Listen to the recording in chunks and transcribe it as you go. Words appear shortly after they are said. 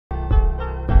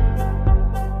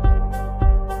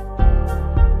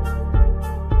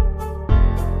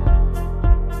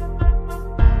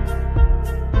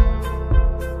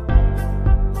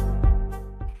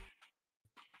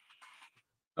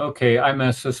Okay, I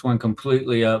messed this one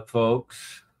completely up,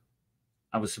 folks.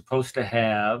 I was supposed to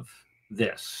have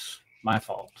this. My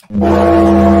fault.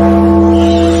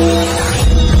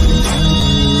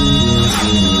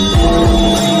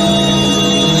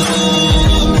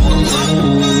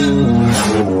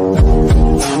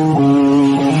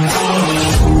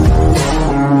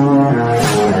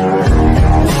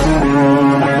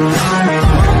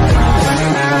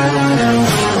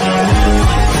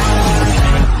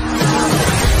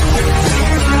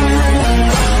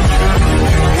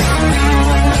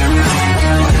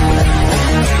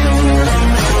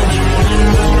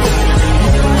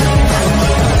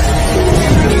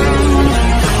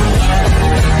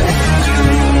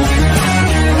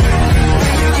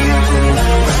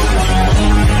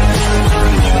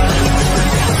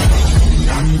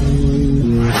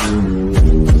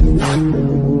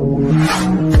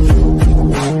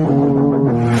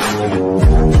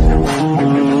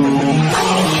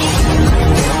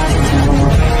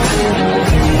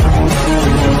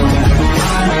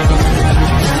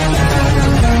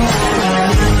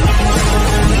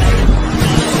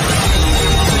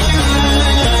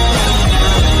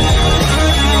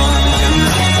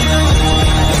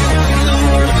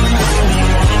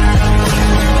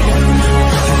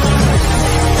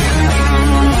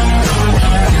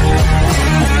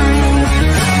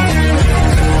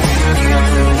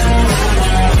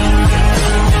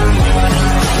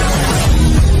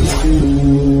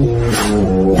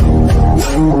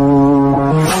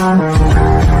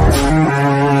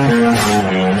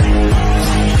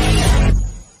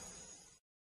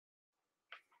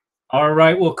 All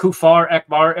right, well, Kufar,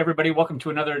 Akbar, everybody, welcome to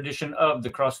another edition of the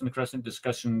Crossing the Crescent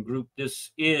discussion group.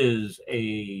 This is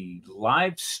a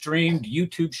live streamed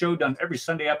YouTube show done every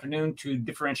Sunday afternoon to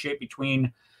differentiate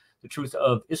between the truth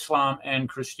of Islam and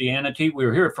Christianity.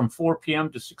 We're here from 4 p.m.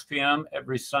 to 6 p.m.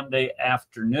 every Sunday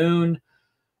afternoon,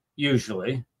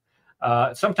 usually.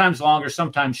 Sometimes longer,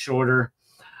 sometimes shorter.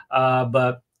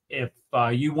 But if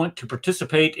you want to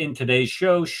participate in today's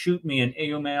show, shoot me an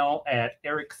email at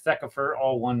ericthekefer,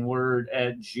 all one word,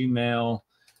 at gmail.com.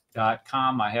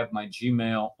 I have my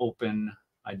Gmail open.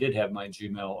 I did have my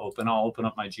Gmail open. I'll open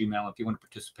up my Gmail. If you want to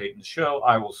participate in the show,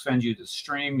 I will send you the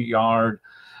StreamYard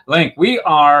link. We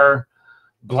are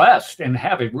blessed and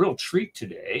have a real treat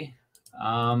today.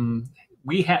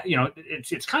 We have,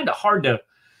 it's kind of hard to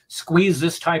squeeze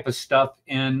this type of stuff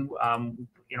in,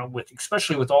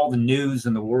 especially with all the news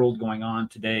in the world going on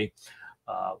today,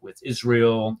 with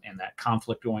Israel and that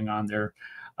conflict going on there.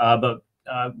 But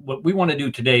what we want to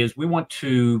do today is we want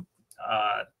to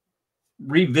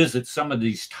revisit some of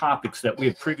these topics that we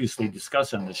have previously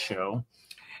discussed on the show.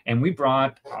 And we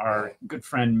brought our good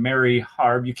friend, Mary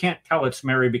Harb. You can't tell it's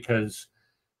Mary because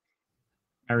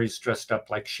Mary's dressed up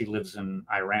like she lives in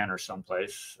Iran or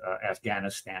someplace,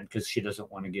 Afghanistan, because she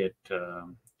doesn't want to get,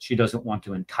 she doesn't want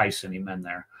to entice any men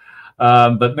there.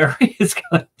 But Mary is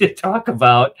going to talk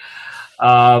about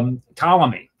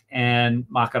Ptolemy and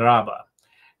Makaraba.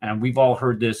 And we've all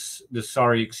heard this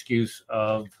sorry excuse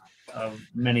of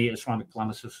many Islamic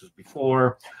polemicists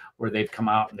before, where they've come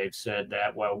out and they've said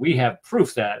that, well, we have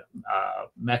proof that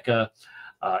Mecca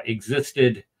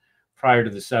existed prior to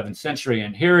the 7th century.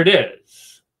 And here it is.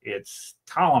 It's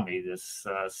Ptolemy, this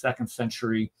 2nd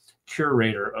century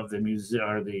curator of the museum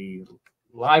or the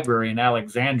library in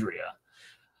Alexandria.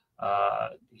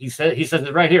 He says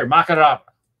it right here, Makarab.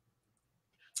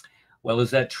 Well,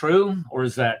 is that true or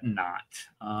is that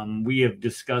not? We have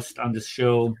discussed on this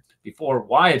show before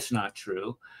why it's not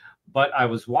true, but I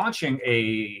was watching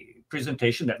a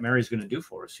presentation that Mary's going to do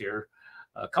for us here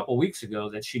a couple weeks ago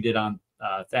that she did on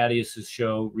Thaddeus's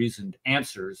show, Reasoned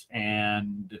Answers,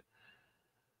 and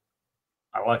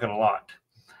I like it a lot.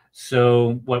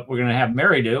 So what we're going to have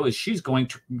Mary do is she's going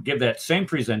to give that same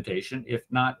presentation, if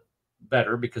not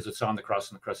better, because it's on the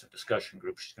Crossing the Crescent discussion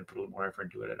group. She's going to put a little more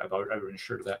effort into it. I've already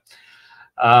assured of that.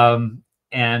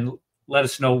 And let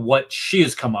us know what she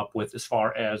has come up with as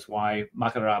far as why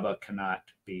Makaraba cannot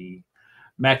be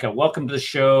Mecca. Welcome to the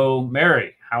show,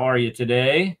 Mary. How are you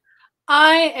today?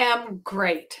 I am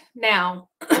great. Now,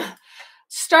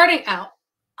 starting out,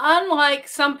 unlike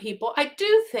some people, I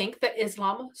do think that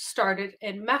Islam started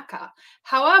in Mecca.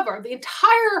 However, the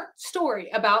entire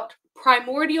story about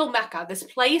primordial Mecca, this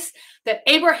place that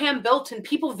Abraham built and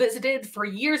people visited for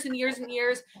years and years and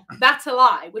years, that's a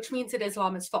lie, which means that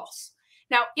Islam is false.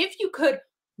 Now, if you could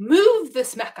move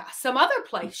this Mecca some other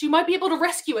place, you might be able to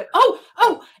rescue it.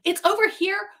 Oh, it's over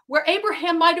here where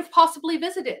Abraham might have possibly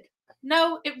visited.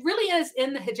 No, it really is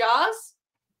in the Hijaz,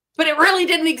 but it really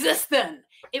didn't exist then.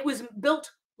 It was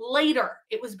built later.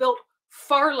 It was built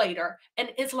far later,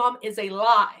 and Islam is a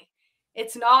lie.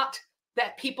 It's not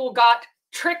that people got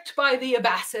tricked by the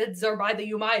Abbasids or by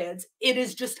the Umayyads. It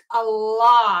is just a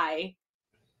lie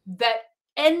that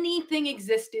anything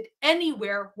existed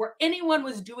anywhere where anyone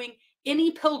was doing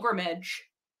any pilgrimage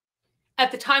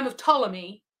at the time of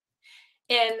Ptolemy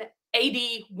in AD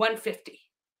 150.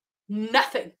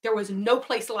 Nothing. There was no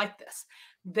place like this.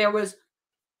 There was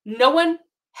no one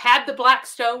had the black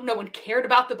stone. No one cared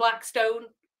about the black stone.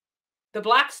 The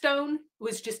black stone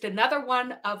was just another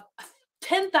one of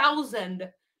 10,000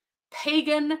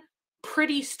 pagan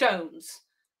pretty stones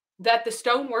that the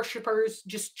stone worshippers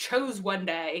just chose one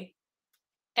day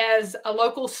as a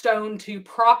local stone to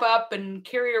prop up and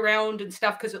carry around and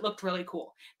stuff because it looked really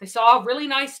cool. They saw a really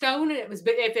nice stone and it was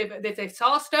big. If they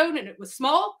saw a stone and it was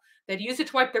small, they'd use it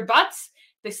to wipe their butts.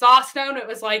 They saw a stone, it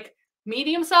was like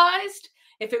medium sized.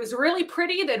 If it was really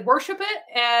pretty, they'd worship it.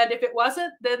 And if it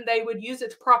wasn't, then they would use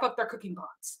it to prop up their cooking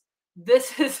pots.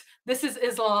 This is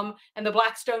Islam, and the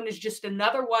black stone is just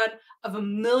another one of a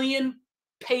million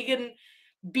pagan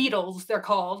beetles, they're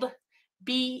called,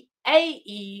 Baetlys,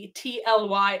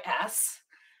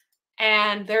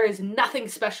 and there is nothing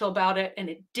special about it, and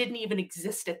it didn't even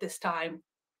exist at this time.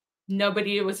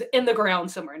 Nobody, it was in the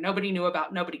ground somewhere. Nobody knew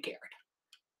about, nobody cared.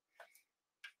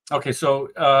 Okay,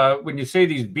 so when you say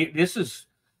these, this is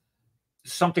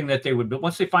something that they would build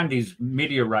once they find these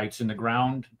meteorites in the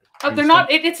ground. Oh, they're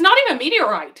not. It's not even a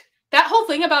meteorite. That whole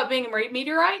thing about being a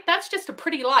meteorite, that's just a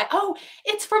pretty lie. Oh,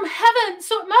 it's from heaven,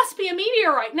 so it must be a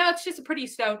meteorite. No, it's just a pretty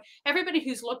stone. Everybody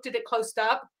who's looked at it close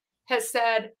up has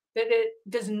said that it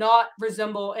does not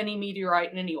resemble any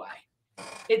meteorite in any way.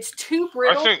 It's too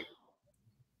brittle.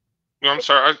 I'm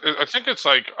sorry. I think it's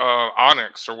like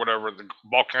onyx or whatever, the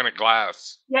volcanic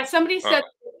glass. Yeah, somebody said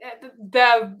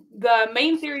the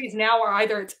main theories now are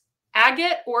either it's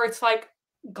agate or it's like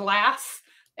glass,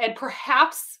 and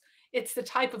perhaps it's the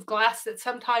type of glass that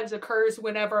sometimes occurs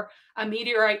whenever a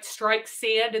meteorite strikes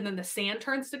sand and then the sand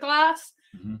turns to glass.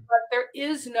 Mm-hmm. But there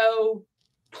is no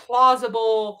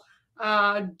plausible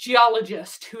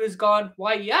geologist who has gone,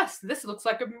 why, yes, this looks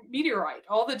like a meteorite.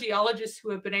 All the geologists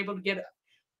who have been able to get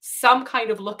some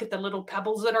kind of look at the little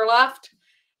pebbles that are left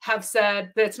have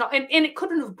said that it's not, and it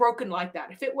couldn't have broken like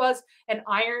that. If it was an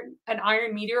iron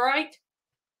meteorite,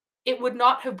 it would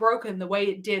not have broken the way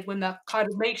it did when the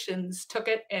Ptolemaians took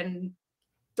it and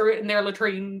threw it in their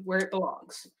latrine where it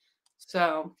belongs.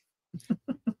 So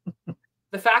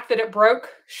the fact that it broke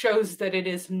shows that it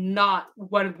is not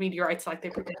one of the meteorites like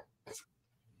they pretend.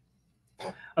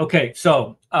 Okay,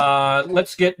 so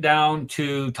let's get down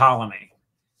to Ptolemy.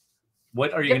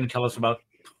 What are you going to tell us about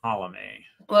Ptolemy?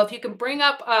 Well, if you can bring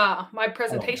up my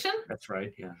presentation. Oh, that's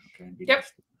right. Yeah. Okay. Yep.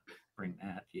 Bring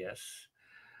that. Yes.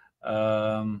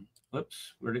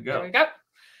 Whoops. Where'd it go? There we go.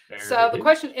 So the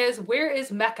question is, where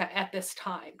is Mecca at this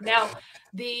time? Now,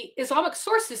 the Islamic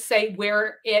sources say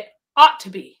where it ought to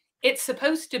be. It's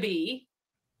supposed to be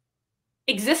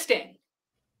existing.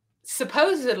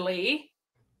 Supposedly,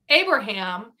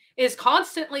 Abraham is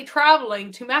constantly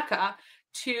traveling to Mecca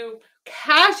to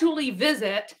casually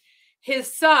visit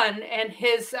his son and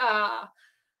his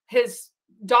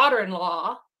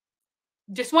daughter-in-law.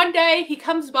 Just one day he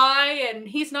comes by and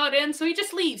he's not in, so he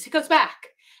just leaves. He goes back.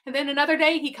 And then another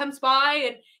day he comes by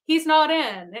and he's not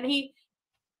in, and he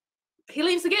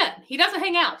leaves again. He doesn't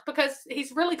hang out because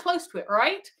he's really close to it,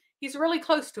 right? He's really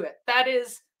close to it. That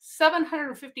is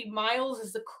 750 miles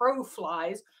as the crow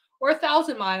flies, or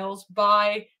 1,000 miles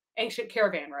by ancient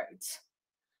caravan roads.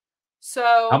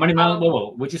 So how many miles?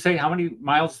 Whoa, would you say how many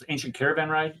miles ancient caravan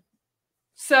ride?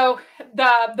 So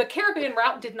the caravan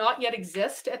route did not yet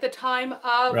exist at the time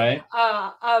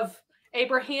of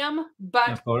Abraham,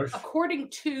 but according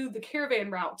to the caravan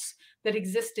routes that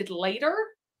existed later,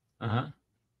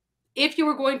 if you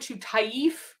were going to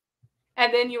Taif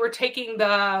and then you were taking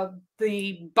the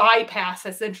bypass,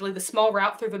 essentially the small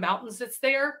route through the mountains that's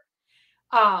there,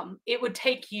 it would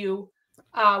take you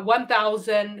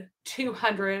 1,000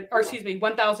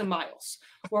 miles,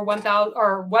 or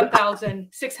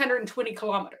 1,620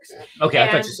 kilometers. Okay, and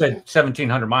I thought you said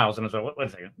 1,700 miles, and I was like, wait a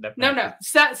second. No,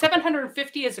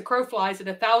 750 as the crow flies, and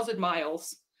 1,000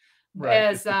 miles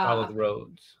as if you follow the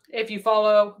roads. If you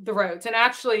follow the roads, and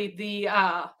actually the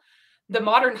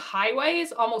modern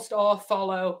highways almost all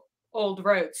follow old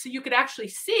roads, so you could actually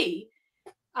see.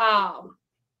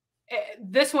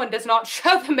 This one does not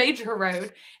show the major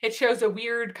road. It shows a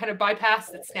weird kind of bypass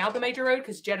that's now the major road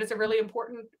because Jeddah is a really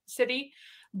important city.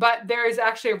 But there is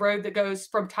actually a road that goes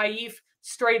from Taif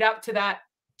straight up to that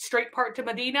straight part to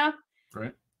Medina,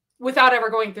 right? Without ever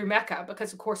going through Mecca,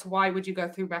 because of course, why would you go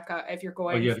through Mecca if you're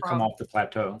going? You have to come off the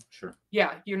plateau, sure.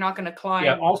 Yeah, you're not going to climb.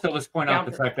 Yeah. Also, let's point out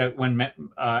the fact that when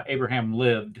Abraham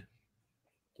lived,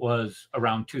 was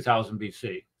around 2000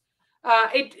 BC.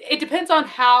 It depends on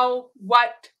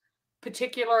what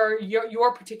particular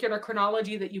your particular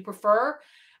chronology that you prefer.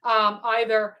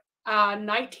 Either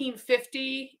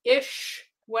 1950-ish,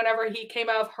 whenever he came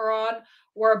out of Haran,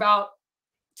 or about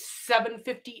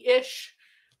 750-ish.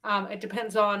 It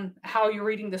depends on how you're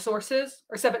reading the sources,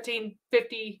 or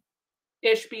 1750-ish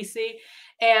BC.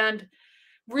 And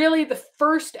really the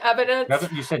first evidence...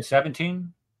 You said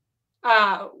 17?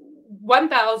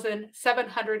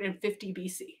 1750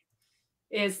 BC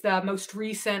is the most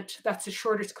recent. That's the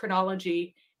shortest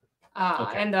chronology.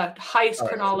 Okay. And the highest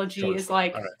chronology is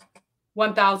like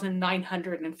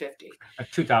 1950.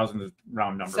 2000 is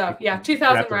round number. So yeah,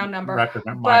 2000 round number. Record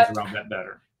minds around that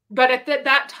better. But at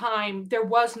that time, there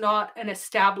was not an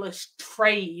established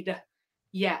trade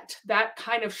yet. That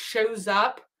kind of shows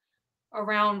up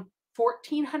around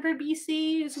 1400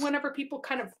 BC is whenever people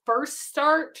kind of first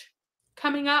start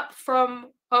coming up from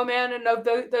Oman and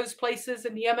those places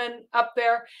in Yemen up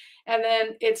there. And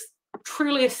then it's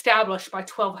truly established by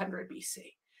 1200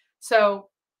 BC. So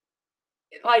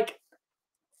like,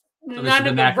 none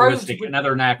of the roads would,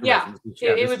 another anachronism.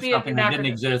 Yeah, it would be something that didn't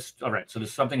exist. All right, so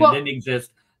there's something that didn't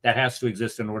exist that has to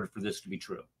exist in order for this to be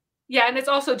true. Yeah, and it's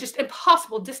also just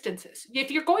impossible distances.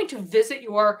 If you're going to visit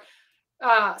your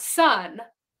son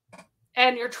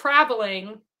and you're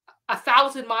traveling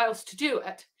 1,000 miles to do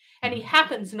it, and he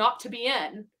happens not to be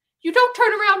in, you don't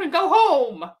turn around and go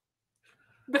home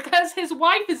because his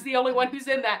wife is the only one who's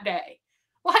in that day.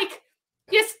 Like,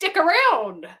 you stick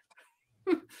around.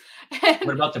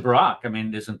 What about the Barak? I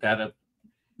mean, isn't that a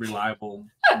reliable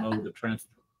mode of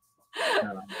transport?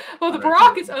 Well, the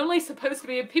Barak is only supposed to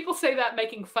be, people say that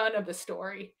making fun of the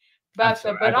story, but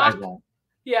the Barak,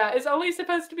 yeah, is only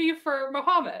supposed to be for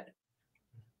Muhammad.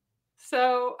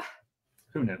 So,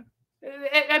 who knew?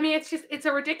 I mean, it's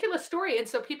a ridiculous story. And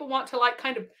so people want to like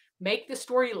kind of make the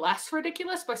story less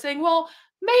ridiculous by saying, well,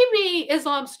 maybe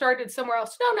Islam started somewhere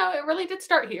else. No, it really did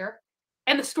start here.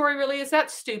 And the story really is that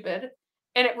stupid.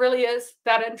 And it really is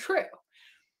that untrue.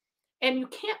 And you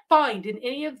can't find in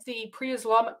any of the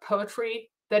pre-Islamic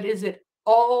poetry that is at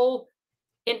all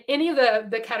in any of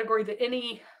the category that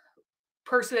any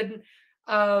person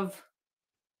of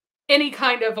any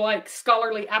kind of like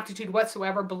scholarly aptitude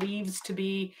whatsoever believes to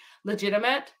be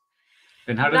legitimate.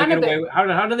 And how do they get away?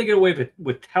 How do they get away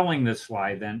with telling this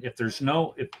lie then? If there's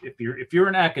no, if you're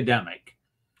an academic,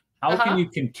 how can you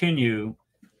continue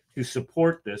to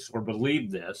support this or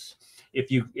believe this if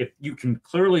you can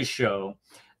clearly show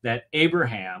that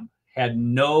Abraham had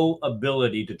no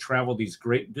ability to travel these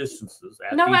great distances?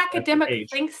 No academic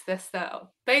thinks this, though.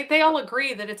 They all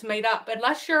agree that it's made up,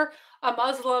 unless you're a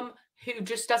Muslim who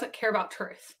just doesn't care about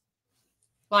truth.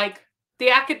 Like the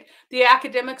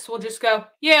academics will just go,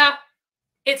 yeah,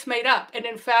 it's made up. And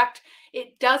in fact,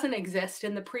 it doesn't exist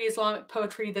in the pre-Islamic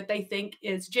poetry that they think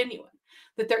is genuine,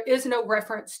 that there is no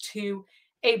reference to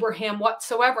Abraham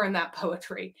whatsoever in that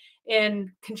poetry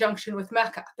in conjunction with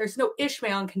Mecca. There's no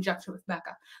Ishmael in conjunction with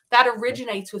Mecca. That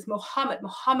originates with Muhammad.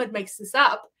 Muhammad makes this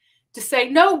up to say,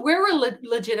 no, we're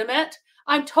legitimate.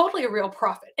 I'm totally a real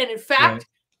prophet. And in fact,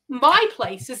 my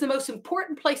place is the most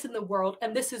important place in the world,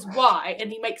 and this is why.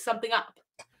 And he makes something up.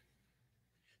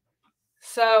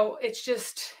 So it's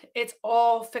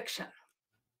all fiction.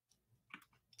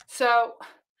 So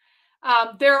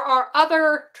there are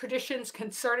other traditions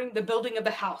concerning the building of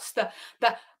the house. The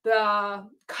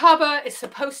Kaaba is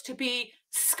supposed to be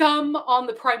scum on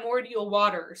the primordial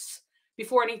waters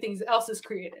before anything else is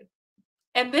created.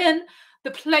 And then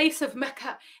the place of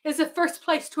Mecca is the first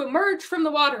place to emerge from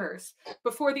the waters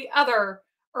before the other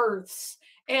earths.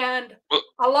 And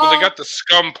Allah... they got the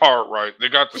scum part right. They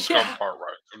got the scum part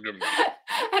right.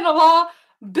 And Allah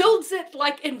builds it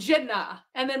like in Jannah.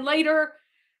 And then later...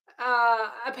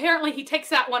 apparently he takes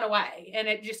that one away and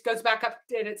it just goes back up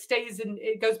and it stays and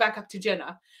it goes back up to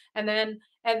Jannah. And then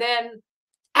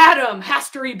Adam has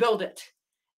to rebuild it.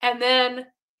 And then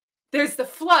there's the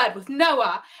flood with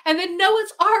Noah. And then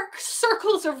Noah's Ark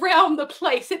circles around the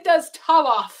place. It does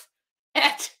tawaf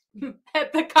at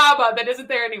the Kaaba that isn't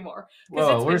there anymore.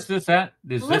 Whoa, where's this at?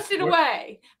 Lifted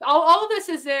away. All of this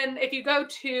is in, if you go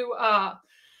to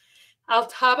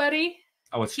Al-Tabari.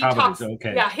 Oh, it's Tabari.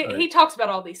 Okay. Yeah, he talks about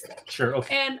all these things. Sure.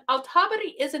 Okay. And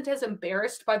Al-Tabari isn't as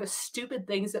embarrassed by the stupid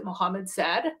things that Muhammad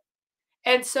said.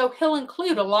 And so he'll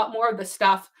include a lot more of the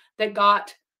stuff that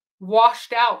got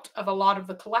washed out of a lot of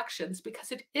the collections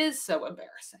because it is so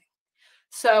embarrassing.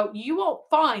 So you won't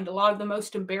find a lot of the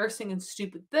most embarrassing and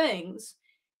stupid things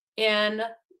in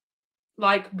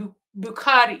like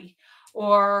Bukhari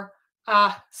or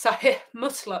Sahih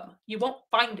Muslim. You won't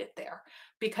find it there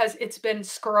because it's been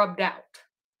scrubbed out.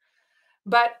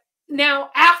 But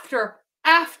now after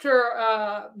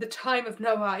the time of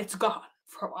Noah, it's gone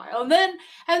for a while. And then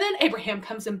Abraham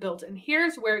comes and builds it. And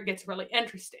here's where it gets really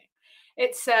interesting.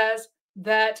 It says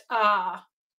that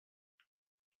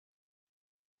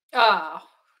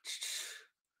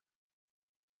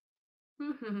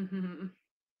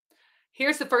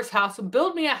here's the first house.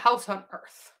 Build me a house on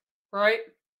earth, right?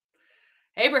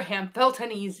 Abraham felt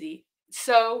uneasy.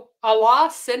 So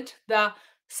Allah sent the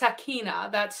Sakina,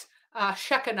 that's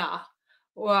Shekinah,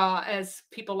 as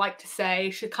people like to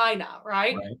say, Shekinah,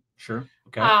 right? Right. Sure.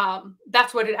 Okay.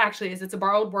 That's what it actually is. It's a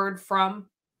borrowed word from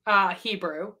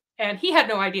Hebrew. And he had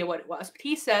no idea what it was. But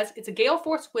he says it's a gale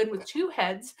force wind with two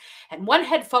heads, and one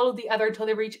head followed the other until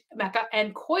they reached Mecca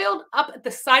and coiled up at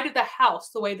the side of the house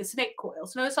the way the snake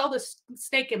coils. Notice all this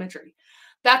snake imagery.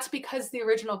 That's because the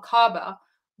original Kaaba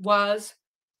was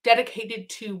dedicated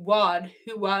to Wad,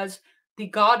 who was the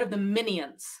god of the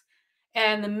Minions.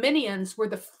 And the Minions were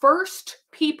the first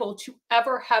people to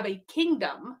ever have a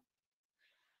kingdom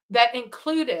that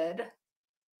included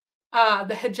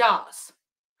the Hijaz.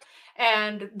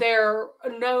 And they're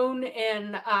known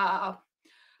in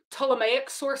Ptolemaic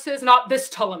sources, not this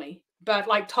Ptolemy, but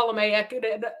like Ptolemaic,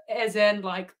 as in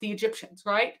like the Egyptians,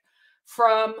 right?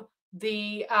 From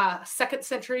the 2nd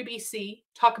century BC,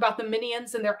 talk about the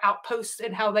Minions and their outposts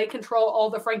and how they control all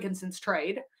the frankincense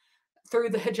trade through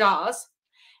the Hijaz.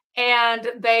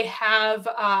 And they have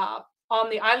on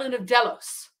the island of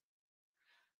Delos,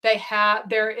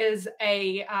 there is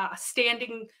a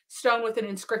standing stone with an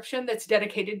inscription that's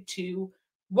dedicated to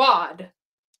Wad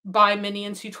by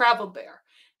Minions who traveled there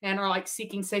and are like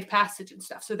seeking safe passage and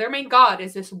stuff. So their main god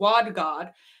is this Wad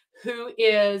god, who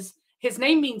is, his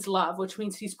name means love, which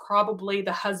means he's probably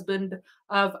the husband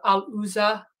of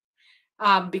Al-Uzza,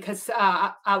 because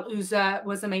Al-Uzza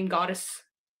was the main goddess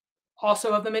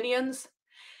also of the Minions.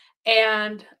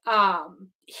 And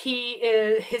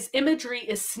his imagery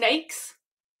is snakes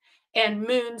and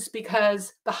moons,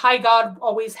 because the high god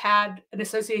always had an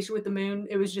association with the moon.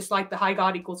 It was just like the high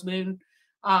god equals moon.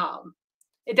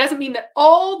 It doesn't mean that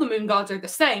all the moon gods are the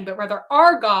same, but rather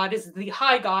our god is the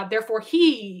high god, therefore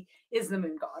he is the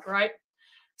moon god, right?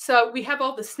 So we have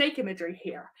all the snake imagery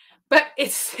here, but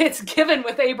it's given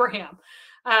with Abraham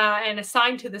and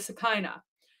assigned to the Shekinah.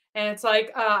 And it's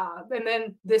like, and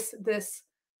then this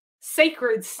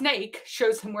sacred snake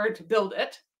shows him where to build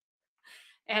it.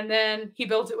 And then he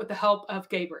builds it with the help of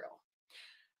Gabriel.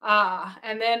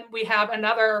 And then we have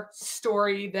another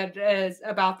story that is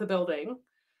about the building,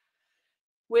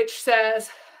 which says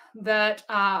that,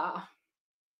 and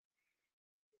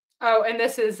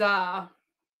this is a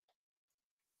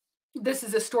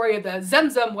story of the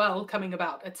Zemzem well coming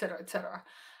about, et cetera, et cetera.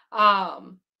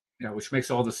 Yeah, which makes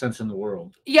all the sense in the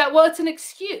world. Yeah, well, it's an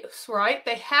excuse, right?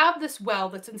 They have this well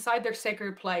that's inside their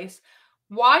sacred place.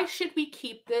 Why should we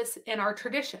keep this in our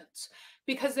traditions?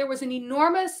 Because there was an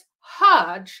enormous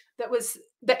Hajj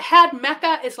that had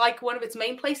Mecca as like one of its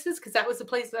main places, because that was the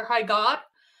place of their high god.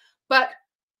 But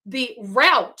the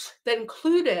route that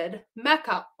included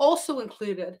Mecca also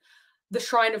included the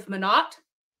shrine of Manat.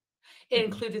 It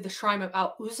included the shrine of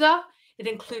Al-Uzza. It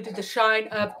included the shrine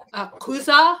of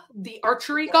Quza, the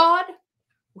archery god,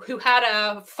 who had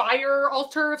a fire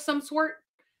altar of some sort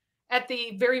at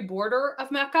the very border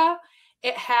of Mecca.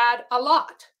 It had a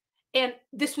lot. And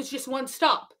this was just one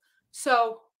stop.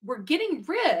 So we're getting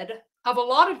rid of a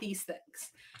lot of these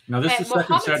things. Now, this And is 2nd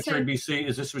Muhammad century said- BC.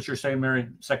 Is this what you're saying, Mary?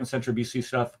 2nd century BC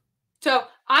stuff? So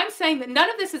I'm saying that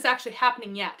none of this is actually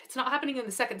happening yet. It's not happening in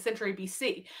the 2nd century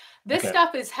BC. This Okay.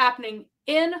 stuff is happening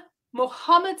in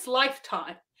Muhammad's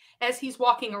lifetime as he's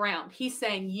walking around. He's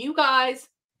saying, you guys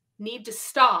need to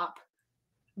stop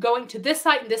going to this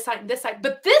site and this site and this site.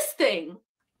 But this thing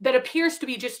that appears to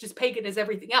be just as pagan as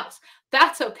everything else,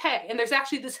 that's okay. And there's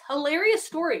actually this hilarious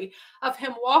story of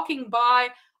him walking by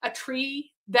a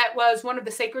tree that was one of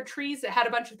the sacred trees that had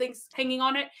a bunch of things hanging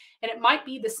on it. And it might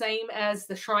be the same as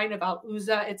the shrine of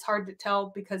Al-Uzza. It's hard to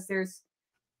tell because there's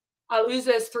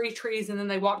Al-Uzza is 3 trees, and then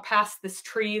they walk past this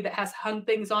tree that has hung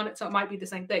things on it. So it might be the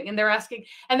same thing. And they're asking,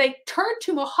 and they turn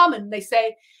to Muhammad and they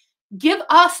say, give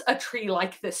us a tree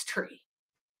like this tree.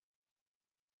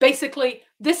 Basically,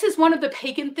 this is one of the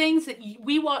pagan things that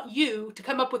we want you to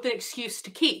come up with an excuse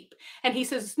to keep. And he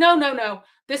says, no, no, no,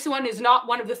 this one is not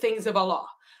one of the things of Allah.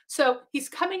 So he's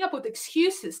coming up with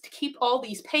excuses to keep all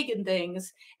these pagan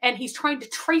things, and he's trying to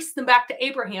trace them back to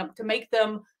Abraham to make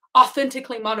them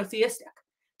authentically monotheistic.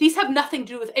 These have nothing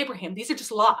to do with Abraham. These are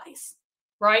just lies,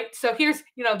 right? So here's,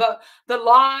 the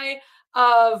lie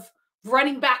of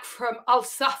running back from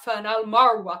Al-Safa and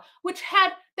Al-Marwa, which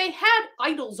they had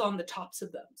idols on the tops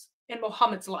of those in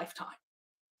Muhammad's lifetime.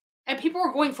 And people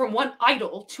were going from one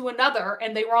idol to another,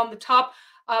 and they were on the top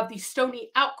of these stony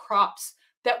outcrops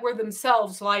that were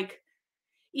themselves like,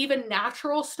 even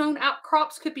natural stone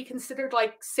outcrops could be considered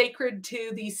like sacred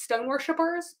to these stone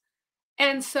worshippers.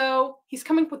 And so he's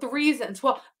coming up with the reasons.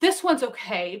 Well, this one's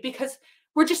okay because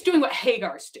we're just doing what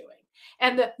Hagar's doing.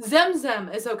 And the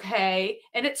Zemzem is okay,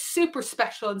 and it's super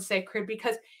special and sacred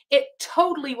because it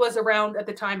totally was around at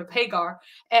the time of Hagar,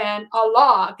 and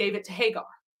Allah gave it to Hagar.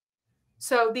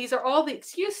 So these are all the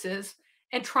excuses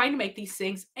and trying to make these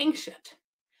things ancient.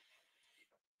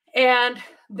 And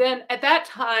then at that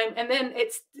time, and then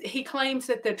he claims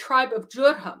that the tribe of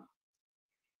Jurham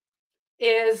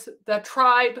is the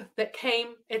tribe that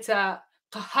came, it's a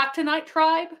Tahatanite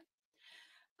tribe,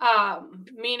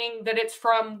 meaning that it's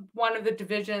from one of the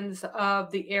divisions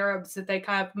of the Arabs that they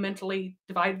kind of mentally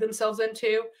divided themselves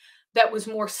into, that was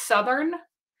more southern,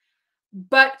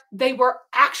 but they were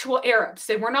actual Arabs.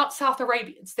 They were not South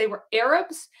Arabians. They were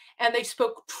Arabs, and they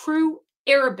spoke true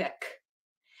Arabic.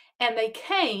 And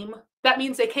that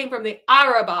means they came from the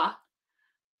Araba,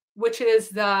 which is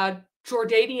the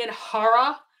Jordanian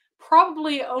Hara,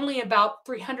 probably only about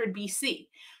 300 BC.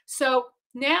 So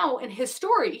now in his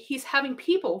story, he's having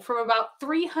people from about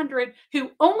 300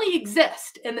 who only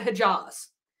exist in the Hijaz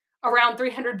around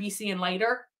 300 BC and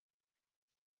later.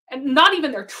 And not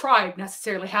even their tribe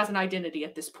necessarily has an identity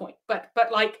at this point, but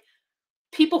like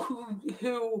people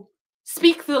who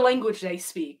speak the language they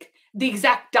speak, the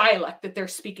exact dialect that they're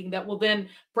speaking, that will then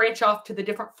branch off to the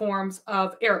different forms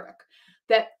of Arabic,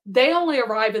 that they only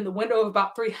arrive in the window of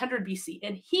about 300 BC.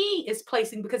 And he is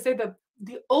placing, because they're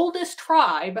the oldest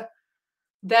tribe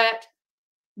that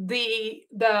the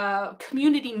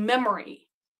community memory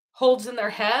holds in their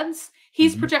heads,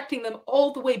 he's projecting them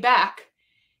all the way back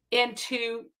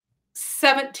into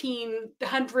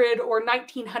 1700 or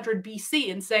 1900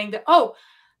 BC and saying that, oh,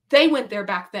 they went there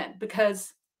back then,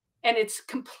 because, and it's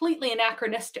completely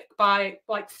anachronistic by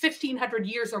like 1500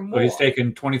 years or more. But he's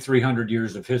taken 2300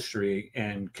 years of history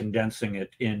and condensing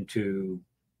it into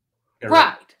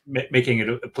right, making it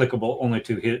applicable only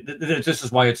to his. This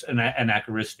is why it's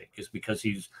anachronistic, is because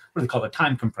he's what they call a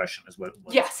time compression, is what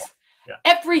yes. Yeah.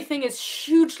 Everything is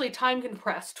hugely time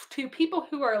compressed. To people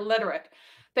who are illiterate,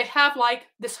 they have like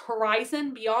this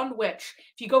horizon beyond which,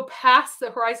 if you go past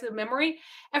the horizon of memory,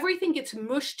 everything gets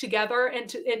mushed together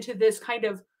into this kind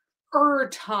of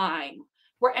time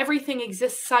where everything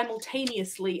exists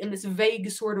simultaneously in this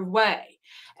vague sort of way.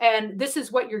 And this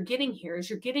is what you're getting here, is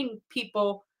you're getting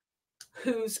people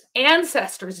whose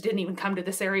ancestors didn't even come to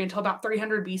this area until about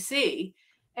 300 BC,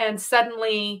 and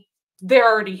suddenly they're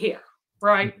already here,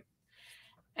 right?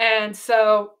 And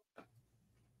so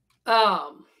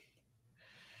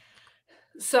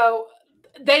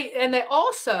they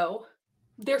also,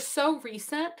 they're so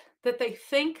recent that they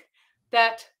think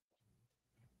that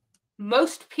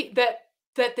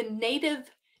that the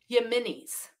native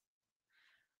Yemenis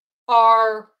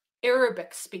are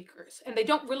Arabic speakers, and they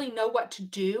don't really know what to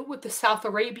do with the South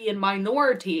Arabian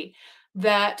minority,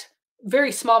 that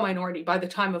very small minority by the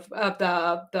time of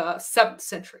the 7th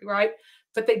century, right?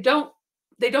 But they don't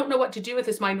know what to do with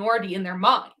this minority in their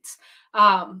minds.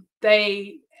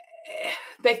 They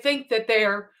think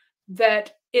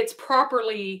that it's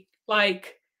properly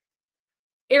like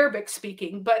Arabic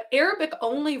speaking, but Arabic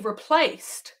only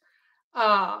replaced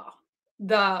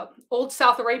the old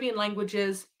South Arabian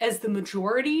languages as the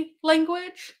majority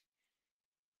language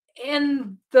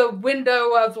in the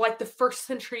window of like the 1st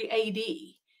century AD.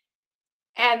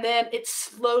 And then it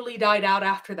slowly died out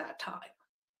after that time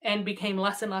and became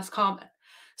less and less common.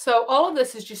 So all of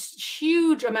this is just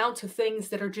huge amounts of things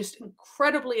that are just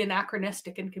incredibly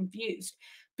anachronistic and confused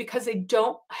because they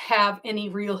don't have any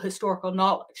real historical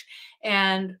knowledge.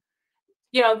 And,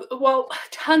 you know, well,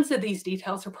 tons of these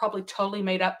details are probably totally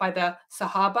made up by the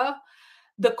Sahaba.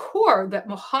 The core that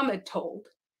Muhammad told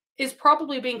is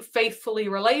probably being faithfully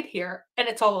relayed here, and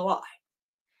it's all a lie.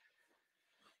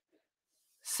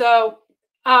 So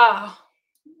the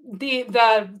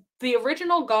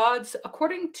original gods,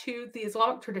 according to the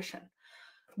Islamic tradition,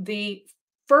 the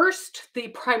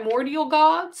primordial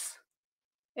gods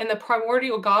in the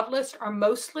primordial god list are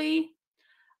mostly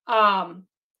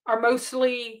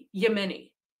Yemeni.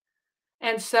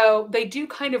 And so they do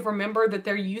kind of remember that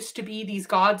there used to be these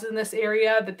gods in this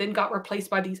area that then got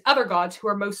replaced by these other gods who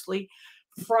are mostly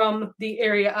from the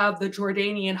area of the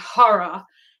Jordanian Hara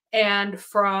and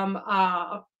from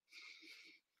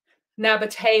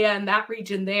Nabatea and that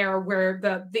region there, where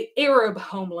the Arab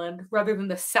homeland rather than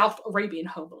the South Arabian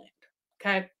homeland.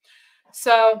 Okay.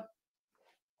 So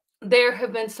there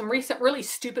have been some recent really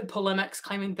stupid polemics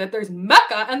claiming that there's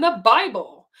Mecca in the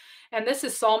Bible. And this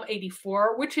is Psalm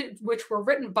 84, which were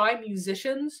written by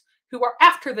musicians who are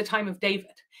after the time of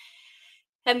David.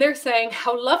 And they're saying,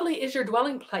 how lovely is your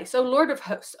dwelling place, O Lord of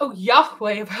hosts, O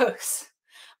Yahweh of hosts.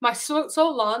 My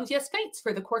soul longs, yes, faints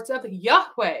for the courts of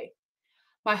Yahweh.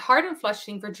 My heart and flesh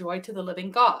sing for joy to the living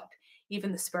God.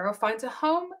 Even the sparrow finds a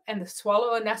home, and the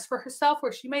swallow a nest for herself,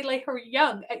 where she may lay her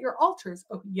young at your altars,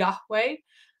 O Yahweh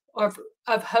of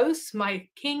hosts, my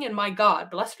King and my God.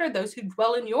 Blessed are those who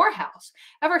dwell in your house,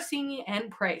 ever singing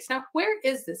and praise. Now, where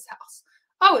is this house?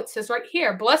 Oh, it says right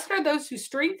here, blessed are those whose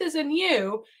strength is in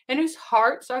you, and whose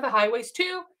hearts are the highways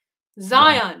to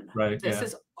Zion. Right, This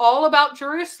is all about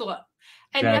Jerusalem.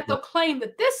 And yet Exactly. they'll claim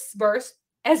that this verse,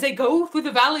 as they go through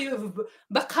the valley of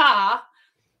Mecca,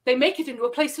 they make it into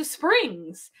a place of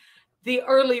springs. The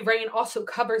early rain also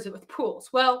covers it with pools.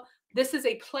 Well, this is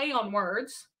a play on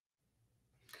words.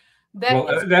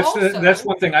 That's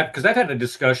one thing, because I've had a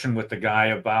discussion with the guy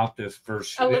about this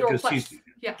verse. A literal place.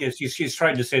 He's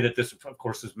trying to say that this, of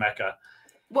course, is Mecca.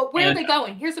 Well, where are they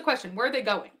going? Here's the question: where are they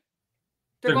going?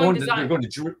 They're going to Zion.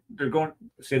 They're going.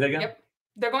 Say that again. Yep.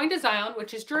 They're going to Zion,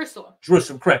 which is Jerusalem.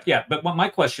 Jerusalem, correct? Yeah. But what my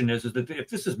question is that if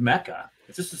this is Mecca,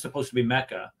 if this is supposed to be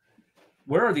Mecca,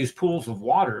 where are these pools of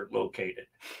water located?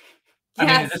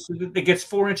 Yes. I mean, it gets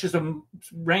 4 inches of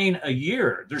rain a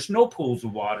year. There's no pools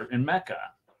of water in Mecca.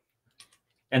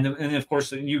 And of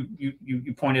course, you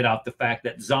pointed out the fact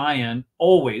that Zion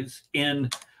always in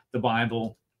the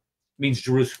Bible means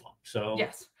Jerusalem. So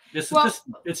yes, it's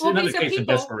another case of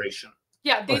desperation.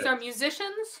 Yeah, these are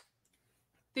musicians.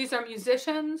 These are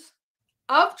musicians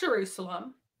of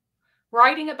Jerusalem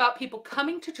writing about people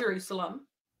coming to Jerusalem.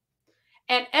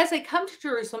 And as they come to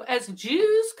Jerusalem, as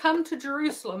Jews come to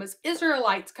Jerusalem, as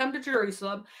Israelites come to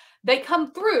Jerusalem, they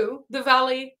come through the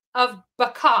valley of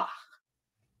Baca,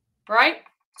 right?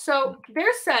 So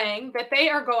they're saying that they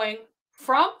are going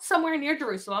from somewhere near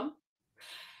Jerusalem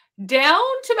down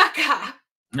to Mecca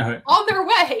on their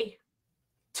way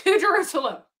to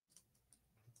Jerusalem.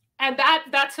 And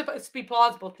that's supposed to be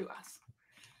plausible to us.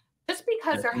 Just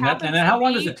because there happens and how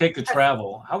long does it take to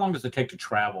travel? How long does it take to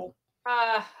travel?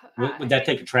 Would that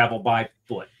take to travel by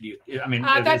foot?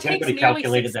 Has anybody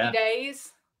calculated that?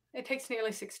 Days. It takes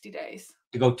nearly 60 days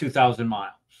to go 2,000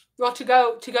 miles. Well, to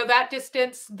go that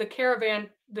distance, the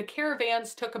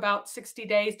caravans took about 60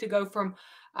 days to go from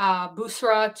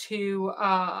Busra to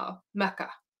Mecca.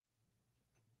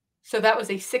 So that was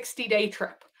a 60-day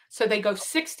trip. So they go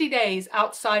 60 days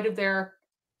outside of their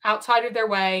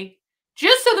way,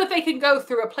 just so that they can go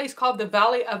through a place called the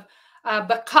Valley of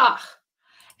Baca.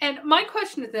 And my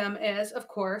question to them is, of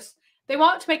course, they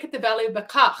want to make it the Valley of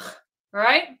Baca,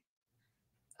 right?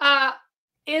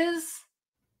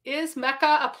 Is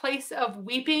Mecca a place of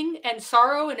weeping and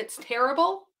sorrow, and it's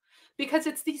terrible? Because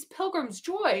it's these pilgrims'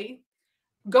 joy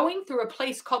going through a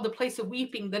place called the place of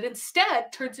weeping that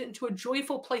instead turns it into a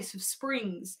joyful place of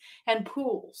springs and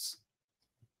pools.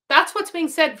 That's what's being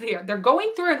said here. They're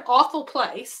going through an awful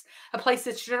place, a place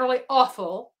that's generally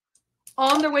awful,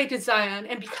 on their way to Zion,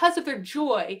 and because of their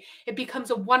joy, it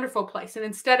becomes a wonderful place. And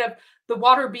instead of the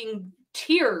water being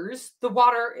tears, the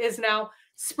water is now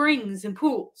springs and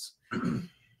pools. And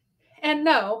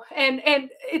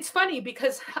it's funny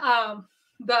because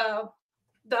the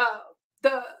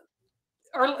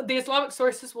Islamic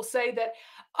sources will say that,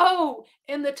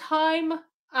 in the time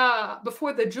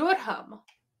before the Jurham,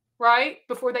 right,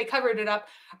 before they covered it up,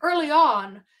 early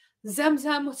on,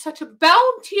 Zamzam was such a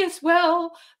bounteous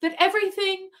well that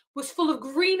everything was full of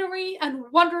greenery and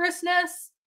wondrousness.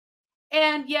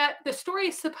 And yet the story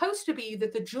is supposed to be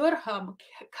that the Jurham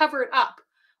covered up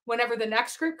whenever the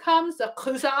next group comes, the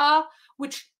Khuza'ah,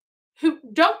 who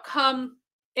don't come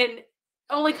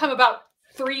only come about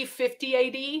 350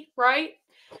 AD, right?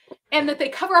 And that they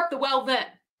cover up the well then.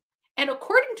 And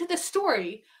according to the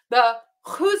story, the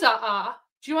Khuza'ah,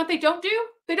 do you know what they don't do?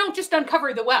 They don't just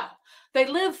uncover the well. They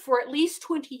live for at least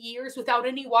 20 years without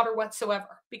any water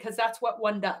whatsoever, because that's what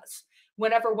one does.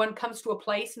 Whenever one comes to a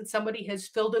place and somebody has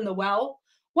filled in the well,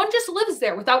 one just lives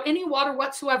there without any water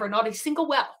whatsoever, not a single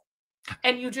well.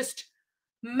 And you just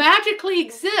magically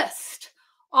exist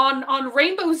on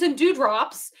rainbows and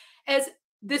dewdrops as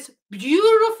this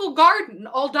beautiful garden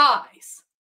all dies.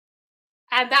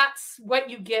 And that's what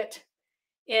you get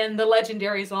in the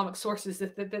legendary Islamic sources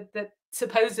that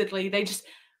supposedly they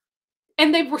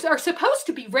are supposed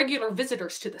to be regular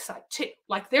visitors to the site too.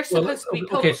 Like they're supposed to be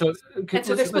pilgrims.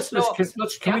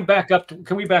 Can we back up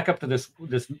to this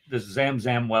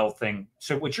Zamzam well thing?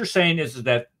 So what you're saying is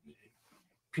that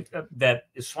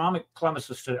Islamic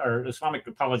polemicists or Islamic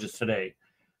apologists today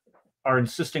are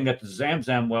insisting that the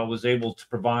Zamzam well was able to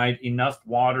provide enough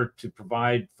water to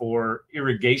provide for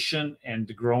irrigation and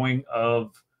the growing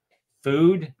of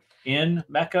food in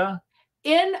Mecca.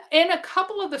 In a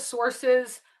couple of the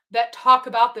sources that talk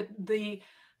about the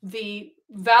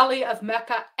Valley of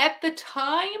Mecca at the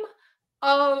time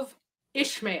of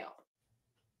Ishmael,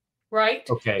 right?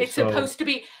 Okay, It's so supposed to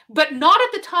be, but not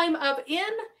at the time of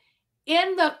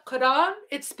in the Quran.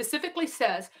 It specifically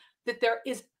says that there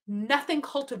is nothing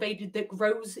cultivated that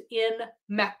grows in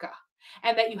Mecca,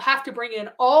 and that you have to bring in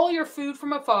all your food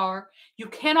from afar. You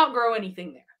cannot grow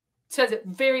anything there. It says it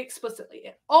very explicitly.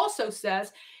 It also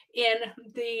says in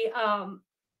the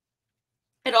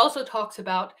it also talks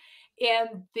about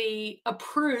in the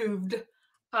approved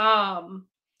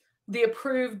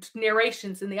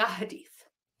narrations in the ahadith,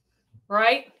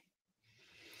 right?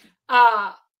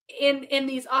 In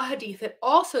these ahadith, it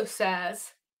also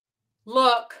says,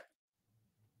 look,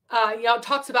 it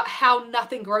talks about how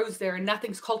nothing grows there and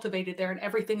nothing's cultivated there and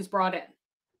everything's brought in.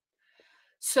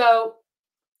 So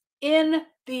in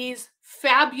these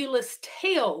fabulous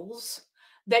tales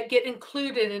that get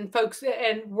included in folks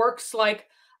and works like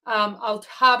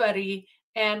Al-Tabari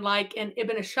and like in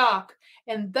Ibn Ishaq,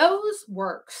 and those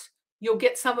works, you'll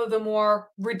get some of the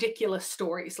more ridiculous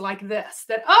stories like this,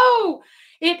 that, oh,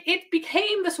 it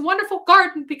became this wonderful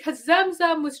garden because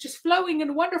Zamzam was just flowing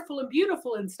and wonderful and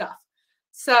beautiful and stuff.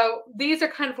 So these are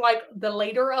kind of like the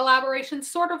later elaborations,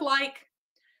 sort of like,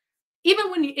 even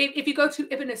when if you go to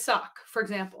Ibn Ishaq, for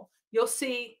example, you'll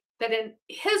see that in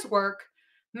his work,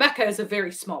 Mecca is a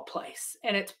very small place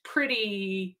and it's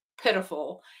pretty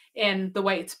pitiful in the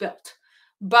way it's built.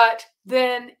 But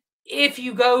then if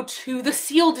you go to the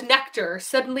Sealed Nectar,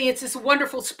 suddenly it's this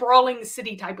wonderful sprawling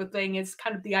city type of thing is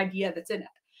kind of the idea that's in it.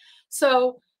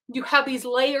 So you have these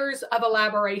layers of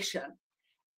elaboration.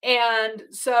 And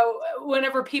so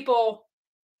whenever people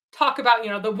talk about,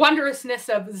 the wondrousness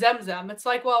of Zamzam, it's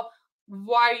like, well,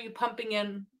 why are you pumping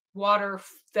in water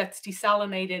that's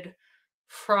desalinated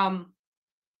from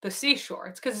the seashore?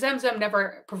 It's because Zamzam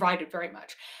never provided very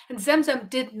much. And Zamzam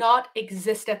did not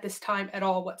exist at this time at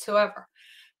all whatsoever.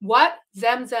 What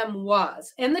Zamzam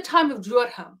was in the time of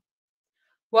Jurham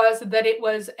was that it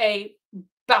was a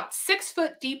about 6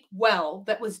 foot deep well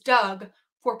that was dug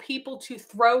for people to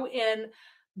throw in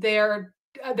their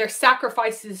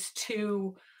sacrifices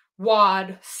to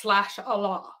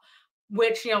Wad/Allah,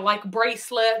 which, like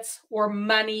bracelets or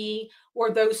money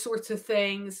or those sorts of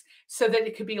things, so that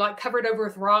it could be like covered over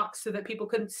with rocks so that people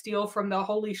couldn't steal from the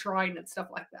holy shrine and stuff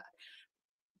like that.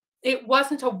 It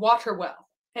wasn't a water well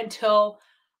until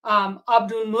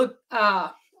Abdul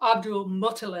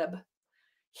Muttalib.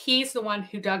 He's the one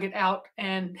who dug it out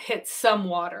and hit some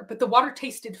water, but the water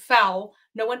tasted foul.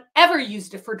 No one ever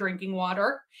used it for drinking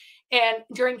water. And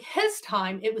during his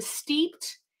time, it was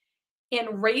steeped in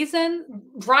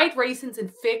dried raisins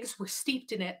and figs were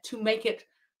steeped in it to make it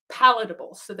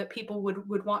palatable so that people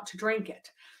would want to drink it.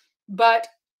 But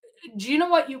do you know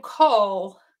what you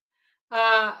call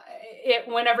it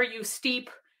whenever you steep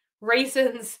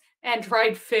raisins and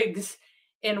dried figs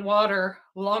in water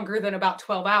longer than about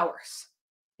 12 hours?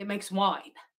 It makes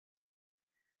wine.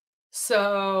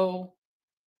 So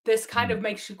this kind of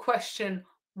makes you question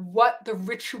what the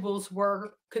rituals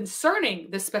were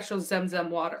concerning this special Zamzam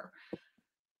water.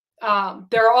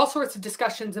 There are all sorts of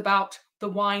discussions about the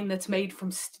wine that's made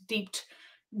from steeped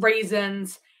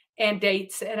raisins and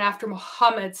dates. And after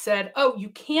Muhammad said, "Oh, you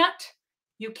can't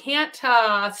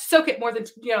soak it more than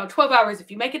 12 hours. If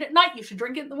you make it at night, you should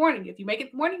drink it in the morning. If you make it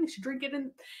in the morning, you should drink it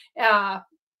in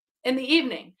the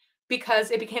evening," because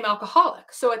it became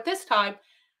alcoholic. So at the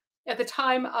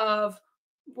time of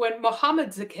when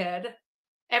Muhammad's a kid,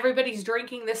 everybody's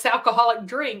drinking this alcoholic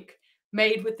drink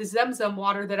made with the Zamzam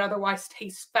water that otherwise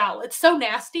tastes foul. It's so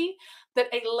nasty that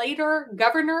a later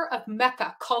governor of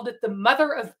Mecca called it the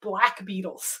mother of black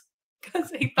beetles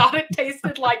because he thought it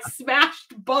tasted like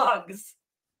smashed bugs.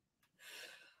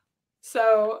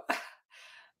 So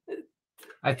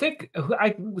I think I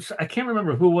can't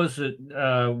remember who was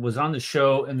on the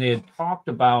show, and they had talked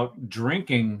about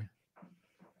drinking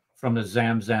from the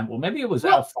Zamzam. Well, maybe it was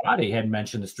Al-Fadi had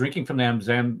mentioned this, drinking from the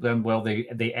Zamzam. Well,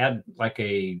 they add like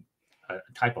a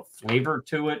type of flavor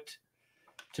to it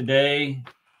today.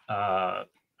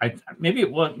 Maybe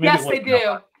it was. Maybe yes, it they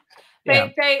do. Yeah.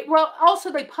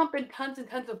 Also they pump in tons and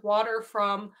tons of water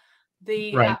from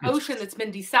the ocean that's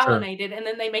been desalinated, and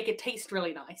then they make it taste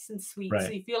really nice and sweet, so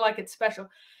you feel like it's special.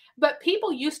 But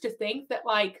people used to think that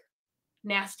like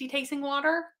nasty tasting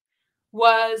water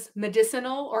was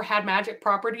medicinal or had magic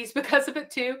properties because of it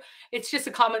too. It's just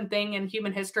a common thing in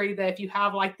human history that if you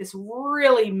have like this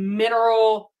really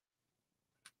mineral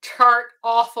tart,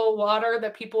 awful water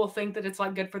that people think that it's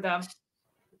like good for them.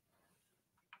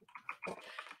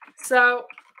 So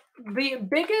the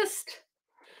biggest,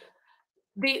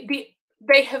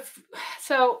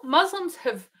 so Muslims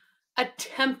have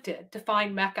attempted to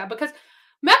find Mecca, because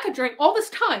Mecca during all this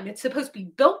time, it's supposed to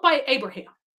be built by Abraham.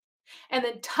 And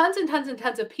then tons and tons and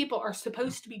tons of people are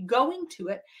supposed to be going to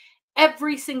it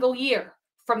every single year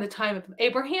from the time of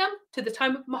Abraham to the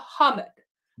time of Muhammad.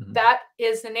 Mm-hmm. That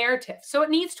is the narrative. So it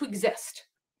needs to exist.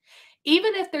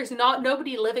 Even if there's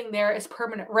nobody living there as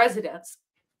permanent residents,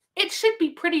 it should be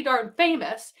pretty darn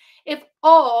famous if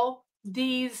all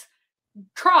these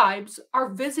tribes are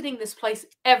visiting this place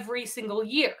every single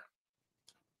year.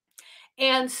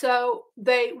 And so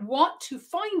they want to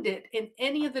find it in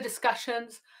any of the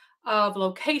discussions of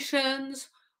locations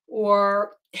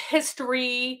or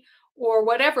history or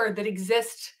whatever that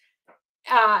exists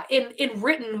in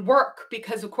written work,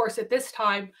 because of course at this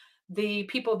time the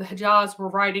people of the Hijaz were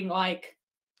writing like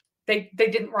they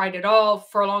didn't write at all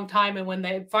for a long time, and when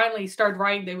they finally started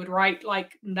writing, they would write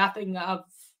like nothing of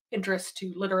interest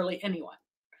to literally anyone.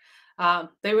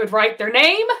 They would write their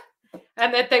name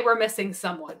and that they were missing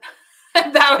someone.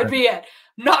 That would be it.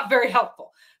 Not very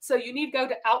helpful. So you need to go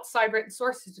to outside written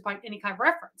sources to find any kind of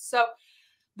reference. So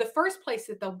the first place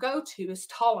that they'll go to is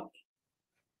Ptolemy.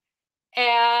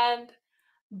 And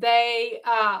they,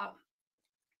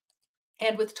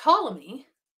 and with Ptolemy,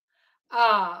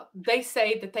 they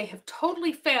say that they have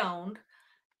totally found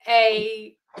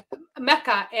a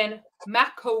Mecca in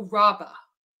Macoraba.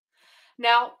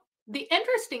 Now, the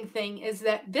interesting thing is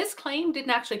that this claim didn't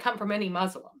actually come from any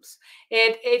Muslims.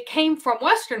 It came from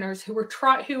Westerners who were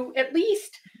who at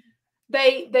least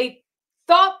they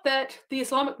thought that the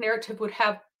Islamic narrative would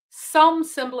have some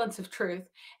semblance of truth.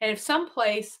 And if some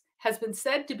place has been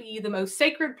said to be the most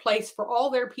sacred place for all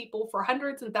their people for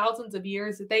hundreds and thousands of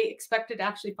years, that they expected to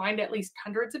actually find at least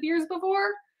hundreds of years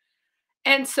before.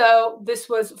 And so this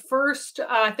was first,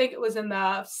 I think it was in the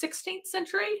 16th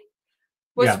century.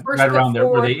 Right around there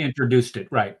where they introduced it,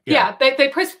 right? Yeah,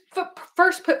 they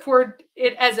first put forward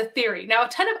it as a theory. Now, a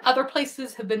ton of other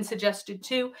places have been suggested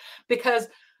too, because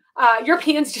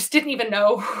Europeans just didn't even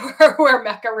know where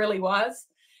Mecca really was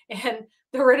in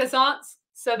the Renaissance.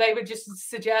 So they would just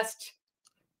suggest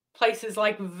places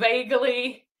like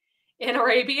vaguely in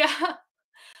Arabia.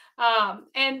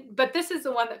 But this is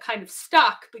the one that kind of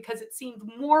stuck because it seemed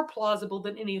more plausible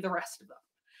than any of the rest of them.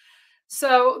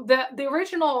 So the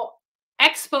original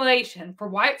explanation for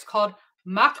why it's called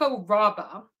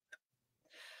Macoraba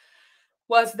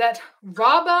was that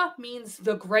Raba means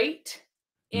the great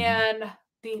in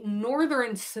the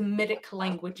northern Semitic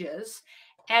languages,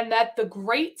 and that the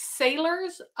great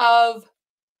sailors of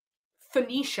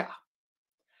Phoenicia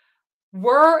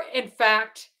were in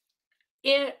fact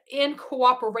in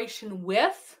cooperation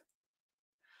with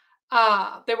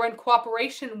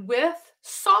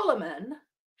Solomon,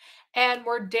 and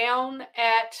were down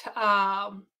at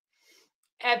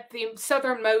the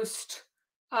southernmost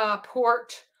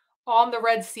port on the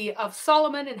Red Sea of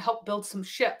Solomon and helped build some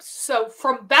ships. So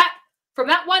from that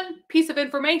one piece of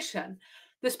information,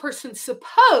 this person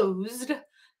supposed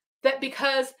that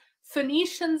because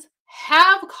Phoenicians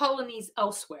have colonies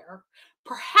elsewhere,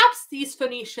 perhaps these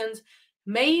Phoenicians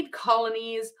made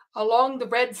colonies along the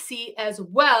Red Sea as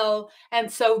well,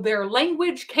 and so their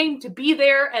language came to be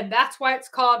there, and that's why it's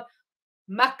called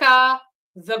Mecca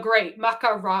the Great,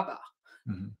 Macoraba.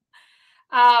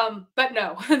 But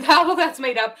no, all that's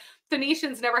made up.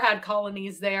 Phoenicians never had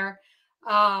colonies there,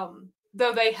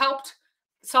 though they helped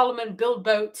Solomon build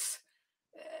boats.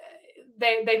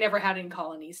 They never had any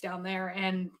colonies down there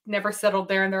and never settled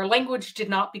there, and their language did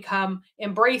not become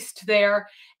embraced there.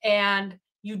 And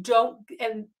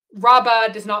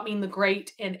Rabba does not mean the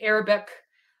great in Arabic.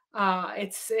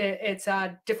 It's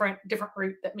a different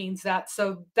root that means that.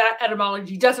 So that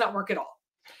etymology does not work at all.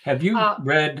 Have you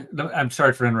read? I'm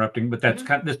sorry for interrupting, but that's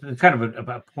kind of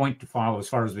a point to follow as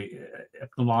far as the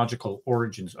ethnological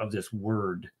origins of this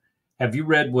word. Have you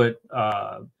read what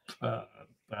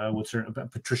what's her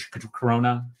Patricia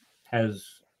Corona has?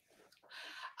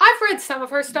 I've read some of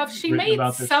her stuff. She made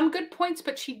some good points,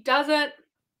 but she doesn't.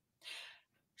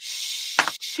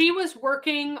 She was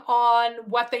working on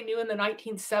what they knew in the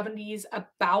 1970s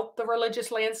about the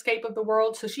religious landscape of the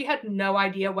world. So she had no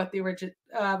idea what the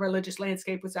religious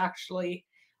landscape was actually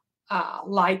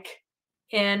like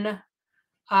in the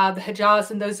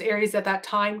Hijaz and those areas at that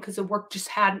time, because the work just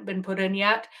hadn't been put in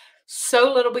yet.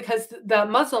 So little, because the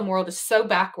Muslim world is so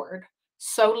backward.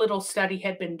 So little study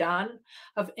had been done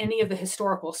of any of the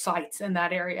historical sites in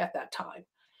that area at that time.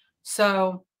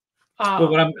 So...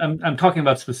 But what I'm talking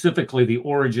about specifically the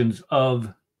origins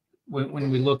of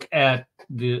when we look at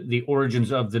the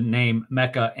origins of the name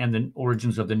Mecca and the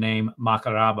origins of the name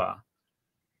Makaraba,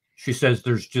 she says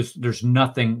there's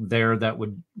nothing there that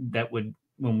would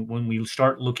when we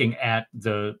start looking at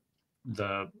the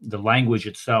language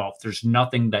itself, there's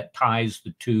nothing that ties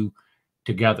the two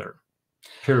together.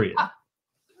 Period.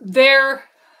 There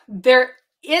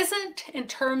isn't, in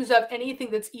terms of anything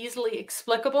that's easily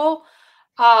explicable.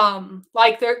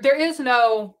 Like there is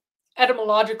no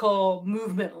etymological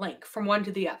movement link from one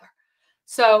to the other.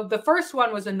 So the first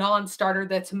one was a non-starter.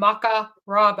 That's Maka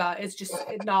Raba. It's just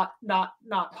not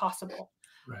possible.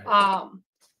 Right.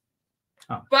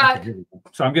 But okay.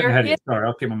 So I'm getting ahead of you. Sorry,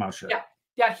 I'll keep my mouth shut.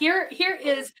 Yeah. Here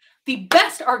is the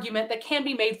best argument that can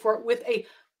be made for it with a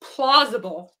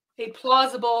plausible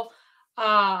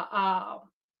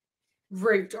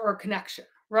root or connection,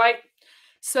 right?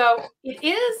 So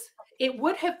it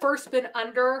would have first been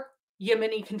under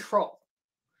Yemeni control.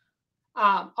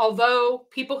 Although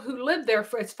people who lived there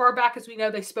for as far back as we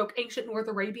know, they spoke ancient North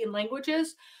Arabian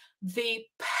languages, the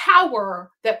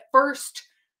power that first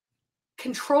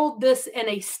controlled this in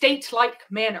a state-like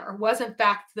manner was in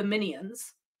fact the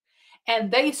Minians,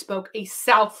 and they spoke a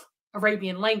South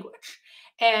Arabian language.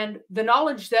 And the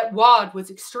knowledge that Wad was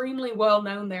extremely well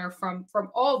known there from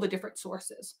all the different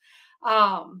sources,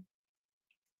 and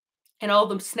all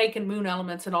the snake and moon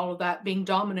elements and all of that being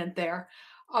dominant there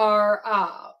are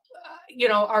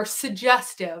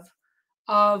suggestive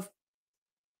of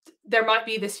there might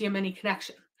be this Yemeni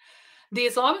connection. The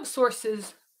Islamic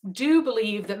sources do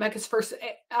believe that Mecca's first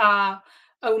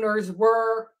owners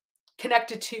were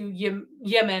connected to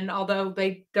Yemen, although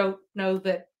they don't know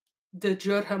that the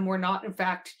Jurham were not, in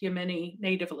fact, Yemeni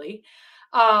natively.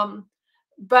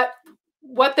 But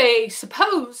what they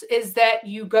suppose is that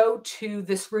you go to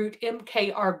this root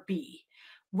MKRB,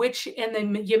 which in the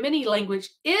Yemeni language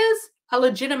is a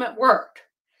legitimate word.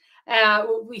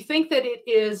 We think that it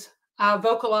is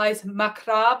vocalized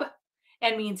makrab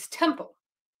and means temple.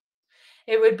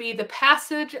 It would be the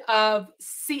passage of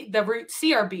the root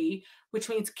CRB, which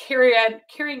means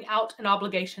carrying out an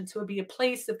obligation. So it would be a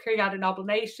place of carrying out an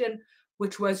obligation,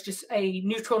 which was just a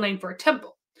neutral name for a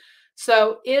temple.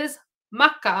 So is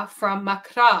Makkah from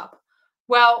Makrab?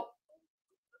 Well,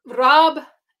 Rab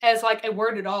as like a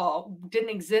word at all didn't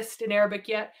exist in Arabic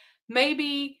yet.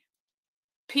 Maybe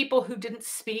people who didn't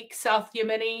speak South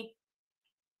Yemeni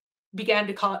began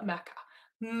to call it Mecca.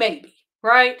 Maybe,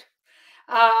 right?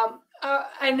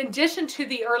 In addition to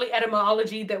the early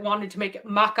etymology that wanted to make it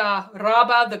Makkah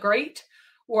Rabba the Great,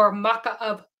 or Makkah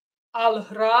of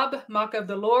Al-Rab, Makkah of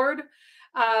the Lord,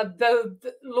 though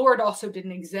the Lord also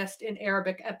didn't exist in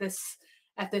Arabic at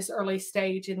this early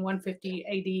stage in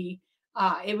 150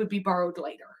 AD. It would be borrowed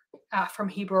later from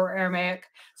Hebrew or Aramaic,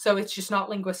 so it's just not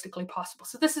linguistically possible.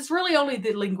 So this is really only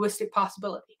the linguistic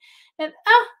possibility, and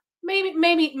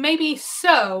maybe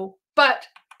so, but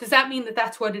does that mean that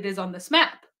that's what it is on this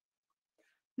map?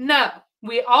 No.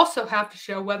 We also have to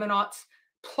show whether or not it's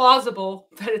plausible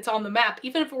that it's on the map,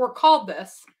 even if it were called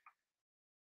this.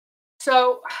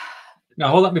 So now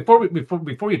hold on,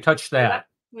 before you touch that,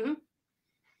 mm-hmm.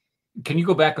 Can you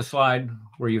go back a slide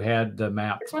where you had the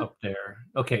map up there?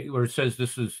 Okay, where it says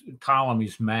this is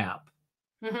Ptolemy's map.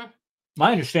 Mm-hmm.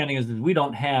 My understanding is that we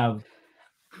don't have.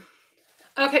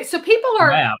 Okay, so people are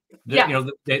map.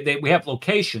 We have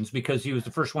locations because he was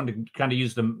the first one to kind of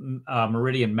use the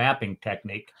meridian mapping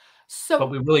technique. So, but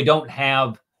we really don't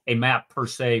have a map per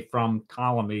se from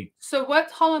Ptolemy. So what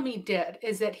Ptolemy did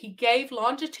is that he gave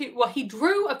longitude. Well, he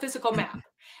drew a physical map,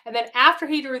 and then after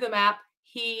he drew the map,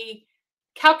 he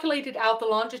calculated out the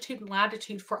longitude and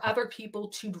latitude for other people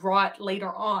to draw it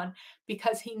later on,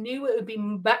 because he knew it would be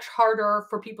much harder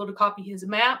for people to copy his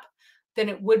map than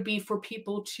it would be for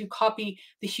people to copy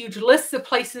the huge lists of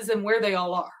places and where they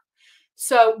all are.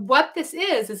 So what this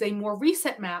is a more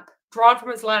recent map drawn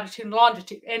from his latitude and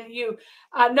longitude. And you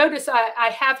notice I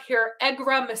have here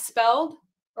Egra misspelled,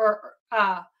 or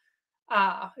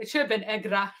it should have been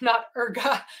Egra, not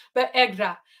Erga, but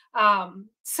Egra.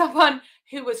 Someone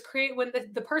who was when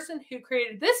the person who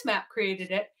created this map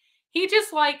created it, he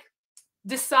just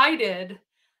decided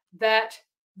that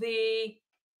the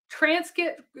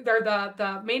transcript or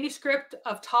the manuscript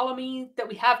of Ptolemy that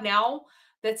we have now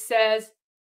that says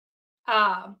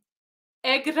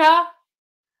Egra,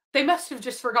 they must have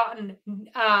just forgotten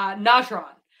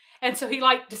Najran. And so he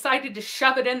decided to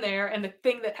shove it in there, and the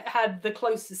thing that had the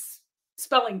closest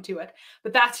spelling to it.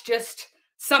 But that's just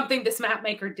something this map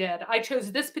maker did. I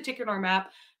chose this particular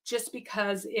map just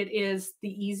because it is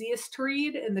the easiest to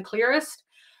read and the clearest.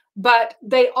 But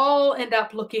they all end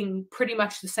up looking pretty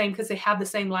much the same because they have the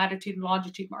same latitude and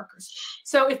longitude markers.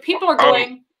 So if people are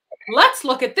going, let's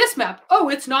look at this map. Oh,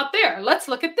 it's not there. Let's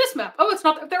look at this map. Oh, it's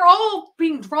not there. They're all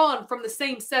being drawn from the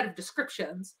same set of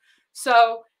descriptions.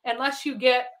 So unless you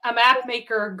get a map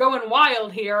maker going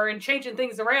wild here and changing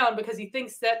things around because he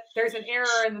thinks that there's an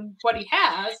error in what he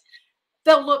has,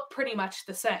 they'll look pretty much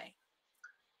the same.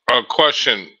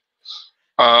 Question.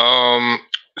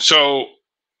 So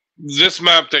this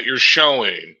map that you're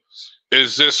showing,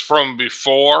 is this from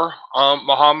before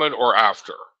Muhammad or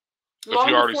after?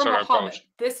 Long before Muhammad.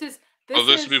 This is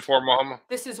before Muhammad?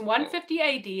 This is 150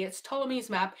 AD. It's Ptolemy's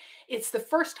map. It's the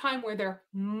first time where there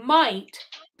might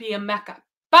be a Mecca.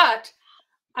 But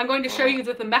I'm going to show you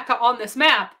that the Mecca on this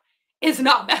map is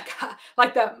not Mecca.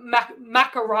 Like the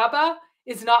Makaraba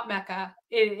is not Mecca.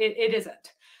 It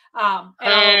isn't.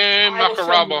 Hey,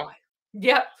 Makaraba.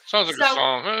 Yep. Sounds like a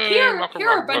song. Hey, here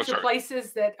are a bunch of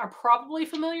places that are probably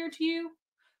familiar to you.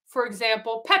 For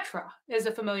example, Petra is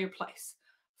a familiar place.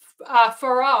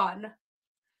 Faran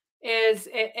is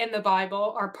in the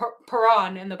Bible, or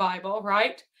Paran in the Bible,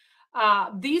 right?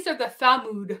 These are the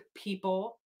Thamud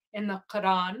people in the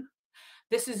Quran.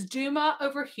 This is Duma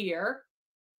over here.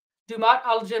 Dumat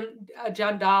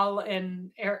al-Jandal in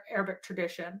Arabic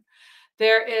tradition.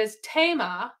 There is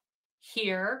Tema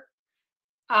here.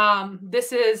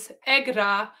 This is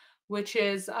Egra, which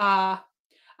is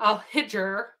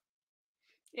Al-Hijr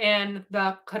in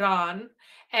the Quran.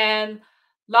 And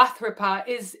Lathripa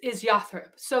is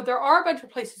Yathrib. So there are a bunch of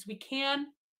places we can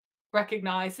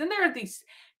recognize. And there are these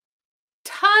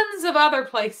tons of other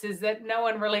places that no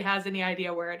one really has any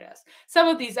idea where it is. Some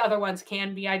of these other ones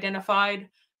can be identified,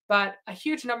 but a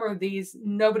huge number of these,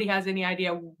 nobody has any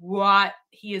idea what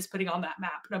he is putting on that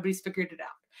map. Nobody's figured it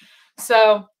out.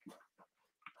 So,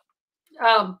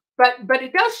 but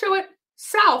it does show it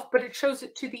south, but it shows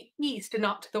it to the east and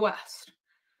not to the west.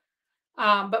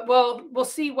 But we'll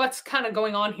see what's kind of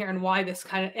going on here and why this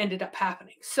kind of ended up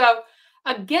happening. So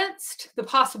against the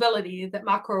possibility that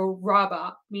Makro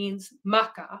Raba means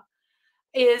Makkah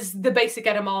is the basic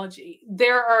etymology.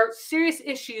 There are serious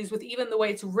issues with even the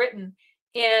way it's written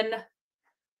in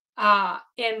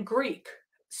Greek.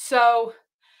 So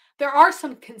there are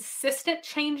some consistent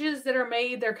changes that are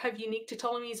made. They're kind of unique to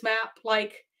Ptolemy's map,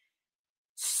 like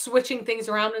switching things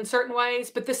around in certain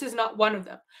ways, but this is not one of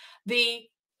them. The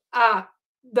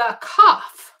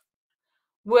kaf,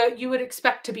 what you would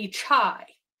expect to be chai,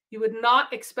 you would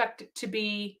not expect it to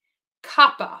be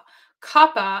kappa.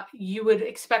 Kappa, you would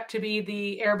expect to be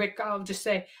the Arabic, I'll just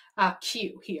say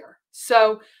Q here.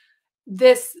 So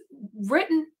this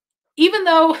written, even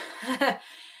though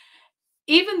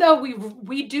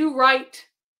we do write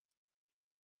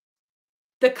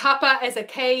the kappa as a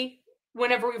K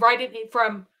whenever we write it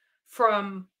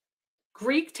from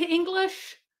Greek to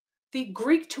English, the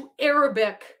Greek to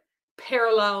Arabic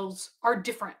parallels are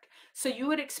different. So you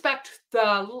would expect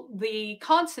the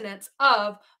consonants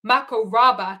of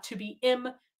Makoraba to be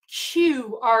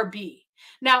MQRB.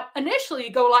 Now, initially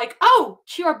you go like, oh,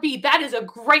 QRB, that is a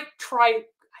great I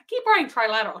keep writing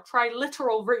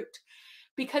triliteral root,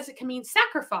 because it can mean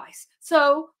sacrifice.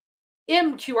 So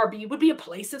MQRB would be a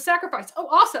place of sacrifice. Oh,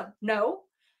 awesome. No,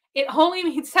 it only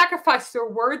means sacrifice through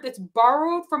a word that's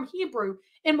borrowed from Hebrew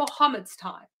in Muhammad's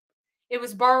time. It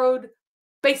was borrowed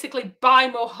basically by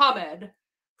Muhammad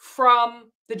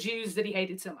from the Jews that he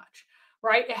hated so much,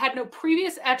 right? It had no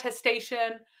previous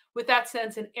attestation with that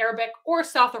sense in Arabic or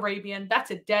South Arabian.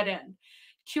 That's a dead end.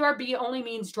 QRB only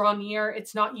means draw near.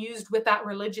 It's not used with that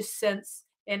religious sense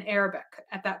in Arabic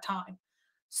at that time.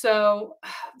 So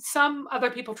some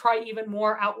other people try even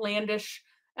more outlandish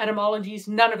etymologies.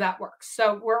 None of that works.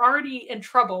 So we're already in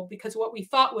trouble because what we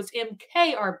thought was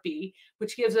MKRB,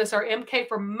 which gives us our MK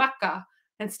for Mecca,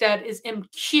 instead is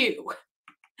MQ.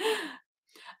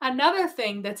 Another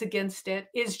thing that's against it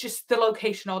is just the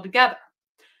location altogether.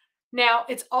 Now,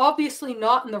 it's obviously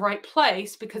not in the right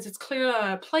place because it's clearly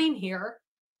on a plain here.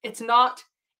 It's not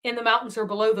in the mountains or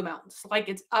below the mountains, like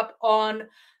it's up on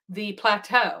the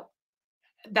plateau.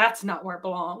 That's not where it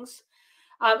belongs.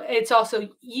 It's also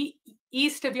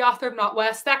east of Yathrib, not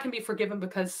west. That can be forgiven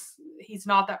because he's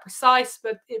not that precise,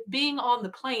 but it being on the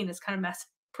plain is kind of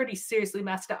pretty seriously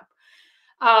messed up.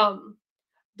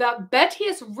 The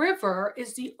Betias River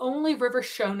is the only river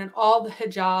shown in all the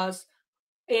Hijaz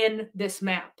in this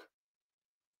map.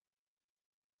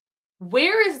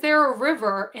 Where is there a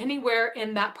river anywhere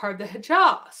in that part of the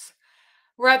Hijaz?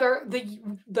 Rather,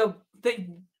 the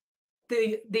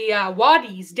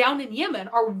wadis down in Yemen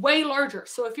are way larger.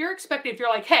 So if you're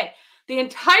like, hey, the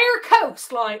entire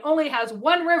coastline only has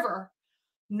one river,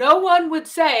 no one would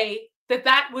say that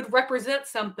that would represent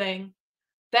something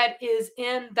that is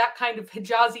in that kind of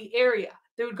Hijazi area.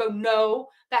 they would go, no,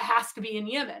 that has to be in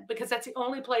Yemen, because that's the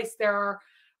only place there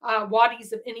are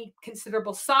wadis of any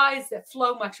considerable size that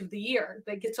flow much of the year.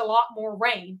 That gets a lot more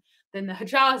rain than the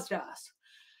Hejaz does.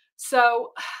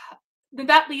 So then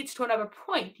that leads to another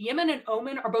point. Yemen and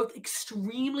Oman are both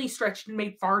extremely stretched and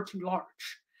made far too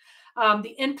large.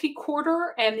 The empty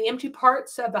quarter and the empty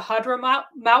parts of the Hadramaut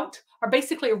are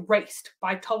basically erased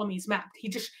by Ptolemy's map. He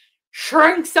just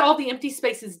shrinks all the empty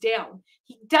spaces down.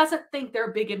 He doesn't think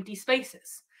they're big empty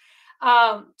spaces.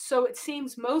 So it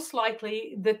seems most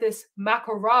likely that this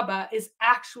Makoraba is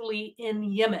actually in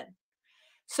Yemen.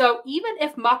 So even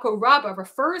if Makoraba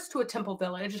refers to a temple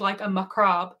village like a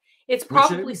Makrab, it's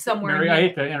probably somewhere Mary, in Yemen. I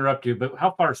hate to interrupt you, but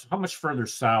how much further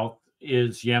south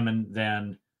is Yemen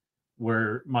than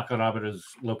where Makarabad is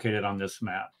located on this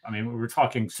map? I mean, we're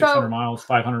talking 600 miles,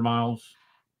 500 miles.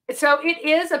 So it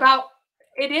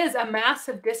is a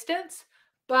massive distance,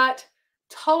 but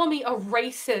Ptolemy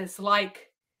erases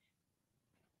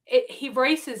he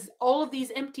erases all of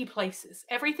these empty places.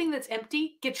 Everything that's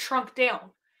empty gets shrunk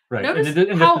down. Right. Notice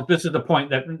this is the point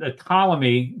that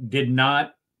Ptolemy did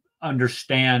not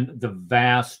understand the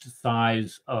vast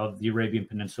size of the Arabian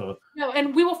Peninsula. No,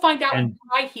 and we will find out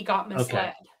why he got misled.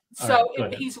 Okay. So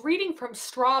he's reading from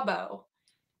Strabo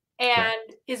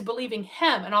and is believing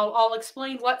him. And I'll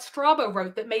explain what Strabo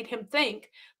wrote that made him think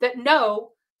that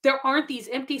no, there aren't these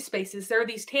empty spaces. There are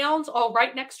these towns all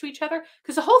right next to each other,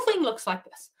 because the whole thing looks like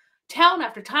this. Town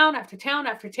after town after town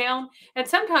after town. And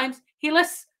sometimes he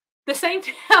lists the same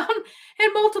town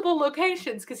in multiple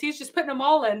locations because he's just putting them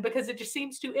all in because it just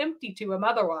seems too empty to him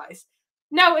otherwise.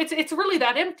 No, it's really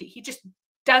that empty. He just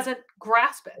doesn't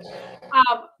grasp it.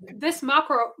 This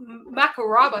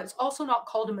Makoraba is also not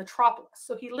called a metropolis.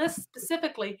 So he lists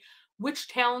specifically which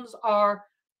towns are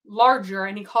larger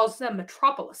and he calls them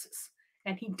metropolises.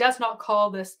 And he does not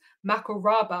call this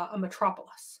Makoraba a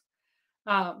metropolis.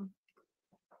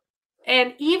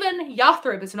 And even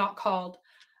Yathrib is not called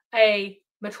a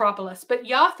metropolis, but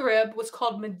Yathrib was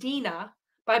called Medina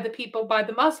by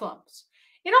the Muslims.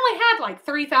 It only had like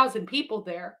 3,000 people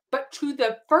there, but to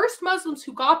the first Muslims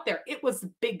who got there, it was a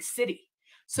big city.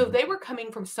 So they were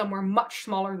coming from somewhere much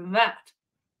smaller than that.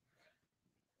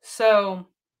 So,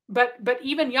 but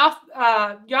even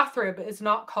Yathrib is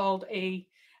not called a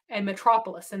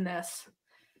metropolis in this,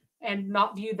 and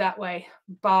not viewed that way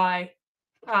by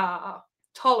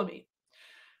Ptolemy.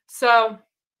 So,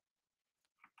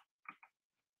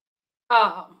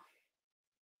 now,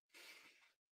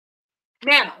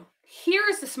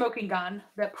 here's the smoking gun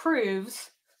that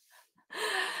proves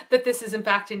that this is in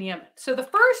fact in Yemen. So the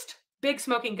first big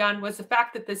smoking gun was the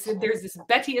fact that there's this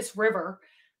Betius River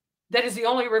that is the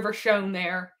only river shown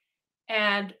there.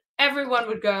 And everyone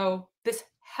would go, this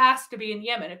has to be in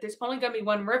Yemen. If there's only going to be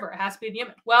one river, it has to be in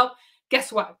Yemen. Well,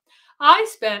 guess what? I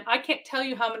can't tell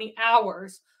you how many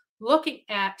hours looking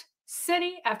at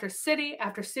city after city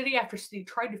after city after city,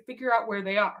 trying to figure out where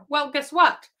they are. Well, guess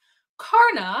what?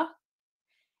 Karna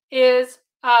is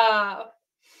Karnawa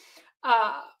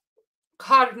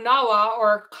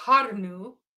or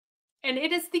Karnu, and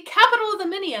it is the capital of the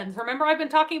Minions. Remember, I've been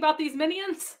talking about these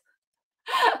Minions?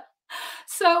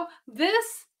 So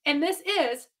this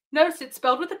is, notice it's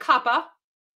spelled with a kappa,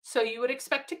 so you would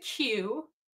expect a Q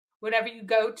whenever you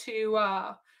go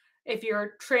to, if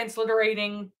you're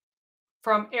transliterating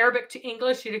from Arabic to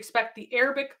English, you'd expect the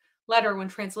Arabic letter when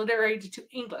transliterated to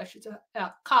English. It's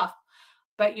a kaf,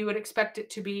 but you would expect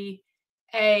it to be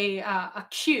a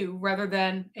Q rather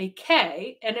than a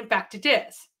K, and in fact it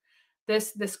is.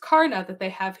 This Karna that they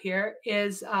have here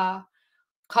is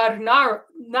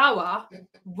Karnawa,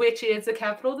 which is the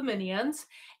capital of the Minions,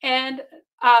 and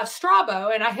Strabo,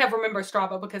 and I have remembered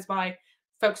Strabo because my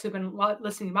folks who've been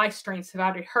listening to my streams have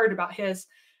already heard about his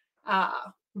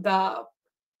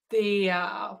the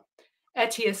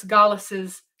Aetius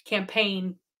Gallus's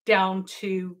campaign down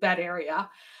to that area.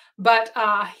 But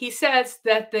he says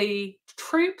that the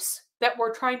troops that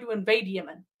were trying to invade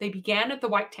Yemen, they began at the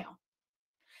White Town.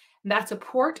 And that's a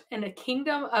port in the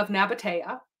kingdom of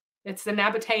Nabatea. It's the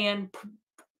Nabatean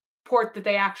port that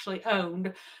they actually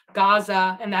owned.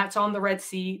 Gaza, and that's on the Red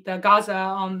Sea. The Gaza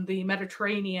on the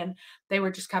Mediterranean, they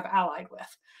were just kind of allied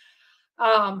with.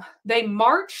 They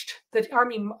marched, the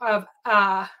army of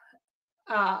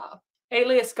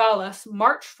Aelius Gallus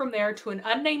marched from there to an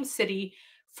unnamed city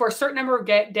for a certain number of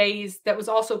days that was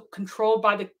also controlled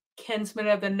by the kinsman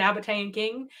of the Nabatean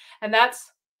king. And I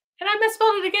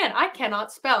misspelled it again. I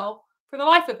cannot spell for the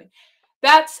life of me.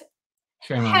 That's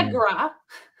Hegra,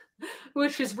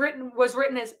 which was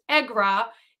written as Egra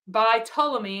by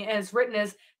Ptolemy, and is written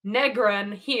as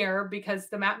Negron here because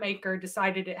the map maker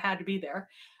decided it had to be there.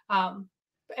 And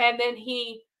then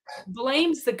he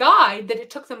blames the guide that it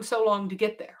took them so long to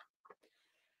get there.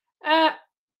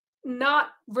 Not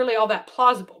really all that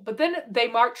plausible. But then they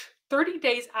march 30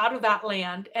 days out of that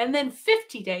land and then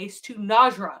 50 days to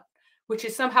Najran, which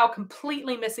is somehow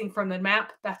completely missing from the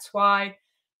map. That's why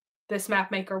this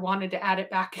map maker wanted to add it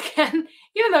back again,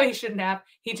 even though he shouldn't have.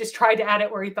 He just tried to add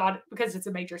it where he thought, because it's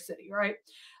a major city, right?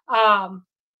 And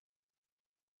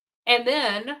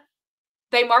then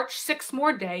they march 6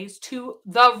 more days to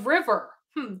the river.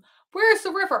 Where's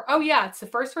the river? Oh, yeah, it's the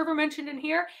first river mentioned in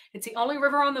here. It's the only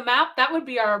river on the map. That would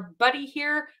be our buddy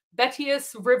here,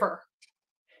 Betius River.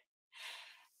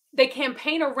 They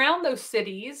campaign around those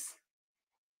cities,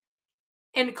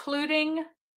 including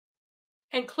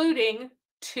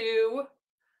to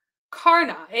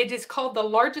Karna. It is called the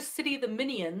largest city of the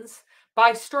Minions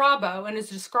by Strabo and is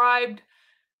described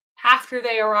after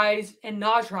they arrive in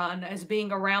Najran as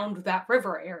being around that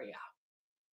river area.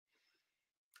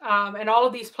 And all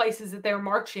of these places that they were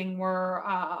marching were,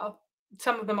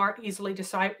 some of them aren't easily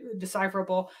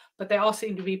decipherable, but they all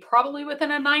seem to be probably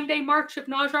within a 9-day march of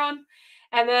Najran.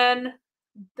 And then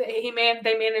they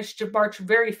managed to march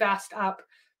very fast up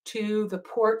to the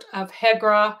port of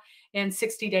Hegra in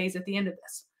 60 days at the end of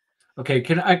this. Okay,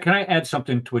 can I add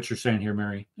something to what you're saying here,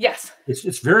 Mary? Yes.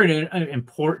 It's very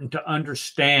important to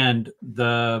understand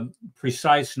the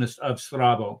preciseness of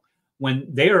Strabo. When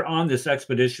they are on this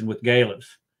expedition with Galus,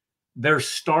 they're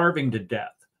starving to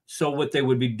death. So what they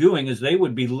would be doing is they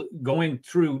would be going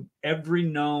through every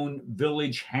known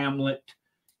village, hamlet,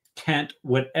 tent,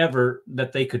 whatever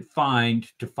that they could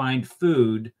find to find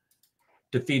food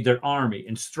to feed their army.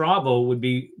 And Strabo would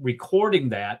be recording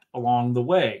that along the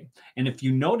way. And if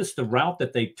you notice the route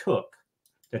that they took,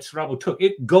 that Strabo took,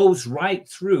 it goes right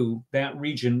through that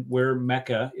region where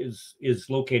Mecca is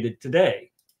located today.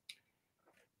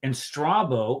 And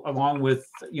Strabo, along with,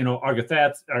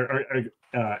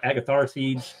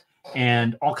 Agatharchides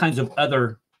and all kinds of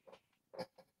other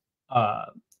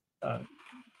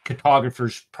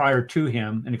cartographers prior to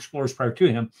him and explorers prior to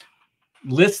him,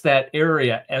 lists that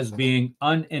area as being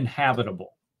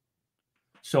uninhabitable.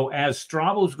 So as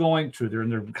Strabo's going through there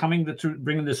and they're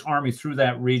bringing this army through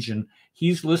that region,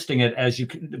 he's listing it as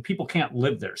people can't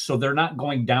live there. So they're not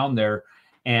going down there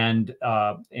and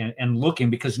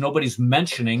looking, because nobody's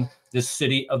mentioning this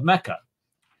city of Mecca.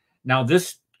 Now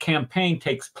this campaign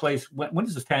takes place. When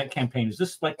is this campaign? Is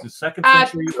this like the 2nd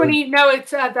century?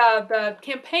 The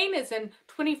campaign is in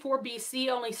 24 BC,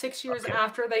 only 6 years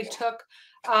after they took.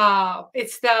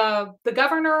 It's the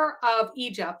governor of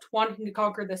Egypt wanting to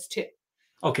conquer this too.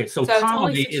 Okay, so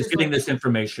Ptolemy is getting this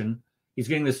information. He's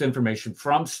getting this information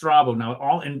from Strabo.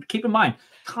 Now, and keep in mind,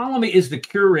 Ptolemy is the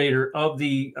curator of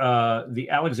the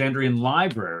Alexandrian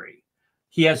library.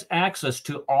 He has access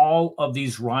to all of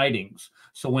these writings.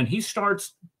 So when he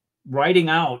starts writing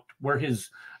out where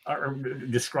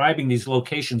describing these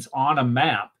locations on a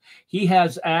map, he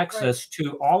has access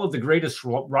to all of the greatest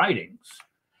writings,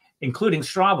 including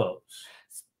Strabo's.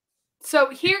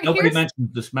 So nobody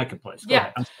mentions this Mecca place. Go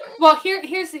ahead. Well,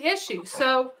 here's the issue.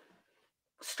 So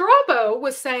Strabo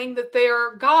was saying that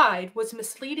their guide was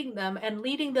misleading them and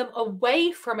leading them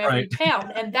away from every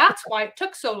town, and that's why it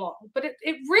took so long. But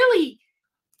it really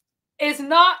is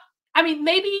not. I mean,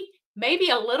 maybe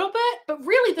a little bit, but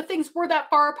really the things were that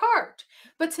far apart.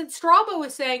 But since Strabo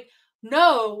was saying,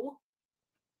 no,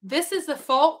 this is the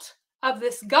fault of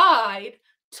this guide,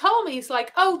 Ptolemy's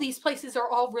like, oh, these places are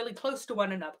all really close to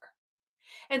one another.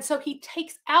 And so he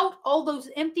takes out all those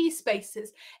empty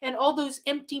spaces and all those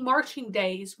empty marching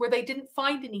days where they didn't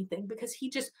find anything, because he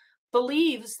just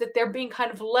believes that they're being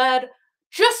kind of led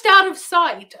just out of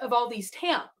sight of all these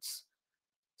towns.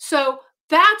 So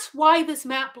that's why this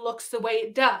map looks the way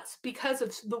it does, because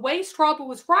of the way Strabo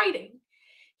was writing.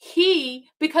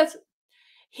 Because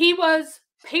he was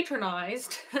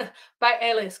patronized by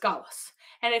Aelius Gallus.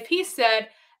 And if he said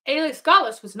Aelius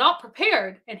Gallus was not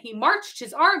prepared and he marched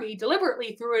his army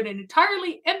deliberately through an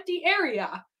entirely empty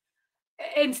area,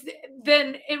 and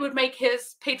then it would make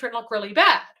his patron look really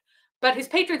bad. But his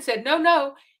patron said,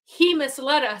 no, he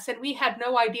misled us and we had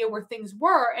no idea where things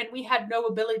were and we had no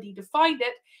ability to find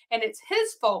it. And it's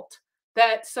his fault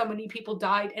that so many people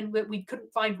died and that we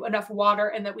couldn't find enough water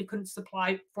and that we couldn't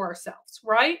supply for ourselves,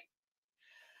 right?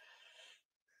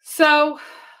 So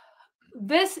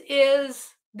this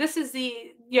is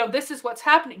what's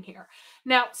happening here.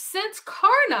 Now, since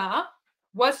Karna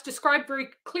was described very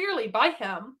clearly by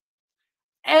him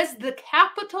as the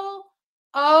capital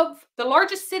of the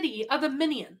largest city of the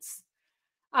Minions,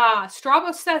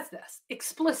 Strabo says this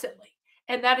explicitly,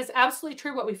 and that is absolutely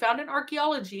true. What we found in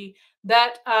archaeology,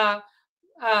 that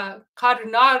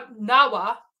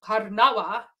Karnawa,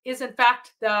 Karnawa is in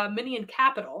fact the Minion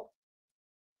capital,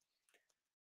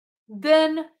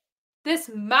 then this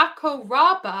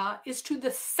Makoraba is to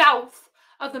the south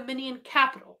of the Minion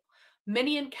capital.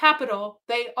 Minion capital,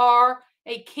 they are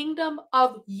a kingdom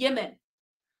of Yemen.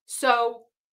 So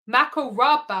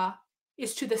Makoraba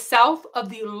is to the south of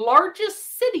the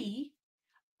largest city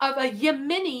of a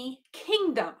Yemeni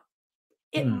kingdom.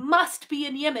 It must be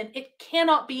in Yemen. It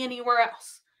cannot be anywhere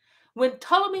else. When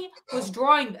Ptolemy was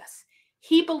drawing this,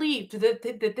 he believed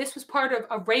that this was part of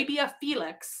Arabia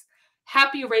Felix,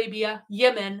 Happy Arabia,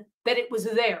 Yemen, that it was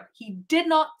there. He did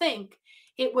not think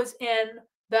it was in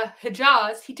the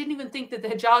Hijaz. He didn't even think that the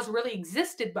Hijaz really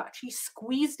existed much. He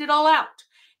squeezed it all out.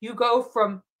 You go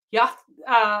from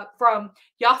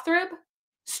Yathrib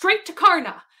straight to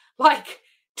Karna, like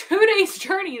 2 days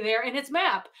journey there in his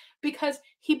map, because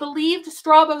he believed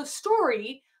Strabo's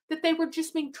story that they were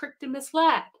just being tricked and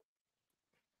misled.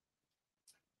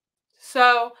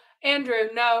 So, Andrew,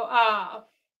 no,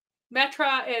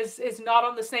 Metra is not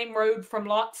on the same road from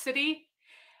Lot City.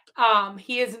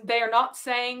 They are not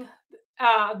saying,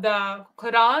 the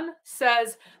Quran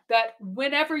says that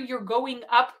whenever you're going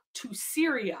up to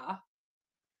Syria,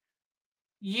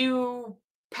 you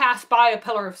pass by a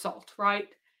pillar of salt, right?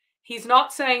 He's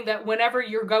not saying that whenever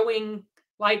you're going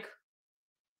like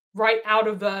right out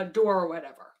of the door or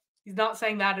whatever. He's not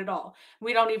saying that at all.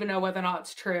 We don't even know whether or not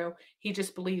it's true. He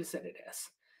just believes that it is.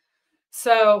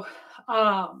 So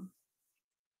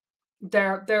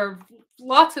there are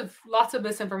lots of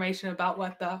misinformation about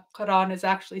what the Quran is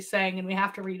actually saying, and we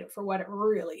have to read it for what it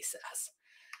really says.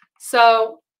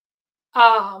 So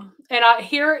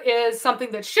here is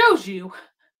something that shows you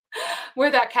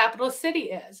where that capital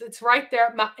city is. It's right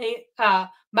there.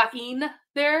 Ma'in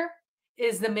there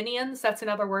is the Minions. That's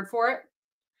another word for it.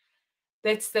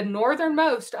 It's the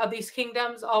northernmost of these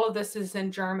kingdoms. All of this is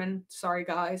in German. Sorry,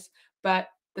 guys. But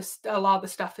a lot of the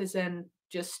stuff is in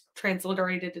just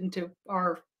transliterated into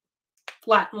our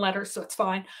Latin letters, so it's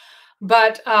fine.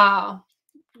 But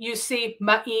you see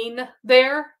Ma'in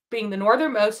there being the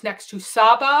northernmost next to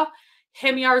Saba.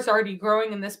 Himyar is already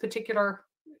growing in this particular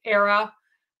era,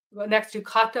 next to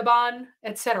Kataban,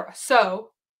 etc.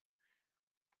 So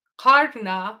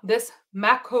Karna, this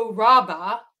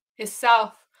Makoraba, is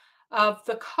south of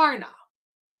the Karna.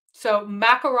 So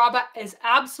Makoraba is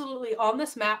absolutely on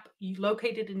this map,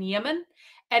 located in Yemen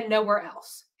and nowhere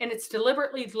else. And it's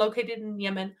deliberately located in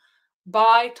Yemen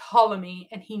by Ptolemy,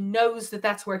 and he knows that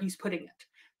that's where he's putting it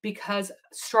because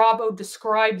Strabo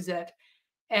describes it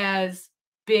as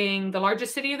being the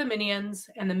largest city of the Minions,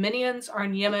 and the Minions are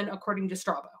in Yemen according to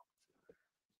Strabo.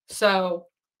 So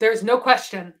there's no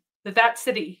question that that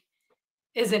city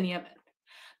is in Yemen.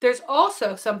 There's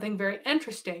also something very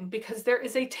interesting because there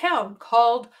is a town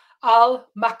called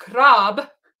Al-Makrab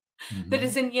that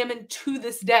is in Yemen to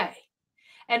this day.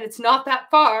 And it's not that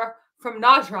far from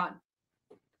Najran.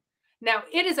 Now,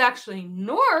 it is actually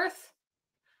north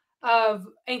of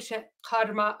ancient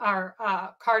Karna,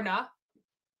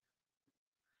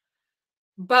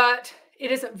 but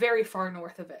it isn't very far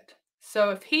north of it. So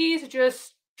if he's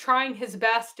just trying his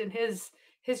best, and his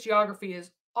geography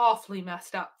is awfully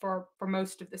messed up for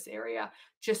most of this area,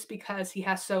 just because he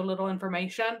has so little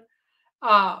information,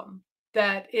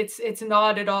 that it's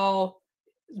not at all.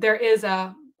 There is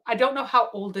I don't know how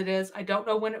old it is. I don't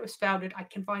know when it was founded. I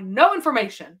can find no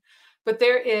information, but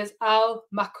there is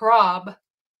Al-Makrab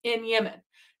in Yemen.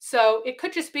 So it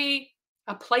could just be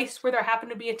a place where there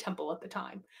happened to be a temple at the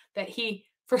time that he,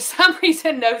 for some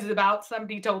reason, knows about.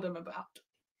 Somebody told him about.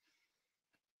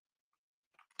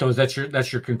 So that's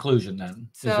your conclusion then?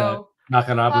 So, is that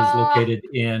Makarab is located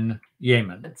in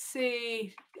Yemen? Let's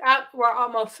see. We're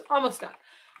almost done.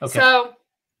 Okay. So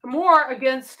more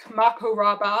against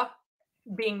Makoraba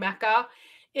being Mecca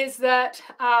is that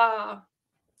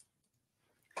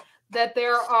that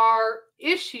there are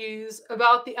issues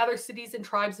about the other cities and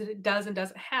tribes that it does and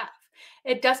doesn't have.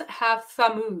 It doesn't have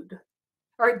Thamud,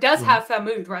 or it does have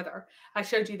Thamud, rather. I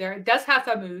showed you there. It does have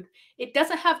Thamud. It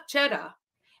doesn't have Jeddah,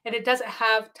 and it doesn't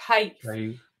have Taif.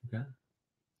 Okay.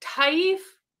 Taif,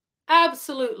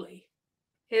 absolutely,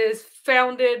 is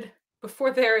founded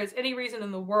before there is any reason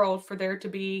in the world for there to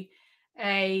be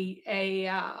a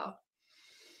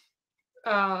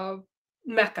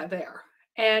Mecca there.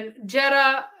 And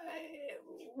Jeddah,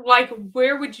 like,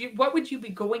 what would you be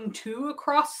going to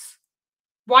across?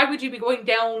 Why would you be going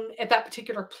down at that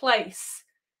particular place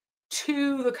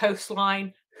to the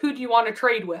coastline? Who do you want to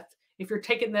trade with? If you're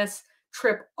taking this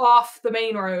trip off the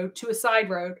main road to a side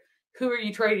road, who are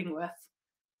you trading with?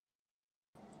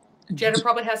 Jeddah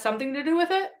probably has something to do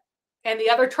with it, and the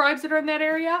other tribes that are in that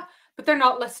area, but they're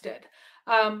not listed.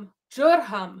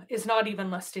 Jurham is not even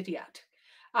listed yet.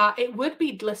 It would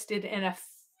be listed in a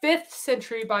 5th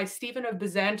century by Stephen of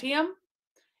Byzantium.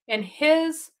 In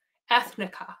his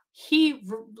Ethnica, he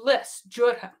lists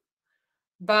Jurham,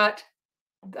 but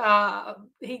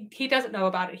he doesn't know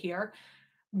about it here.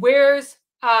 Where's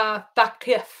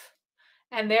Thaqif?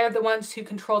 And they're the ones who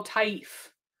control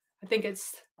Taif. I think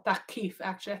it's Thaqif,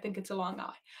 actually. I think it's a long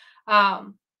I.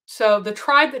 So the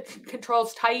tribe that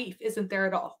controls Taif isn't there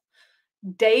at all.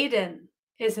 Dedan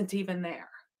isn't even there.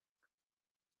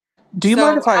 Do you So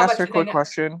mind if I how ask much you a do they quick know?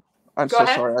 question? I'm Go so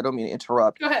ahead. sorry. I don't mean to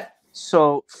interrupt. Go ahead.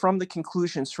 So, from the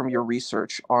conclusions from your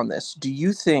research on this, do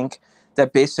you think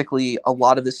that basically a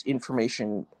lot of this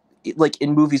information, like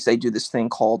in movies, they do this thing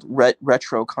called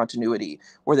retro continuity,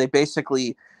 where they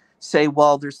basically say,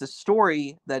 well, there's this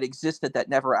story that existed that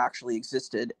never actually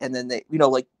existed, and then they,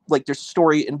 like there's a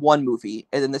story in one movie,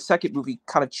 and then the second movie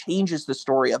kind of changes the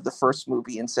story of the first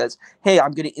movie and says, hey,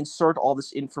 I'm going to insert all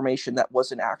this information that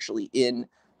wasn't actually in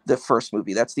the first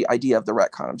movie. That's the idea of the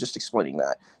retcon. I'm just explaining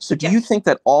that. So do you think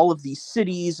that all of these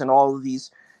cities and all of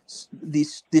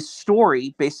this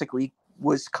story basically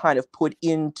was kind of put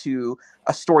into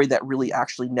a story that really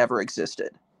actually never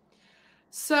existed?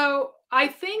 So I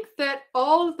think that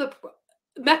all of the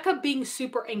Mecca being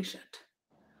super ancient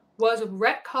was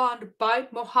retconned by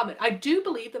Muhammad. I do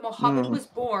believe that Muhammad was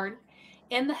born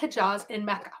in the Hijaz in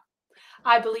Mecca.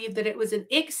 I believe that it was an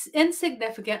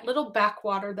insignificant little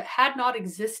backwater that had not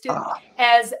existed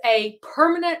as a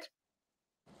permanent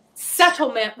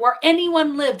settlement where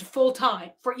anyone lived full time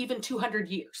for even 200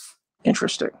 years.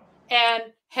 Interesting. And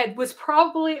was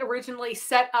probably originally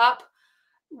set up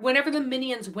whenever the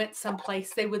minions went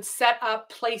someplace, they would set up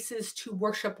places to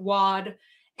worship Wad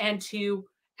and to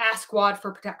ask Wad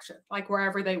for protection, like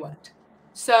wherever they went.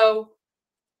 So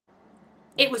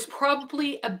it was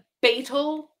probably a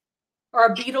beetle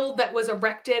that was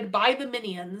erected by the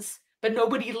minions, but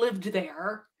nobody lived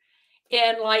there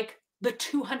in like the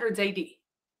 200s AD.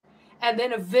 And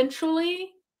then eventually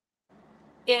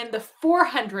in the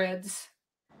 400s,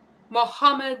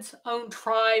 Muhammad's own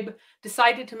tribe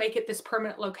decided to make it this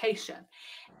permanent location.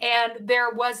 And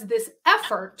there was this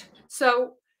effort.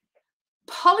 So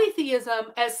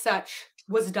polytheism as such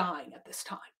was dying at this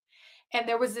time. And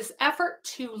there was this effort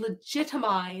to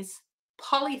legitimize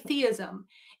polytheism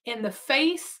in the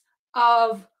face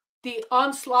of the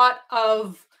onslaught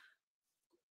of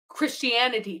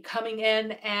Christianity coming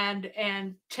in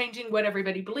and changing what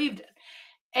everybody believed in.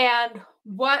 And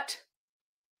what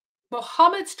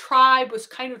Muhammad's tribe was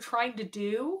kind of trying to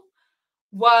do,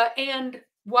 what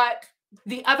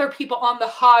the other people on the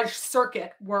Hajj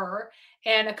circuit were,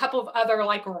 and a couple of other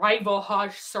like rival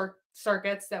Hajj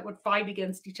circuits that would fight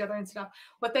against each other and stuff,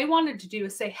 what they wanted to do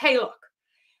is say, hey, look,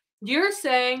 you're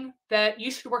saying that you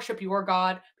should worship your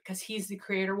God because he's the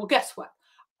creator. Well, guess what?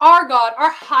 Our God,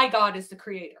 our high God is the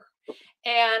creator.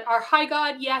 And our high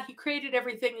God, yeah, he created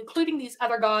everything, including these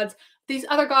other gods. These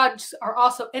other gods are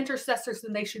also intercessors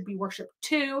and they should be worshipped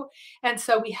too. And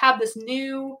so we have this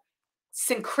new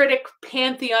syncretic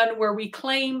pantheon where we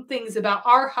claim things about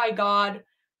our high God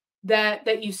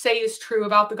that you say is true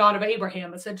about the God of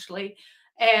Abraham, essentially.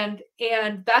 And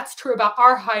that's true about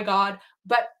our high God.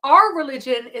 But our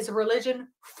religion is a religion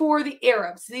for the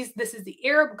Arabs. This is the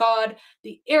Arab God,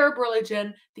 the Arab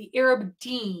religion, the Arab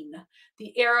deen,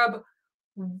 the Arab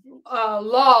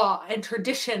law and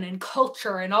tradition and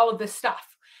culture and all of this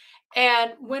stuff.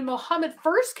 And when Muhammad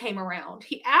first came around,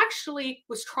 he actually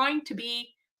was trying to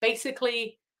be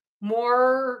basically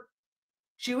more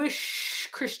Jewish,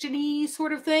 Christian-y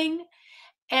sort of thing.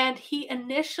 And he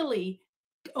initially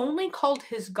only called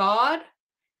his God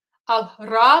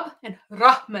Al-Rab and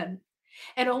Rahman,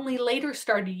 and only later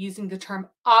started using the term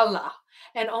Allah,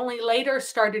 and only later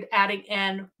started adding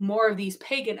in more of these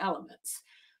pagan elements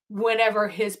whenever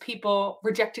his people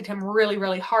rejected him really,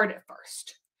 really hard at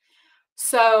first.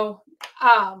 So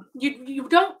you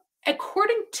don't,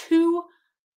 according to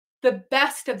the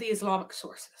best of the Islamic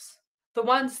sources, the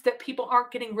ones that people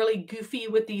aren't getting really goofy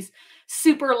with these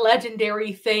super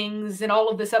legendary things and all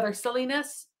of this other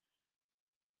silliness,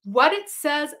 what it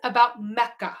says about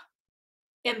Mecca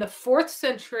in the 4th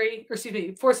century, or excuse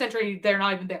me, 4th century, they're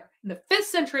not even there, in the 5th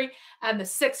century and the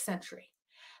 6th century,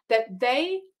 that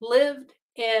they lived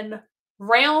in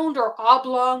round or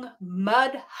oblong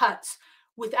mud huts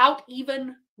without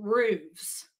even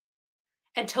roofs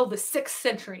until the 6th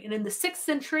century. And in the 6th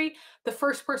century, the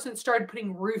first person started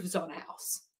putting roofs on a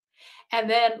house. And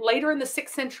then later in the 6th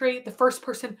century, the first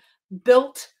person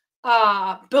built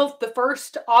the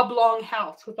first oblong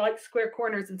house with like square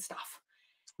corners and stuff.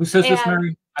 Who says this, And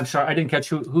Mary? I'm sorry, I didn't catch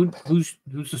who's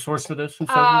the source for this? Who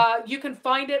says this? you can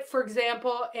find it, for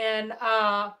example, in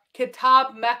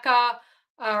Kitab Mecca,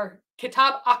 or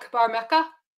Kitab Akbar Mecca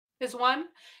is one.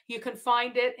 You can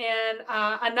find it in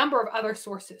a number of other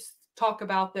sources talk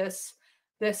about this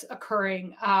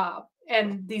occurring,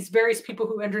 and these various people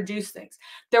who introduce things.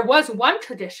 There was one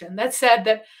tradition that said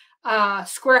that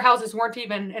square houses weren't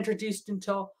even introduced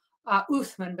until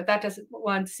Uthman, but that doesn't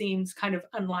one seems kind of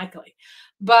unlikely.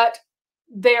 But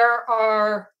there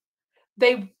were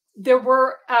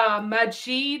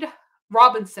Majid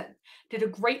Robinson did a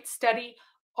great study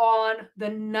on the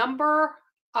number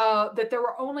that there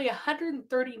were only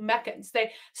 130 Meccans.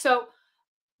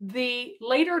 The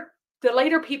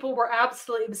later people were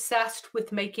absolutely obsessed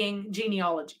with making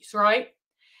genealogies, right?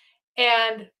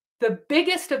 And the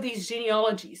biggest of these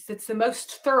genealogies, that's the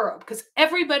most thorough, because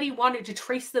everybody wanted to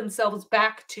trace themselves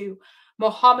back to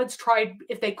Muhammad's tribe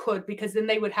if they could, because then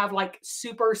they would have like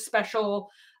super special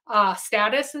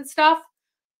status and stuff.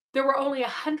 There were only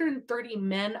 130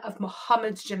 men of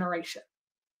Muhammad's generation,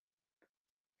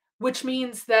 which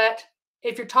means that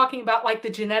if you're talking about like the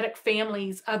genetic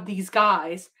families of these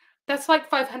guys, that's like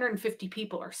 550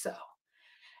 people or so.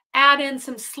 Add in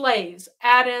some slaves,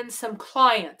 add in some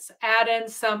clients, add in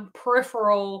some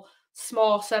peripheral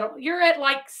small settlement. You're at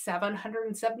like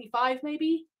 775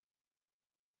 maybe.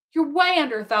 You're way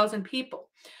under 1,000 people.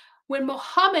 When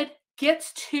Muhammad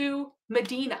gets to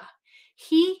Medina,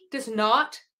 he does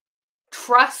not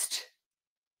trust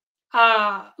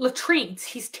latrines.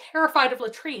 He's terrified of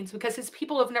latrines because his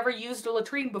people have never used a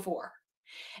latrine before.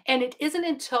 And it isn't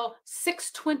until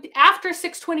after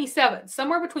 627,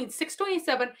 somewhere between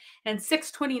 627 and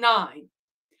 629,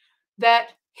 that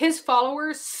his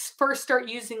followers first start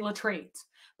using latrines.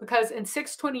 Because in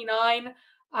 629,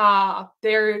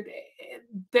 there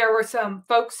were some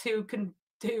folks who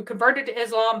converted to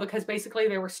Islam because basically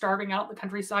they were starving out in the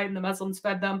countryside and the Muslims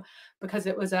fed them because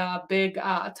it was a big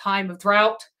time of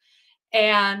drought.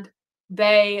 And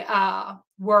they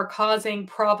were causing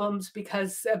problems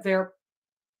because of their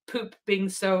poop being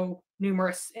so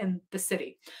numerous in the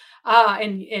city,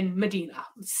 in Medina,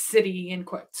 city in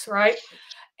quotes, right?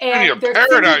 And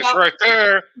paradise right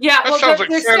there. Yeah, that sounds like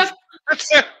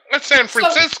that's San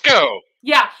Francisco. So,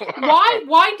 yeah.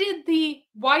 Why did the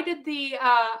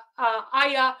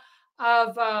ayah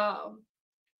of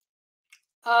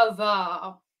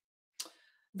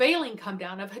veiling come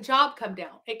down, of hijab come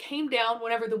down? It came down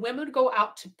whenever the women would go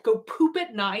out to go poop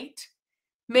at night,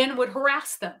 men would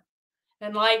harass them.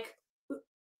 And like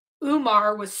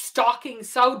Umar was stalking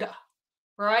Sauda,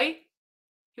 right?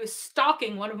 He was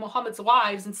stalking one of Muhammad's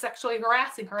wives and sexually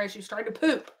harassing her as she was trying to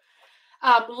poop.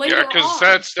 Yeah, because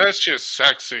that's just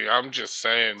sexy. I'm just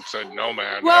saying, said no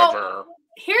man ever.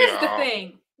 Here's the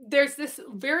thing. There's this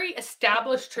very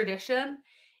established tradition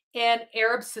in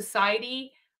Arab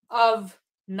society of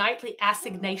nightly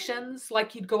assignations,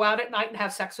 like you'd go out at night and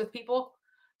have sex with people.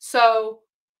 So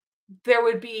there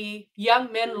would be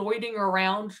young men loitering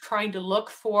around trying to look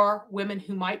for women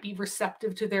who might be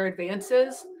receptive to their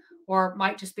advances or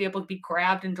might just be able to be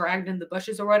grabbed and dragged in the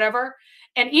bushes or whatever.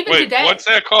 And even today... What's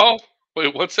that called?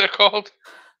 Wait, what's that called?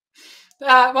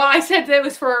 Well, I said that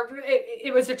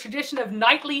it was a tradition of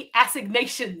nightly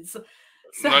assignations.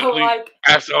 So nightly, like...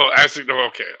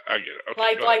 okay, I get it.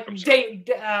 Okay,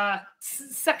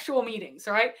 sexual meetings,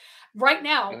 right? Right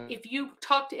now, if you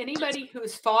talk to anybody who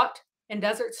has fought in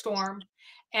Desert Storm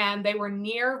and they were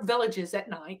near villages at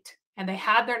night and they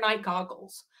had their night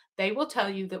goggles, they will tell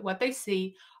you that what they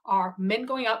see are men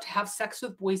going out to have sex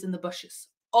with boys in the bushes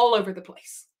all over the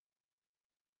place.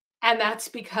 And that's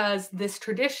because this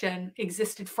tradition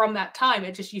existed from that time.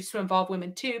 It just used to involve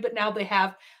women too, but now they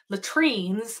have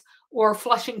latrines or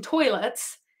flushing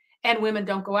toilets and women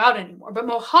don't go out anymore. But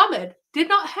Muhammad did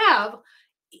not have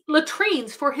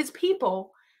latrines for his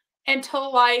people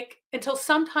until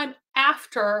sometime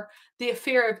after the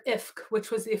affair of Ifk,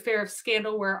 which was the affair of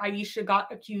scandal where Aisha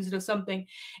got accused of something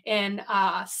in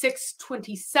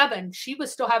 627. She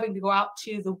was still having to go out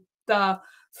to the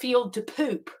field to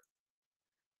poop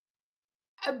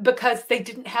because they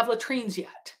didn't have latrines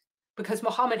yet, because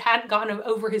Muhammad hadn't gotten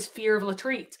over his fear of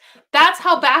latrines. That's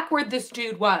how backward this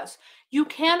dude was. You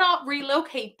cannot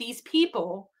relocate these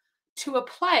people to a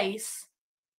place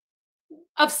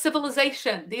of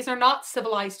civilization. These are not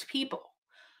civilized people.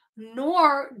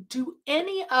 Nor does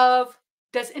any of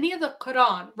the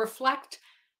Quran reflect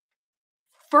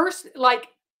first, like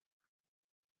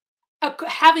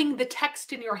having the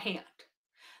text in your hand.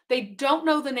 They don't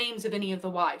know the names of any of the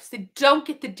wives. They don't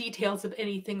get the details of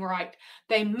anything right.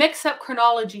 They mix up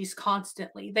chronologies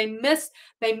constantly. They mess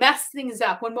things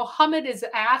up. When Muhammad is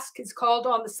called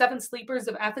on the 7 sleepers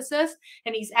of Ephesus,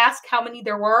 and he's asked how many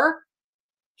there were,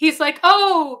 he's like,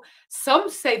 oh, some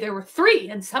say there were 3,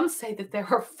 and some say that there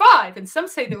were 5, and some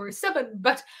say there were 7,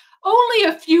 but only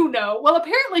a few know. Well,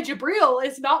 apparently Jibril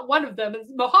is not one of them, and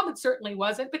Muhammad certainly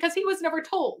wasn't, because he was never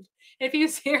told. If he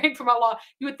was hearing from Allah,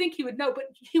 you would think he would know, but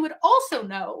he would also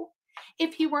know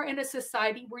if he were in a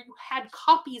society where you had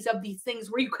copies of these things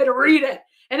where you could read it,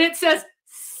 and it says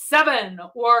 7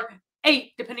 or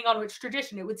 8, depending on which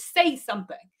tradition. It would say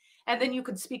something, and then you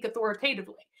could speak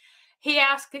authoritatively. He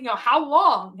asked, how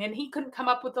long? And he couldn't come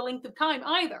up with the length of time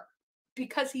either,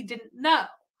 because he didn't know.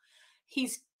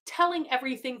 He's telling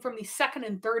everything from the second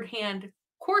and third hand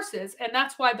courses, and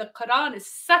that's why the Quran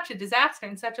is such a disaster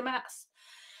and such a mess.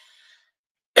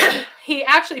 He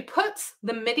actually puts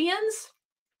the Midians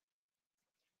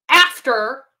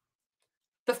after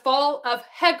the fall of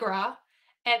Hegra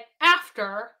and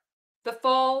after the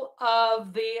fall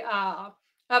of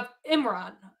of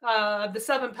Imran, the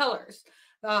 7 pillars,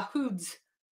 Hud's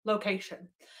location.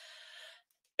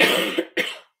 And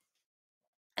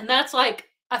that's like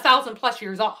 1,000+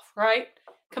 years off, right?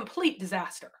 Complete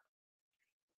disaster.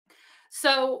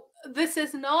 So this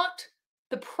is not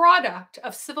the product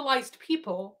of civilized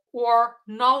people or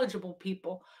knowledgeable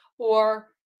people or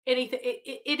anything.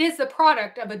 It is the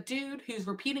product of a dude who's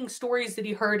repeating stories that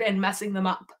he heard and messing them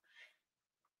up.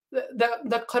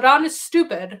 The Quran is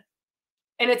stupid,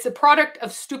 and it's a product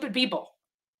of stupid people.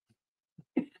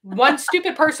 One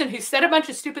stupid person who said a bunch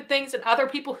of stupid things, and other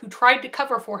people who tried to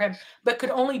cover for him, but could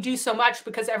only do so much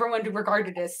because everyone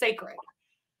regarded it as sacred.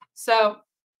 So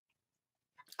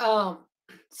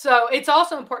it's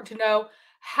also important to know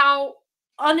how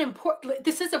unimportant,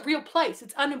 this is a real place.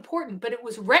 It's unimportant, but it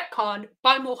was retconned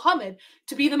by Muhammad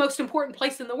to be the most important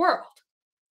place in the world.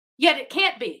 Yet it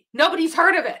can't be. Nobody's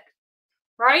heard of it,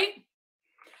 right?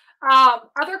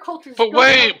 Other cultures. But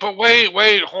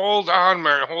wait, hold on,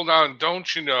 Mary, hold on.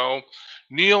 Don't you know,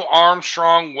 Neil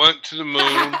Armstrong went to the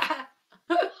moon,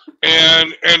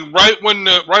 and right when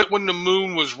the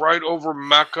moon was right over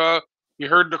Mecca, he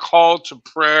heard the call to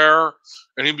prayer,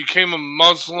 and he became a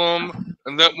Muslim,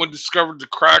 and then when discovered the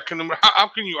crack in the moon. How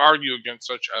can you argue against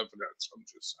such evidence? I'm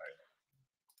just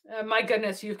saying. My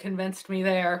goodness, you've convinced me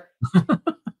there.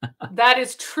 That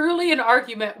is truly an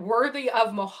argument worthy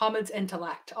of Muhammad's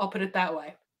intellect. I'll put it that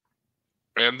way.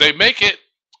 And they make it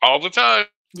all the time.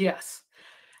 Yes.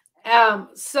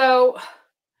 So,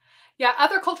 yeah,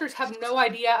 other cultures have no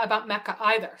idea about Mecca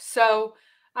either. So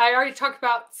I already talked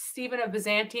about Stephen of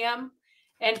Byzantium,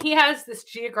 and he has this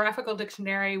geographical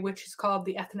dictionary, which is called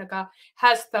the Ethnica.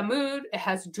 Has Thamud, it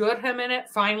has Jurham in it.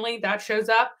 Finally, that shows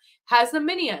up. Has the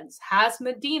Midians, has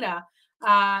Medina,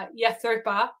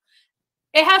 Yathriba.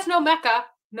 It has no Mecca,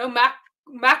 no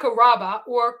Makaraba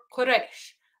or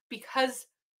Quraysh, because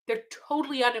they're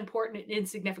totally unimportant and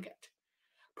insignificant.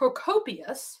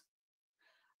 Procopius,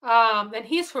 and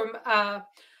he's from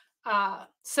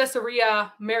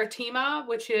Caesarea Maritima,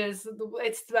 which is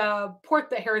it's the port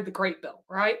that Herod the Great built,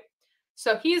 right?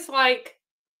 So he's like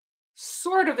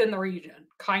sort of in the region,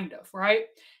 kind of, right?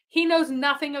 He knows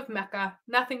nothing of Mecca,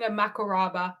 nothing of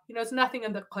Makaraba. He knows nothing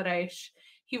of the Quraysh.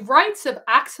 He writes of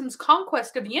Axum's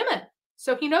conquest of Yemen,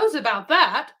 so he knows about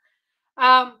that.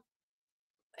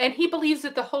 And he believes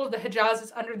that the whole of the Hijaz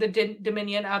is under the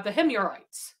dominion of the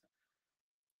Himyarites,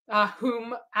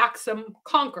 whom Axum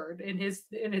conquered in his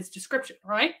description,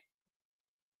 right?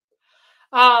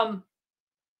 Now,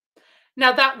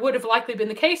 that would have likely been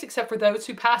the case, except for those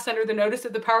who pass under the notice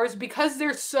of the powers because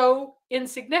they're so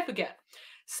insignificant.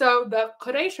 So the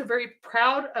Quraysh are very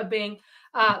proud of being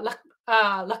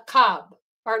Laqab,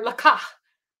 or Lakah,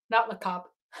 not Laqab,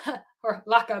 or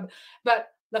Laqab, but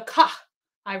Lakah.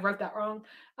 I wrote that wrong,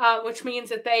 which means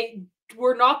that they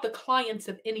were not the clients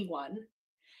of anyone,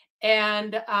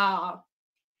 and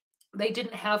they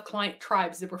didn't have client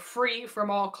tribes. They were free from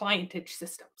all clientage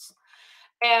systems.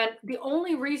 And the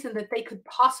only reason that they could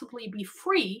possibly be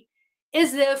free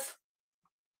is if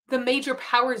the major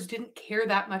powers didn't care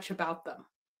that much about them,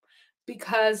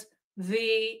 because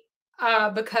the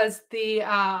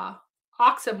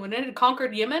Axum, when it had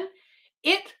conquered Yemen,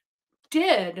 it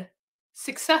did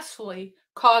successfully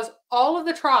cause all of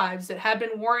the tribes that had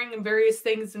been warring and various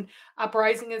things and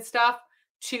uprising and stuff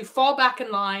to fall back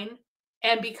in line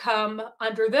and become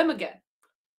under them again.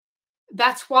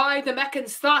 That's why the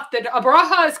Meccans thought that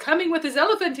Abraha is coming with his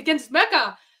elephant against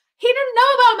Mecca. He didn't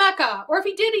know about Mecca, or if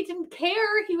he did, he didn't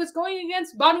care. He was going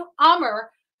against Banu Amr,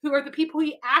 who are the people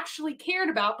he actually cared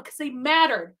about because they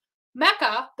mattered.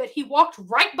 Mecca that he walked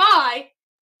right by,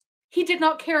 he did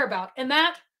not care about. And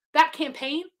that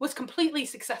campaign was completely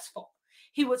successful.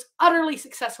 He was utterly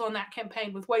successful in that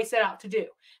campaign with what he set out to do.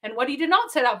 And what he did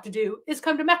not set out to do is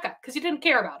come to Mecca because he didn't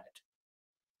care about it.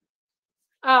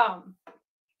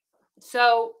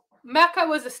 So Mecca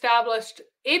was established.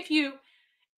 If you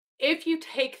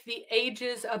take the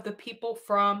ages of the people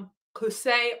from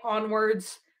Qusay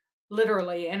onwards,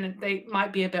 literally, and they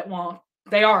might be a bit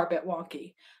they are a bit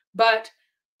wonky, but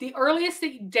the earliest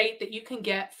date that you can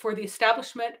get for the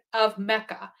establishment of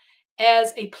Mecca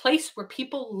as a place where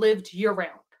people lived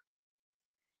year-round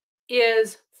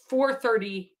is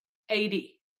 430 AD,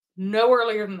 no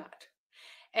earlier than that.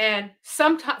 And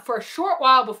sometime for a short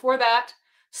while before that,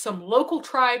 some local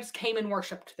tribes came and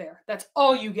worshipped there. That's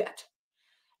all you get.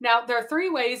 Now, there are three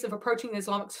ways of approaching the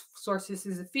Islamic sources.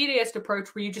 Is a fideist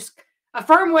approach where you just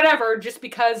affirm whatever just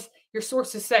because your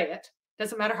sources say it.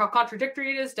 Doesn't matter how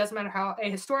contradictory it is. Doesn't matter how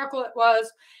ahistorical it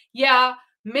was. Yeah,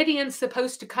 Midian's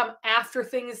supposed to come after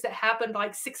things that happened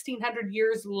like 1,600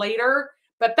 years later,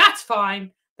 but that's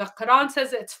fine. The Quran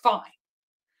says it's fine.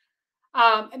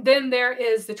 And then there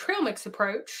is the trail mix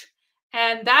approach,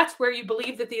 and that's where you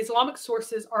believe that the Islamic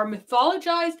sources are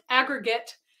mythologized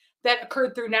aggregate that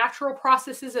occurred through natural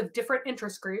processes of different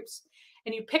interest groups,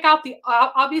 and you pick out the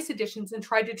obvious additions and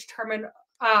try to determine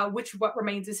what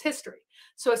remains is history.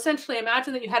 So essentially,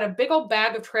 imagine that you had a big old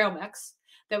bag of trail mix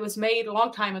that was made a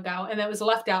long time ago, and that was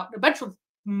left out. A bunch of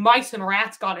mice and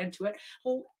rats got into it,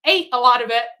 ate a lot of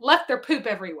it, left their poop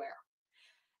everywhere.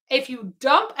 If you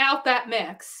dump out that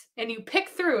mix and you pick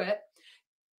through it,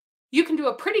 you can do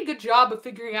a pretty good job of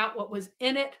figuring out what was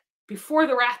in it before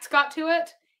the rats got to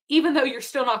it, even though you're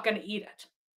still not going to eat it,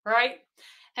 right?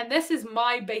 And this is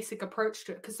my basic approach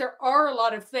to it, because there are a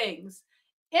lot of things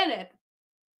in it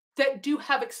that do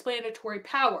have explanatory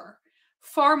power,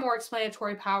 far more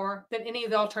explanatory power than any of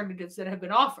the alternatives that have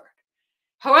been offered.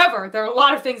 However, there are a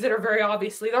lot of things that are very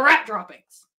obviously the rat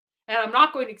droppings. And I'm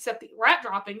not going to accept the rat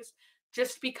droppings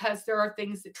just because there are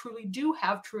things that truly do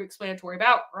have true explanatory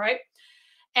power, right?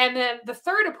 And then the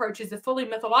third approach is the fully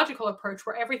mythological approach,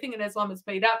 where everything in Islam is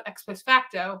made up ex post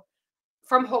facto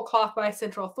from whole cloth by a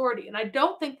central authority. And I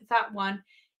don't think that one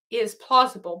is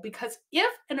plausible, because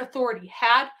if an authority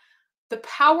had the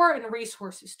power and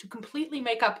resources to completely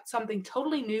make up something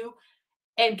totally new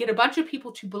and get a bunch of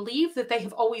people to believe that they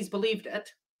have always believed it,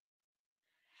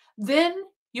 then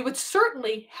you would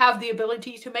certainly have the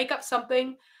ability to make up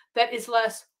something that is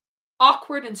less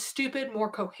awkward and stupid, more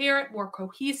coherent, more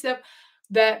cohesive,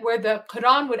 that where the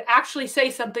Quran would actually say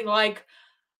something like,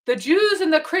 the Jews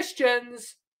and the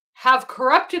Christians have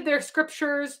corrupted their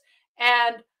scriptures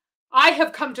and I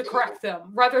have come to correct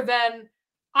them, rather than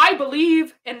I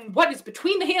believe in what is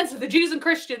between the hands of the Jews and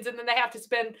Christians, and then they have to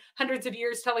spend hundreds of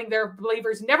years telling their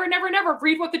believers, never, never, never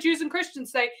read what the Jews and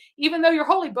Christians say, even though your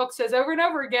holy book says over and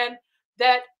over again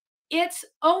that its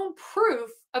own proof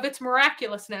of its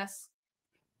miraculousness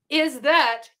is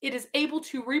that it is able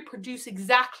to reproduce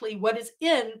exactly what is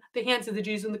in the hands of the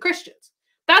Jews and the Christians.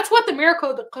 That's what the miracle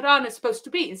of the Quran is supposed to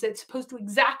be, is it's supposed to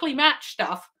exactly match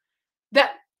stuff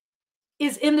that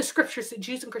is in the scriptures that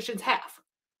Jews and Christians have.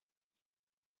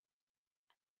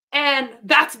 And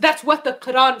that's what the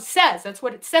Quran says. That's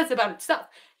what it says about itself.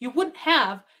 You wouldn't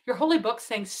have your holy book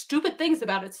saying stupid things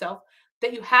about itself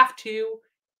that you have to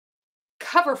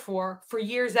cover for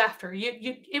years after.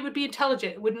 It would be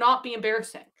intelligent. It would not be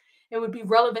embarrassing. It would be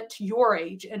relevant to your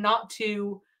age and not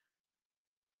to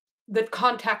the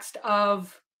context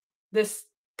of this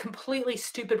completely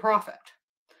stupid prophet.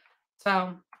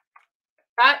 So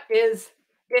that is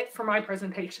it for my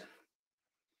presentation.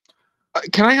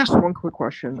 Can I ask one quick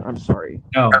question? I'm sorry.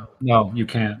 No, you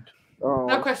can't. Oh,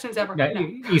 No questions ever. Yeah,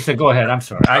 No. Issa, go ahead. I'm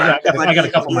sorry. I got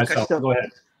a couple myself. Go ahead.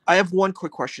 I have one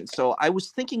quick question. So I was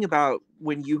thinking about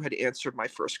when you had answered my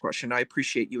first question. I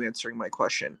appreciate you answering my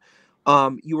question.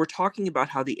 You were talking about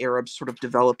how the Arabs sort of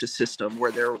developed a system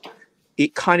where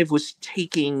it kind of was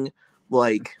taking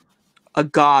like a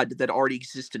god that already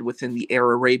existed within the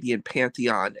Arabian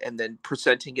pantheon and then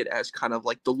presenting it as kind of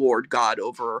like the Lord God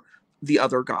over the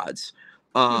other gods.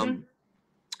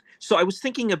 So I was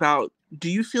thinking about, do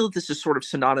you feel that this is sort of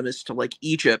synonymous to like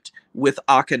Egypt with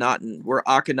Akhenaten, where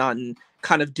Akhenaten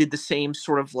kind of did the same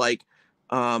sort of like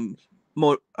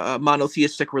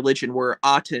monotheistic religion, where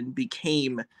Aten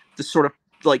became the sort of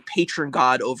like patron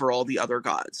god over all the other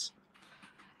gods?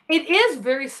 It is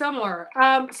very similar.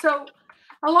 So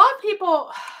a lot of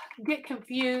people get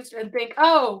confused and think,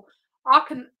 oh,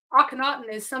 Akhenaten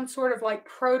is some sort of like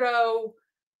proto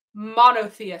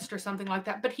monotheist or something like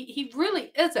that. But he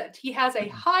really isn't. He has a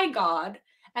high god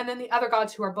and then the other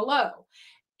gods who are below.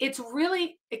 it's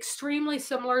really extremely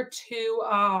similar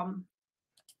to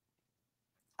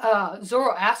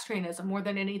Zoroastrianism more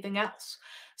than anything else.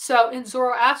 So in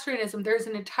Zoroastrianism, there's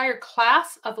an entire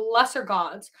class of lesser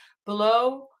gods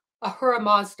below Ahura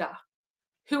Mazda,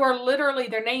 who are literally,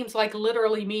 their names like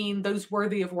literally mean those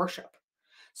worthy of worship.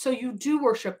 So you do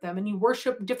worship them, and you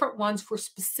worship different ones for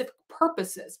specific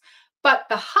purposes. But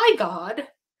the high god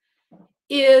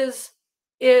is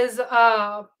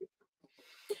Ahura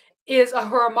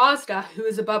Mazda, who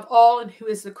is above all and who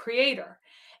is the creator.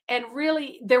 And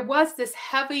really, there was this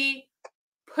heavy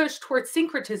push towards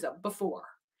syncretism before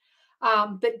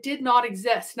that did not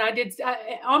exist. And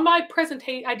on my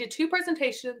presentation, I did 2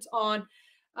 presentations on,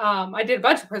 I did a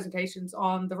bunch of presentations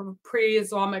on the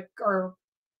pre-Islamic or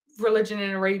religion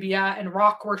in Arabia and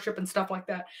rock worship and stuff like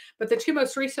that. But the 2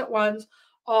 most recent ones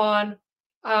on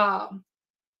Hubal,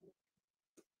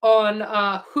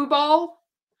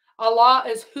 Allah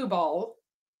is Hubal,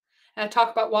 and I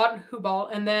talk about Wat and Hubal,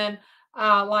 and then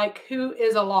like who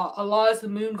is Allah? Allah is the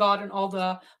moon god and all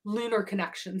the lunar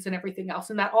connections and everything else.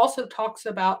 And that also talks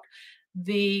about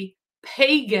the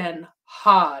pagan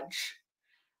Hajj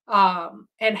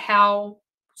and how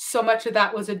so much of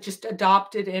that was just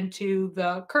adopted into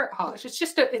the current Hajj. It's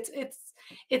just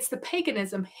it's the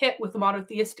paganism hit with the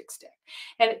monotheistic stick.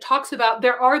 And it talks about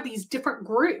there are these different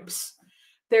groups.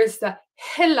 There's the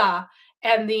Hilla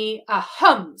and the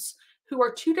Hums, who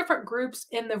are 2 different groups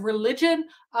in the religion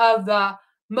of the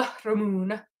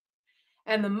Mahramun.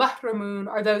 And the Mahramun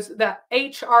are those that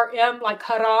HRM, like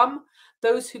haram,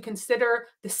 those who consider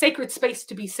the sacred space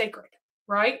to be sacred,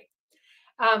 right?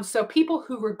 So people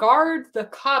who regard the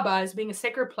Kaaba as being a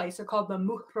sacred place are called the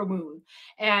Muhramun,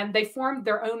 and they formed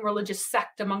their own religious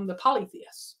sect among the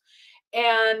polytheists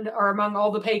or among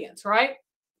all the pagans, right?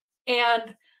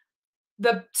 And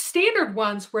the standard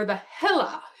ones were the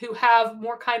Hilla, who have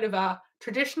more kind of a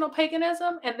traditional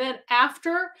paganism. And then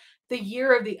after the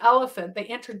year of the elephant, they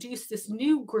introduced this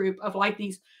new group of like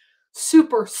these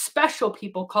super special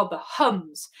people called the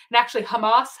Hums. And actually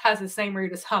Hamas has the same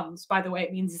root as Hums, by the way,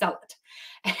 it means zealot.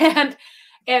 And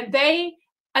they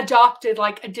adopted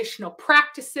like additional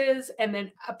practices and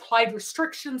then applied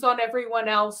restrictions on everyone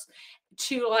else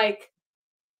to like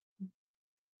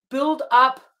build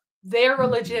up their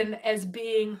religion as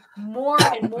being more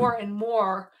and more and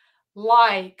more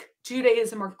like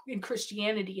Judaism or in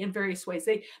Christianity in various ways.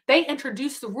 They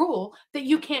introduced the rule that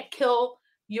you can't kill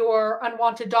your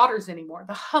unwanted daughters anymore.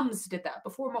 The Hums did that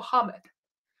before Muhammad.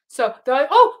 So they're like,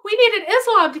 oh, we needed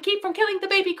Islam to keep from killing the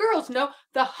baby girls. No,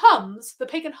 the Hums, the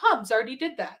pagan Hums already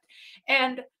did that.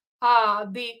 And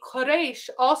the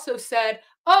Quraysh also said,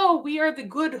 oh, we are the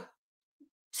good,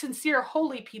 sincere,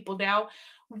 holy people now.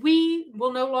 We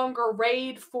will no longer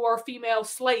raid for female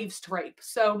slaves to rape.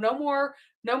 So no more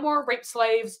rape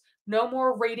slaves, no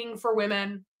more raiding for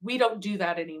women. We don't do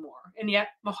that anymore. And yet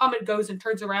Muhammad goes and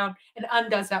turns around and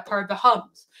undoes that part of the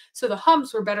Hums. So the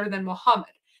Hums were better than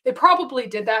Muhammad. They probably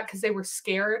did that because they were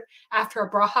scared after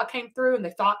Abraha came through and they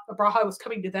thought Abraha was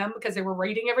coming to them because they were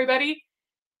raiding everybody.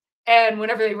 And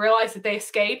whenever they realized that they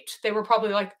escaped, they were probably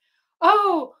like,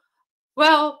 oh,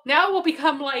 well, now we'll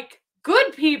become like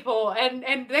good people and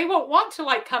they won't want to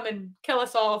like come and kill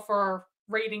us all for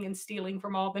raiding and stealing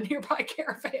from all the nearby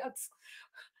caravans.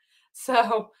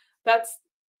 So that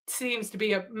seems to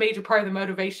be a major part of the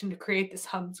motivation to create this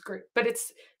Hums group. But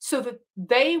it's so that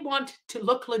they want to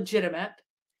look legitimate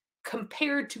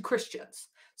compared to Christians.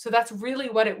 So that's really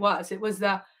what it was. It was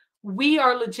we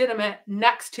are legitimate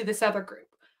next to this other group.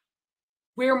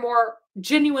 We're more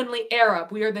genuinely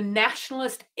Arab. We are the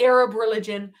nationalist Arab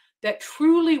religion that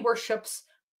truly worships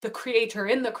the creator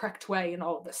in the correct way and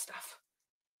all of this stuff.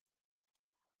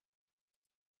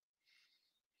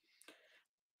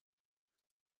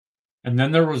 And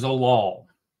then there was a lull.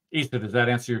 Ethan, does that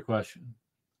answer your question?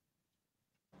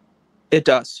 It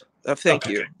does. Thank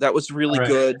you. That was really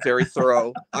good, very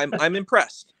thorough. I'm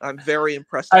impressed. I'm very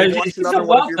impressed. It's a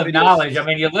wealth of knowledge. I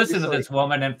mean, you listen to this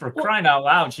woman, and for crying out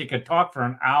loud, she could talk for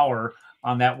an hour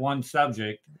on that one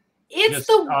subject. It's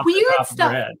the weird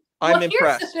stuff. I'm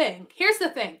impressed. Here's the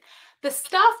thing. The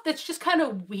stuff that's just kind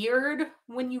of weird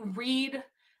when you read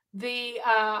the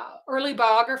early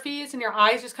biographies and your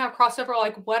eyes just kind of cross over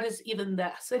like, what is even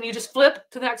this? And you just flip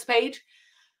to the next page.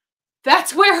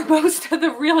 That's where most of the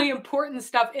really important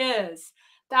stuff is.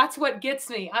 That's what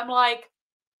gets me. I'm like,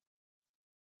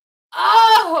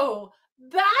 oh,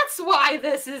 that's why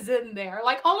this is in there.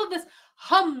 Like all of this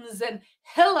Hums and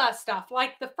Hilla stuff.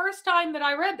 Like the first time that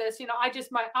I read this,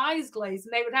 my eyes glazed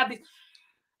and they would have these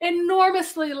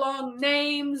enormously long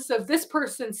names of this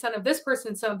person, son of this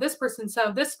person, son of this person, son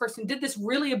of this person, did this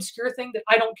really obscure thing that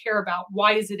I don't care about.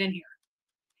 Why is it in here?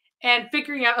 and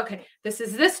figuring out, okay, this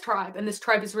is this tribe, and this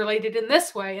tribe is related in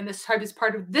this way, and this tribe is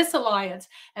part of this alliance,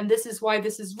 and this is why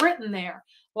this is written there.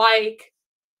 Like,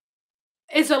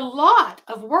 it's a lot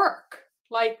of work.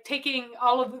 Like taking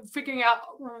all of figuring out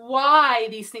why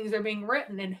these things are being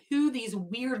written and who these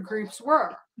weird groups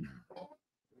were.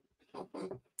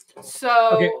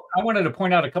 So okay, I wanted to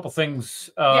point out a couple things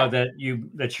Yeah. that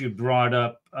you brought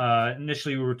up.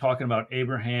 Initially, we were talking about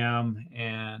Abraham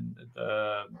and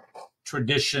the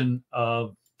tradition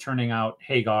of turning out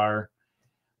Hagar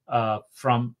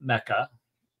from Mecca,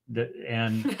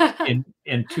 and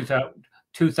in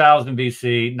 2000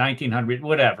 BC, 1900,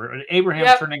 whatever. Abraham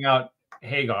Yep. turning out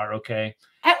Hagar. Okay.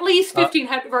 At least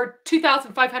 1,500 or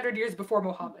 2,500 years before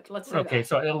Muhammad. Let's say Okay, that.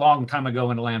 so a long time ago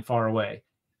in a land far away.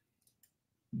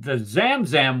 The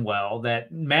Zamzam well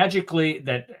that magically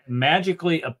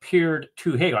appeared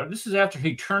to Hagar. This is after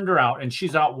he turned her out and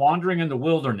she's out wandering in the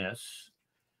wilderness.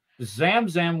 The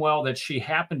Zamzam well that she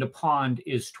happened upon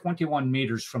is 21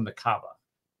 meters from the Kaaba.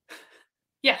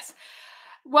 Yes.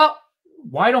 Well,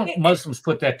 why don't Muslims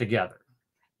put that together?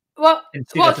 Well,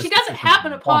 Well, she doesn't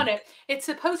happen upon it. It's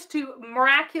supposed to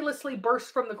miraculously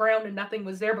burst from the ground and nothing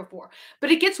was there before. But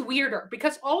it gets weirder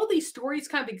because all of these stories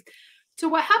kind of... So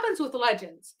what happens with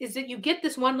legends is that you get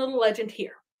this one little legend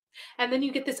here. And then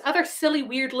you get this other silly,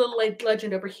 weird little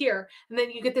legend over here. And then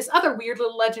you get this other weird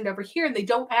little legend over here. And they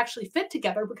don't actually fit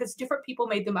together because different people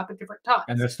made them up at different times.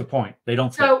 And that's the point. They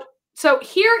don't fit. So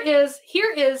here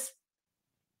is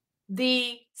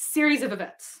the series of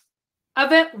events.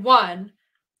 Event 1.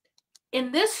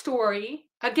 In this story,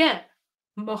 again,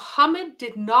 Muhammad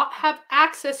did not have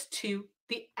access to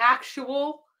the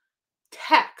actual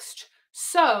text.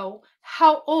 So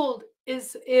how old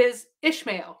is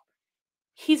Ishmael?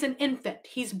 He's an infant.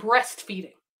 He's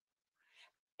breastfeeding.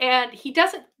 And she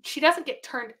doesn't get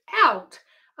turned out.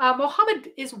 Muhammad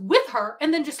is with her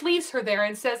and then just leaves her there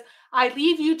and says, I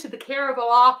leave you to the care of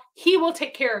Allah. He will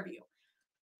take care of you.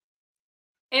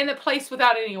 In a place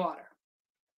without any water.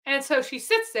 And so she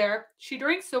sits there, she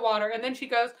drinks the water, and then she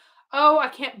goes, oh, I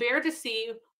can't bear to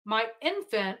see my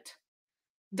infant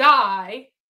die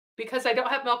because I don't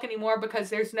have milk anymore because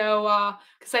there's no,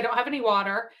 because I don't have any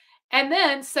water. And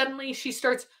then suddenly she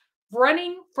starts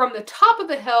running from the top of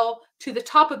the hill to the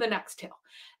top of the next hill.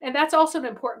 And that's also an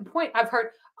important point. I've heard,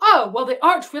 oh, well, they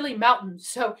aren't really mountains,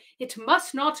 so it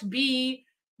must not be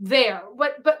there.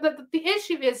 But the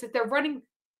issue is that they're running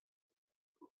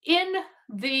in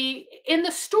the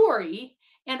story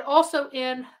and also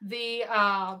in the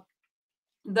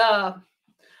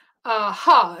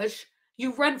Hajj,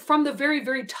 you run from the very,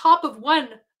 very top of one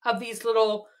of these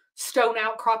little stone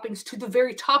outcroppings to the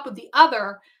very top of the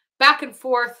other, back and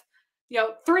forth,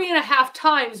 3.5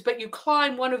 times, but you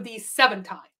climb one of these 7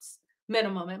 times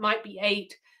minimum. It might be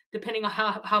 8, depending on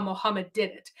how Muhammad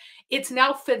did it. It's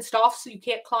now fenced off, so you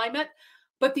can't climb it,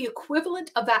 but the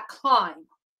equivalent of that climb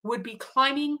would be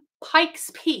climbing Pikes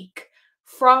Peak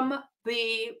from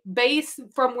the base,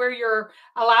 from where you're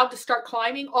allowed to start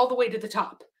climbing, all the way to the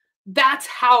top. That's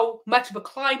how much of a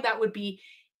climb that would be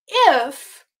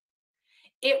if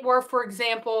it were, for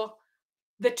example,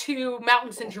 the 2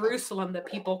 mountains in Jerusalem that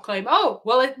people claim, oh,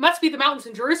 well, it must be the mountains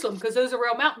in Jerusalem because those are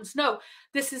real mountains. No,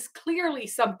 this is clearly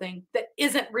something that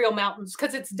isn't real mountains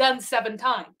because it's done 7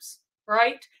 times,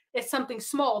 right? It's something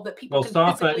small that people can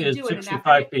Safa physically is do in an 65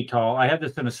 afternoon. feet tall. I had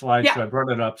this in a slide, Yeah. so I brought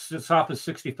it up. Safa is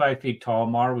 65 feet tall.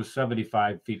 Mar was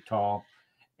 75 feet tall.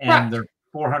 And Right. they're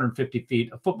 450 feet,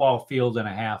 a football field and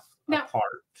a half Now,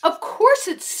 apart. Of course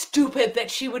it's stupid that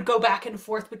she would go back and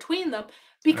forth between them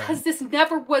because Right. this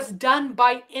never was done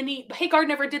by any... Hagar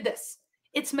never did this.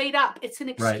 It's made up. It's an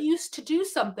excuse to do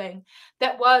something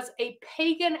that was a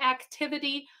pagan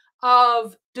activity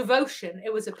of devotion.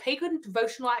 It was a pagan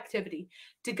devotional activity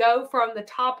to go from the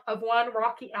top of one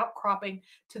rocky outcropping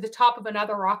to the top of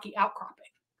another rocky outcropping.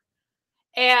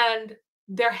 And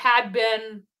there had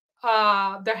been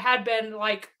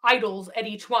like idols at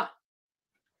each one.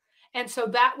 And so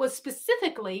that was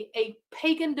specifically a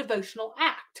pagan devotional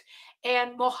act.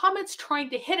 And Muhammad's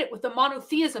trying to hit it with a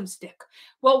monotheism stick.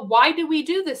 Well, why do we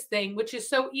do this thing, which is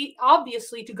so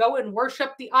obviously to go and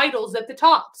worship the idols at the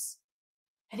tops?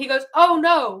 And he goes, oh,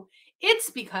 no, it's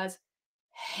because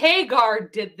Hagar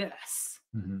did this.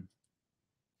 Mm-hmm.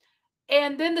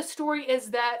 And then the story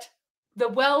is that the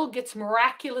well gets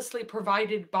miraculously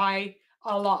provided by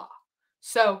Allah.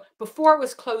 So before it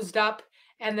was closed up,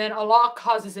 and then Allah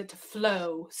causes it to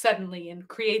flow suddenly and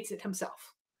creates it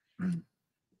himself. Mm-hmm.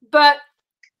 But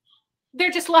they're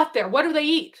just left there. What do they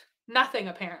eat? Nothing,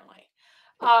 apparently,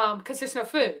 because there's no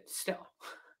food still.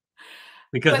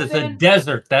 Because But it's then- a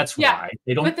desert. That's Yeah, why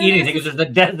they don't but then eat anything. there's Because there's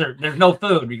a desert. There's no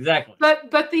food. Exactly.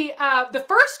 But the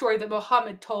first story that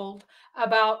Muhammad told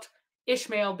about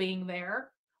Ishmael being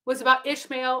there was about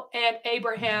Ishmael and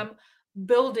Abraham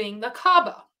building the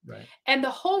Kaaba. Right. And the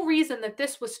whole reason that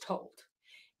this was told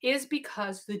is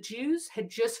because the Jews had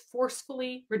just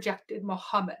forcefully rejected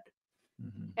Muhammad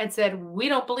Mhm. and said, "We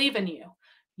don't believe in you.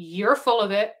 You're full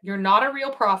of it. You're not a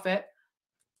real prophet.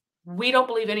 We don't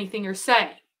believe anything you're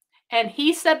saying." And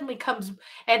he suddenly comes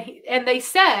and they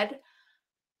said,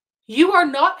 "You are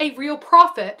not a real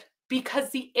prophet because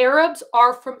the Arabs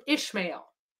are from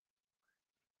Ishmael."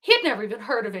 He had never even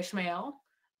heard of Ishmael.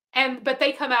 But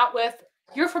they come out with,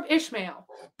 "You're from Ishmael.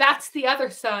 That's the other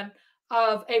son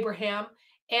of Abraham.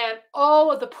 And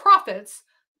all of the prophets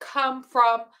come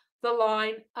from the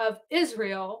line of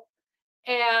Israel.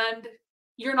 And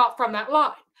you're not from that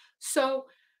line." So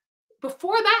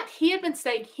before that, he had been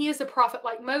saying he is a prophet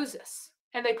like Moses.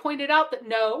 And they pointed out that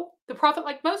no, the prophet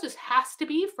like Moses has to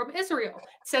be from Israel.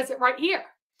 It says it right here.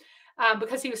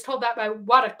 Because he was told that by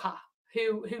Waraka,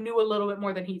 who knew a little bit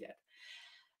more than he did.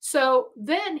 So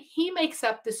then he makes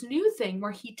up this new thing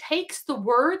where he takes the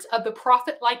words of the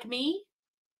prophet like me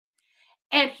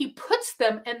and he puts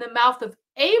them in the mouth of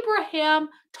Abraham,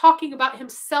 talking about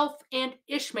himself and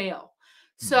Ishmael.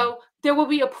 So there will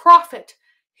be a prophet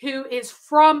who is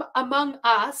from among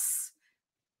us,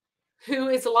 who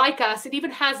is like us. It even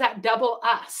has that double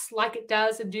us, like it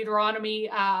does in Deuteronomy,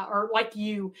 or like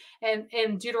you, and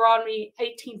in Deuteronomy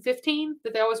 18:15,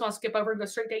 that they always want to skip over and go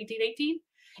straight to 18:18.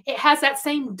 It has that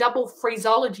same double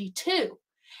phraseology too.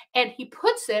 And he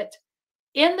puts it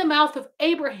in the mouth of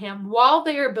Abraham while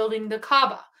they are building the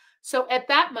Kaaba. So at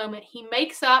that moment, he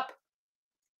makes up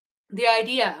the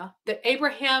idea that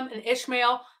Abraham and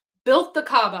Ishmael built the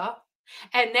Kaaba.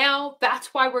 And now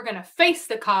that's why we're going to face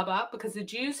the Kaaba, because the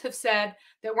Jews have said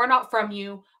that we're not from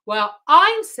you. Well,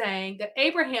 I'm saying that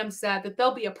Abraham said that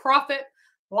there'll be a prophet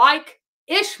like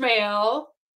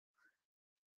Ishmael,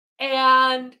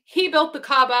 and he built the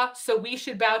Kaaba, so we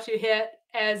should bow to it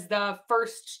as the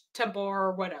first temple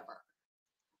or whatever.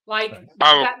 Like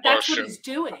that's what he's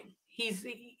doing.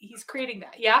 He's creating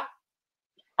that. Yeah.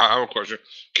 I have a question.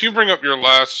 Can you bring up your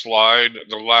last slide,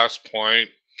 the last point?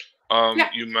 Yeah.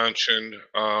 You mentioned,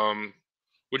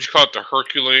 would you call it the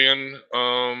Herculean,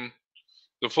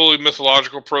 the fully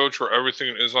mythological approach where everything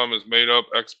in Islam is made up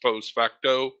ex post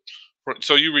facto?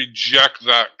 So you reject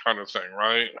that kind of thing,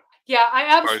 right? Yeah, I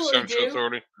By absolutely central do.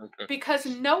 authority? Okay. Because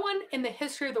no one in the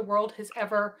history of the world has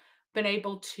ever been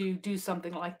able to do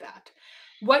something like that.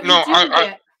 What No, you do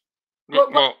get,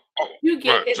 what you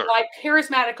get right, is sorry. like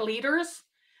charismatic leaders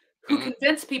who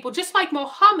convince people, just like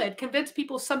Muhammad convinced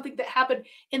people something that happened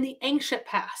in the ancient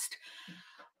past.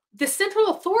 The central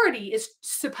authority is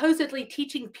supposedly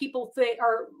teaching people they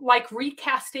are like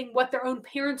recasting what their own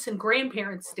parents and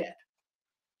grandparents did.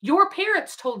 Your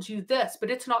parents told you this, but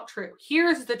it's not true.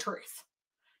 Here's the truth.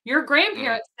 Your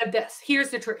grandparents said this. Here's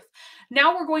the truth.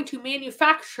 Now we're going to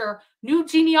manufacture new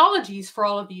genealogies for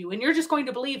all of you, and you're just going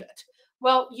to believe it.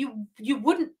 Well, you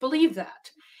wouldn't believe that.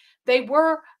 They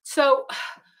were so.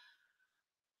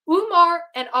 Umar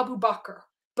and Abu Bakr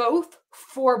both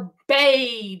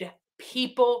forbade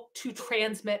people to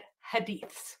transmit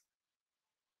hadiths.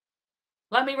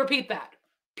 Let me repeat that.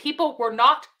 People were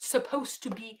not supposed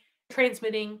to be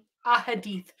transmitting a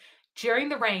hadith during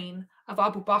the reign of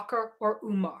Abu Bakr or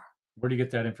Umar. Where do you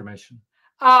get that information?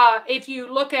 If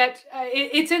you look at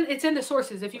it's in the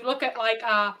sources. If you look at like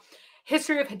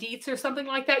history of hadiths or something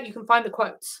like that, you can find the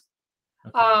quotes.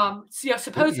 Okay. So, you know,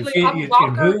 supposedly Abu and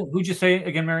Bakr. who'd you say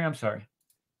again, Mary? I'm sorry.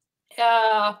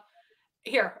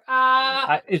 Here.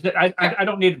 Is it? I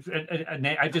don't need a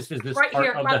name. I just is this right part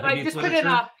here. of the I hadith just put literature?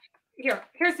 in a here.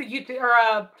 Here's the YouTube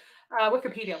or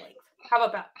Wikipedia link. How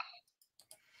about that?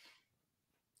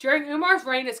 During Umar's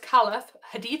reign as caliph,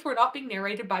 hadith were not being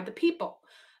narrated by the people.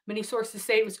 Many sources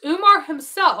say it was Umar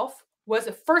himself was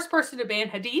the first person to ban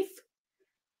hadith,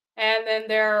 and then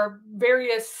there are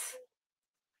various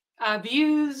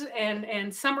views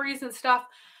and summaries and stuff.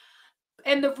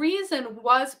 And the reason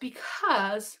was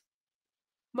because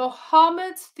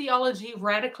Muhammad's theology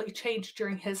radically changed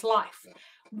during his life.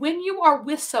 When you are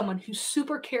with someone who's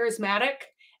super charismatic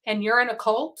and you're in a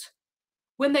cult,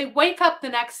 when they wake up the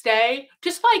next day,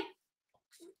 just like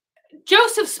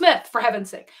Joseph Smith, for heaven's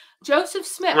sake, Joseph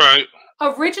Smith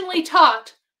originally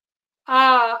taught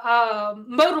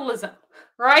modalism,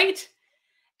 right?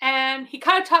 And he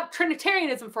kind of taught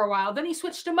Trinitarianism for a while. Then he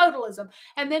switched to modalism.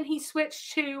 And then he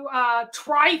switched to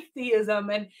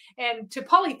tritheism and to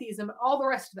polytheism and all the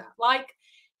rest of that. Like,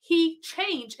 he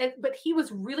changed, but he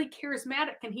was really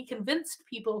charismatic. And he convinced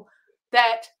people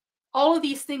that all of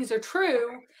these things are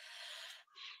true,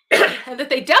 and that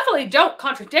they definitely don't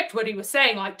contradict what he was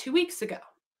saying like 2 weeks ago.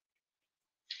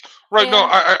 Right. No,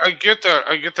 And I get that.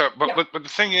 I get that. But Yeah. but the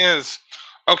thing is,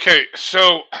 okay.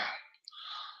 So,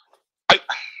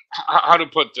 how to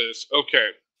put this? Okay.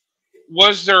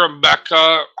 Was there a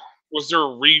Mecca? Was there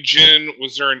a region?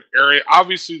 Was there an area?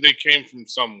 Obviously, they came from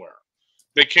somewhere.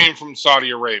 They came from Saudi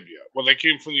Arabia. Well, they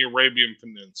came from the Arabian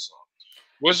Peninsula.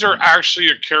 Was there actually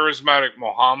a charismatic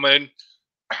Muhammad?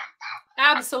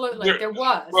 absolutely, there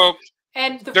was. Well,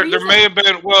 And the there reason, may have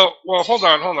been. Well, hold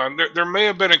on. There may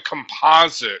have been a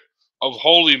composite of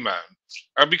holy men,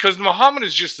 because Muhammad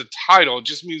is just a title. It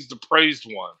just means the praised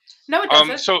one. no, it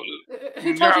doesn't. So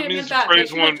Who told you it it means meant the that? They praised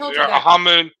should have one. told you that.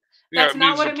 Muhammad. Yeah, That's it not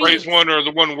means what the it praised means. one or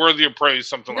the one worthy of praise,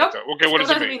 something like Nope, that. Okay, what does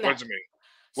still it doesn't mean? mean What does that. it mean?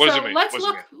 What does So it mean? let's What does it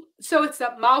look. mean? So it's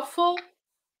a mouthful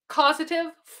causative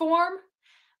form,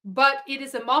 but it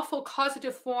is a mouthful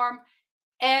causative form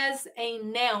as a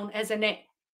noun, as a name.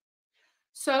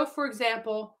 So, for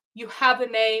example, you have the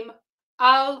name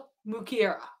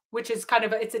Al-Mughira, which is kind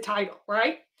of it's a title,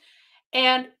 right?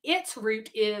 And its root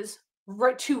is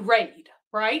to raid,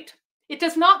 right? It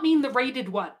does not mean the raided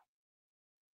one.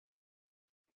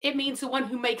 It means the one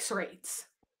who makes raids.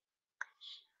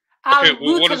 Okay,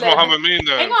 well, what does Al-Mutalib. Muhammad mean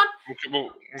then? Hang on. Okay,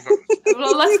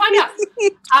 Well, let's find out.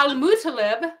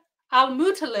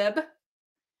 Al-Mutalib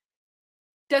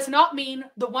does not mean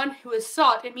the one who is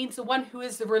sought. It means the one who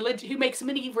is who makes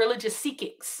many religious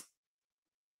seekings.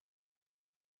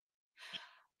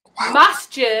 Wow.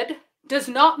 Masjid does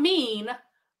not mean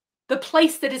the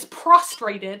place that is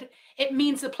prostrated. It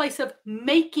means the place of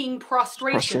making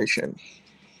prostration.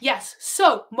 Yes.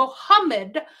 So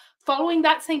Muhammad, following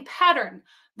that same pattern,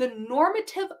 the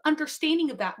normative understanding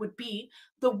of that would be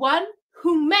the one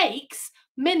who makes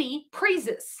many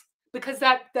praises, because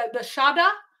the shada,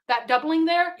 that doubling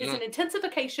there, is an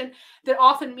intensification that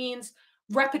often means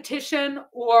repetition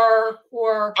or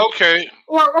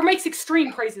makes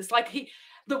extreme praises, like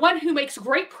the one who makes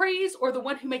great praise or the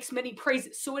one who makes many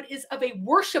praises. So it is of a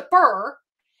worshiper,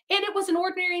 and it was an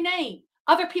ordinary name.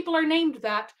 Other people are named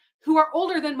that who are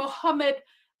older than Muhammad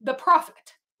the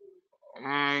prophet.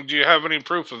 Do you have any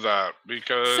proof of that?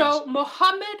 Because So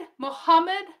Muhammad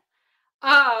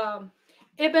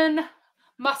ibn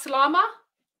Maslama,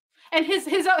 and his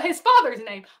father's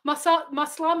name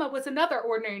Maslama was another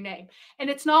ordinary name, and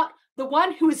it's not the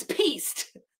one who is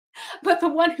peace, but the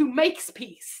one who makes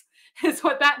peace is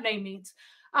what that name means.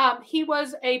 He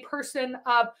was a person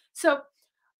of, so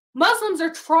Muslims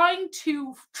are trying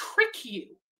to trick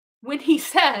you when he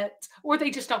says, or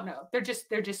they just don't know. They're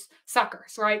just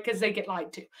suckers, right? Because they get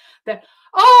lied to. That,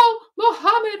 oh,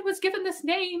 Muhammad was given this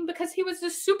name because he was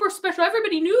just super special.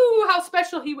 Everybody knew how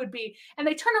special he would be. And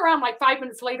they turn around like 5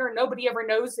 minutes later and nobody ever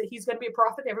knows that he's going to be a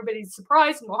prophet. Everybody's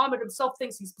surprised. Muhammad himself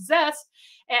thinks he's possessed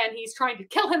and he's trying to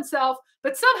kill himself.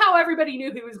 But somehow everybody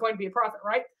knew he was going to be a prophet,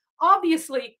 right?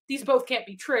 Obviously, these both can't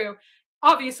be true.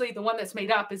 Obviously, the one that's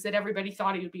made up is that everybody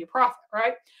thought he would be a prophet,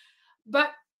 right?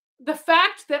 But the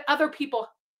fact that other people,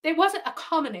 it wasn't a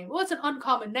common name, it was an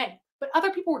uncommon name, but other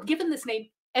people were given this name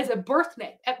as a birth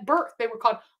name. At birth, they were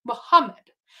called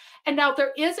Muhammad. And now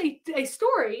there is a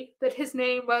story that his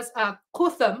name was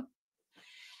Qutham,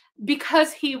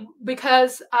 because he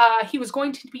was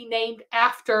going to be named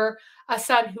after a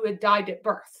son who had died at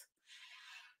birth.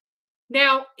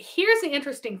 Now, here's the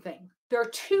interesting thing. There are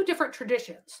two different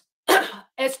traditions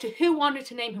as to who wanted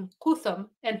to name him Qutham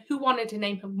and who wanted to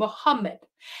name him Muhammad.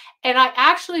 And I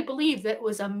actually believe that it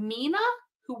was Amina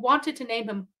who wanted to name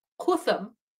him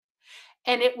Qutham,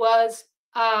 and it was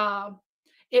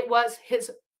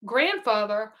his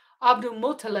grandfather, Abdul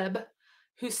Muttalib,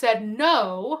 who said,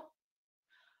 no,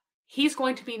 he's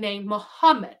going to be named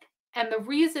Muhammad. And the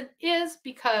reason is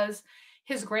because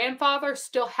his grandfather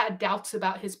still had doubts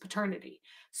about his paternity.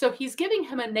 So he's giving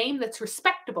him a name that's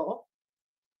respectable,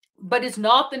 but is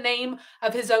not the name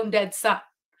of his own dead son.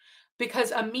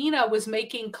 Because Amina was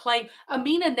making claim.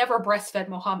 Amina never breastfed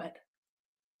Muhammad.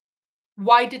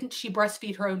 Why didn't she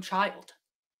breastfeed her own child?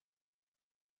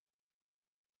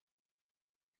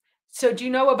 So do you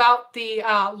know about the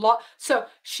law? So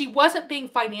she wasn't being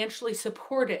financially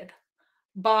supported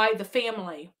by the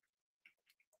family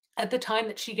at the time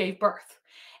that she gave birth.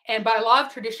 And by law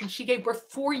of tradition, she gave birth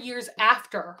 4 years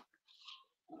after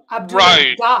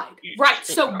Abdullah died. Right.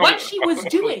 So what she was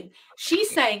doing, she's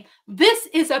saying, this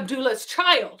is Abdullah's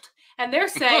child. And they're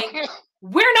saying,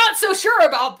 we're not so sure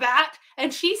about that.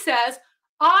 And she says,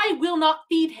 I will not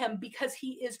feed him because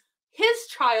he is his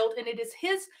child, and it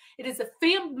is a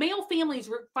male family's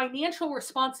financial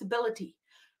responsibility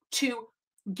to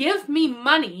give me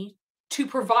money to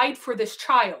provide for this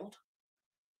child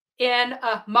in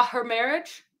a mahr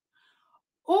marriage,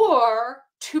 or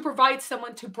to provide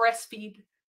someone to breastfeed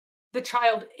the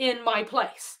child in my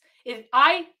place.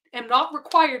 I am not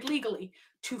required legally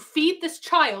to feed this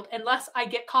child unless I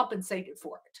get compensated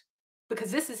for it,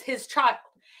 because this is his child.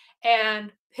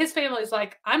 And his family is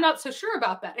like, I'm not so sure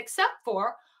about that, except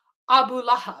for Abu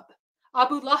Lahab.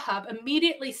 Abu Lahab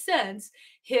immediately sends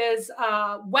his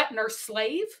wet nurse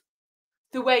slave,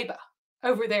 Thuwayba,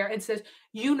 over there and says,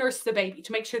 you nurse the baby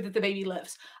to make sure that the baby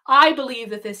lives. I believe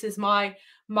that this is my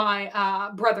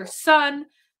brother's son.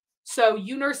 So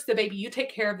you nurse the baby, you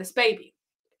take care of this baby.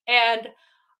 And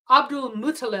Abdul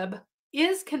Muttalib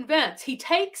is convinced. He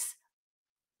takes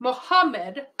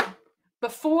Muhammad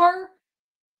before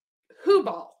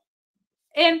Hubal.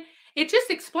 And it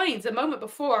just explains a moment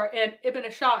before in Ibn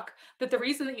Ishaq that the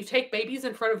reason that you take babies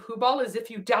in front of Hubal is if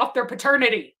you doubt their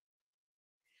paternity.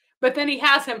 But then he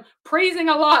has him praising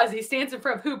Allah as he stands in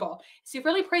front of Hubal. Is he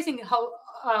really praising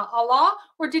Allah,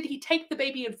 or did he take the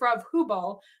baby in front of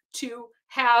Hubal to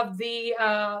have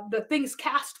the things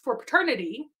cast for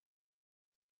paternity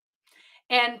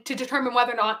and to determine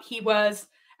whether or not he was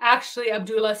actually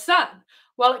Abdullah's son?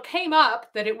 Well, it came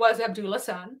up that it was Abdullah's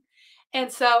son.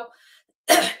 And so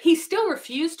he still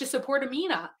refused to support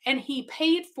Amina, and he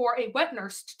paid for a wet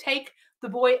nurse to take the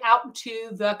boy out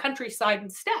into the countryside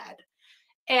instead.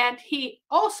 And he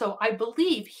also, I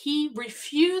believe, he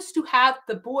refused to have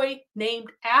the boy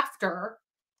named after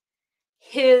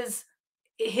his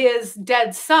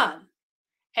dead son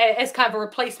as kind of a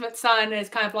replacement son, as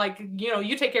kind of like,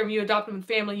 you take care of him, you adopt him in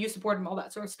family, you support him, all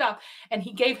that sort of stuff. And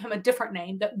he gave him a different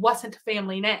name that wasn't a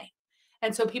family name.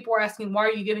 And so people were asking, why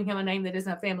are you giving him a name that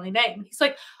isn't a family name? And he's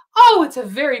like, oh, it's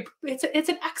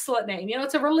an excellent name.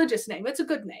 It's a religious name. It's a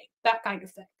good name, that kind of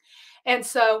thing. And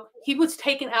so he was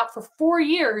taken out for 4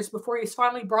 years before he was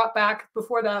finally brought back,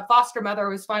 before the foster mother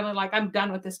was finally like, I'm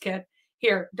done with this kid.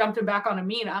 Here, dumped him back on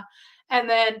Amina. And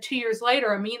then 2 years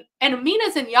later,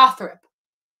 Amina's in Yathrib.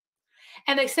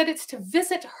 And they said it's to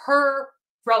visit her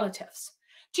relatives.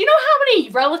 Do you know how many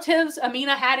relatives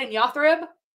Amina had in Yathrib?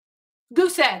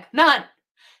 Goose egg, none.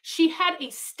 She had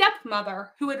a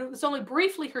stepmother who was only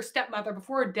briefly her stepmother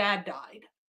before her dad died,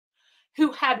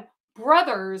 who had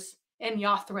brothers in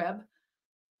Yathrib,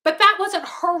 but that wasn't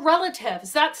her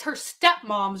relatives. That's her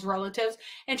stepmom's relatives,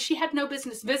 and she had no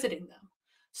business visiting them.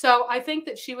 So I think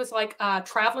that she was like a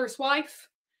traveler's wife,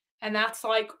 and that's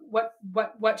like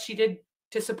what she did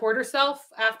to support herself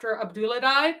after Abdullah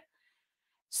died.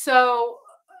 So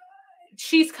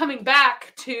she's coming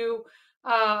back to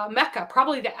Mecca,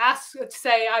 probably to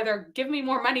say either give me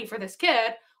more money for this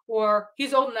kid, or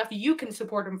he's old enough you can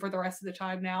support him for the rest of the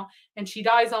time now. And she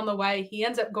dies on the way. He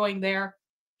ends up going there.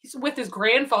 He's with his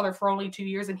grandfather for only 2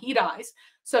 years, and he dies.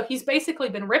 So he's basically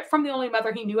been ripped from the only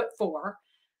mother he knew at 4.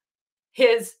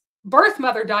 His birth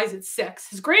mother dies at 6.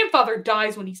 His grandfather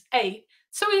dies when he's 8.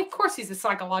 So of course he's a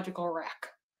psychological wreck.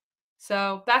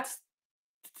 So that's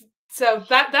why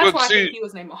I think he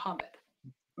was named Muhammad.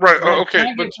 Right. Red,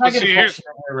 Okay. Can I get a question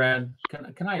here, Red?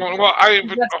 Can I? Well,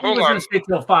 hold on. Going to stay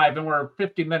till 5, and we're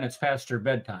 50 minutes past her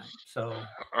bedtime. So.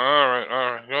 All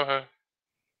right. Go ahead.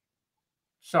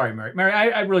 Sorry, Mary. Mary,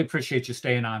 I really appreciate you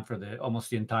staying on for almost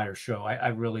the entire show. I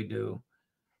really do.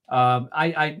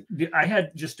 I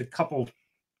had just a couple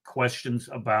questions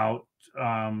about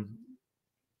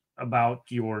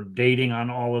your dating on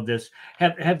all of this.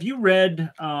 Have you read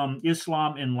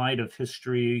Islam in Light of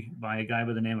History by a guy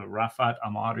by the name of Rafat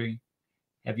Amari?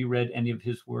 Have you read any of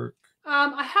his work?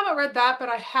 I haven't read that, but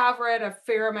I have read a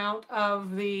fair amount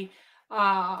of the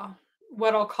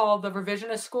what I'll call the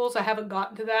revisionist schools. I haven't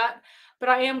gotten to that, but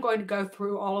I am going to go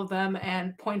through all of them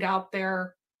and point out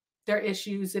their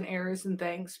issues and errors and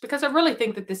things, because I really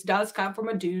think that this does come from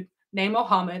a dude named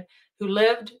Muhammad who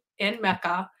lived in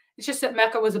Mecca. It's just that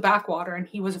Mecca was a backwater and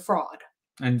he was a fraud.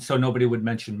 And so nobody would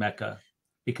mention Mecca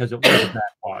because it was a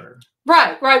backwater.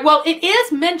 Right. Well, it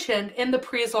is mentioned in the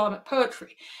pre-Islamic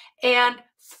poetry. And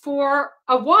for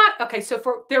a while,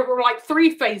 there were like 3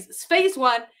 phases. Phase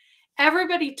 1,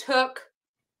 everybody took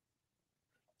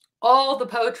all the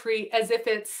poetry as if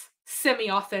it's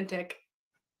semi-authentic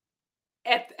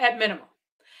at minimum.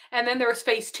 And then there was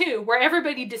phase 2, where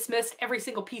everybody dismissed every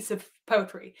single piece of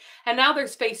poetry. And now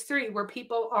there's phase 3, where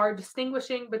people are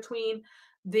distinguishing between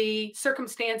the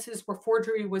circumstances where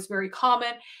forgery was very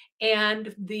common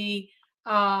and the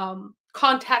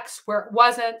context where it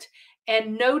wasn't,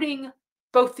 and noting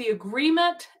both the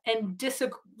agreement and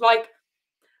disagree. Like,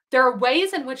 there are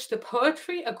ways in which the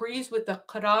poetry agrees with the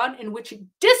Quran, in which it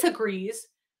disagrees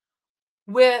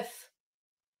with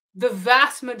the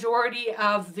vast majority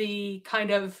of the kind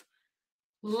of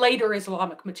later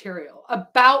Islamic material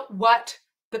about what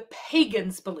the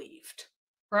pagans believed,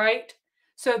 right?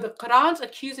 So the Quran's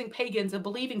accusing pagans of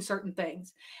believing certain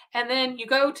things. And then you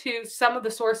go to some of the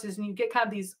sources and you get kind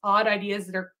of these odd ideas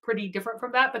that are pretty different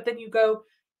from that. But then you go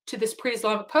to this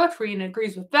pre-Islamic poetry and it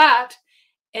agrees with that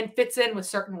and fits in with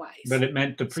certain ways. But it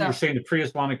meant you're saying the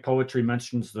pre-Islamic poetry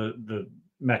mentions the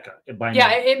Mecca by yeah,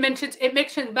 name. it mentions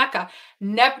Mecca.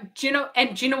 Do you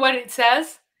know what it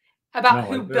says about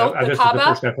who built the this Kaaba? is the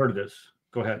first I've heard of this.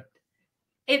 Go ahead.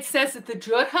 It says that the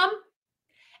Jurham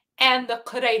and the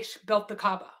Quraysh built the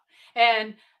Kaaba.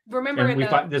 And remember,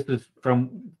 this is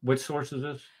from which source is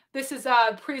this? This is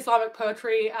pre-Islamic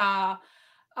poetry.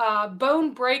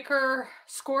 Bone Breaker,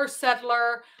 Score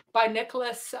Settler by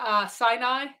Nicholas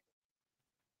Sinai.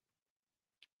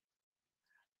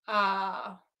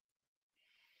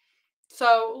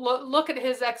 So look at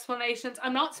his explanations.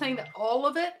 I'm not saying that all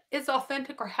of it is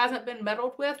authentic or hasn't been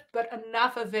meddled with, but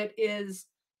enough of it is.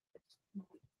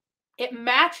 It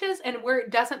matches, and where it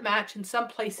doesn't match in some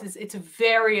places, it's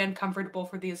very uncomfortable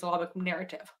for the Islamic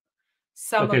narrative.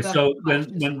 Okay, so when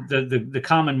the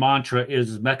common mantra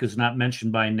is Mecca is not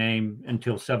mentioned by name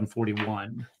until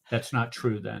 741. That's not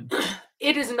true then.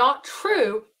 It is not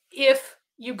true if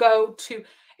you go to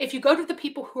the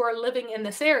people who are living in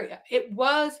this area. It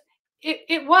was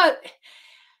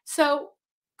so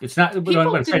it's not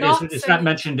it's not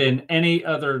mentioned in any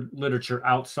other literature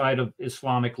outside of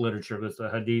Islamic literature with the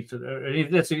hadith.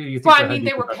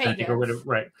 They were pagans or whatever,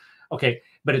 right? Okay,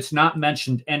 but it's not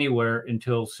mentioned anywhere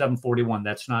until 741.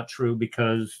 That's not true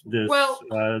because this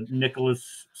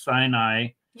Nicholas Sinai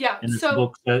in this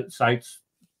book that cites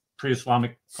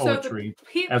pre-Islamic poetry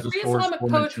as a source for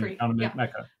mentioning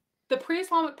Mecca. The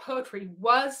pre-Islamic poetry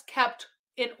was kept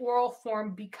in oral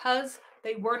form because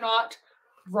they were not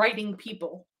writing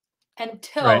people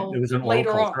until it was an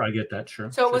later oral culture. on. I get that,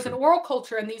 sure. So it was an oral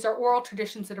culture, and these are oral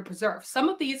traditions that are preserved. Some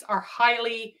of these are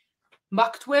highly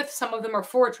mucked with, some of them are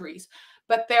forgeries,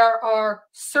 but there are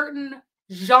certain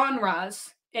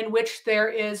genres in which there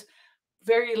is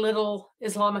very little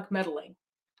Islamic meddling,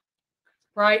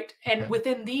 right? And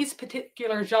within these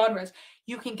particular genres,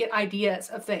 you can get ideas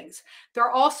of things. There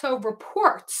are also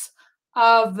reports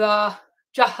of the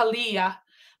Jahiliyyah,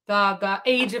 the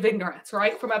age of ignorance,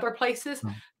 right, from other places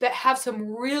that have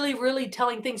some really, really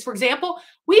telling things. For example,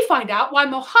 we find out why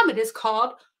Muhammad is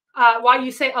called, why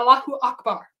you say Allahu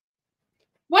Akbar.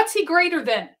 What's he greater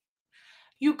than?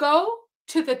 You go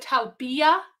to the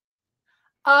Talbiyah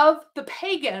of the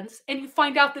pagans and you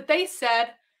find out that they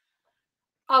said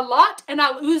Allah and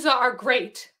Al-Uzza are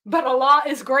great, but Allah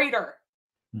is greater.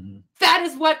 Mm-hmm. That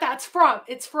is what that's from.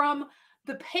 It's from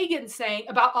the pagans saying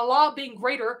about Allah being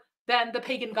greater than the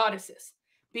pagan goddesses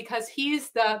because he's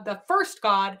the first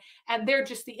god and they're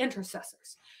just the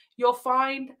intercessors. You'll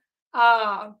find,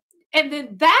 and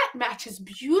then that matches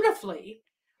beautifully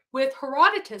with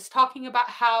Herodotus talking about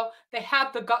how they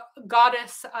have the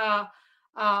goddess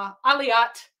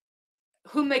Aliat,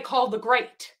 whom they call the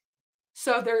Great.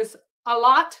 So there's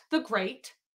Alat the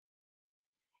Great,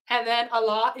 and then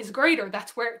Allah is greater.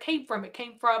 That's where it came from. It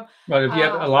came from. But if you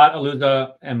have Alat,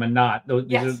 Aluza, and Manat,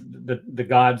 these are the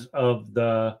gods of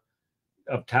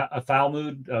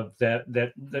Falmud of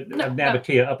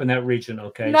Nabatea up in that region.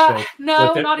 Okay,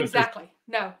 not exactly.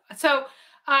 No, so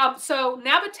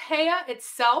Nabatea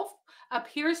itself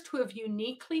appears to have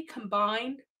uniquely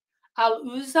combined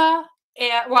Al-Uzza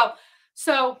and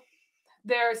so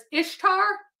there's Ishtar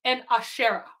and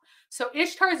Asherah. So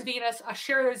Ishtar is Venus,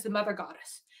 Asherah is the mother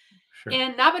goddess. Sure.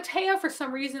 In Nabatea, for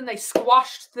some reason, they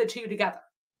squashed the two together.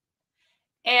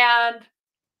 And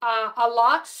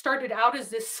Alat started out as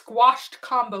this squashed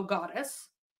combo goddess,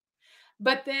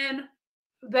 but then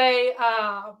they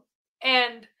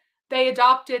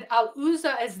adopted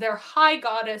Al-Uzza as their high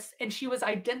goddess, and she was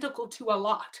identical to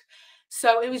Alat.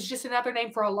 So it was just another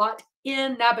name for Alat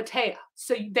in Nabatea.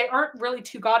 So they aren't really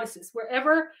two goddesses.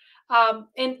 Wherever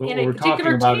in a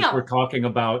particular town. We're talking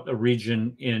about a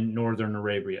region in northern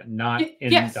Arabia, not in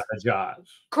the Hijaz.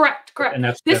 Correct. And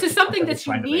this is something that's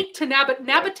unique to Nabatea.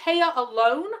 Nabatea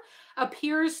alone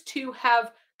appears to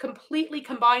have completely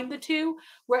combined the two.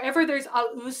 Wherever there's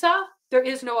Al-Uzza, there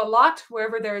is no Alat.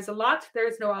 Wherever there is Alat, there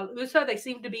is no Al-Uzza. They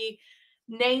seem to be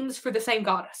names for the same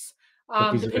goddess.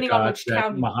 Depending on which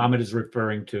town Muhammad is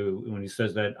referring to when he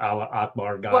says that Allah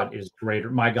Akbar God is greater.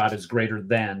 My God is greater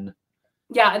than.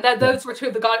 Yeah, and those were two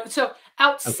of the gods. So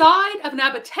outside of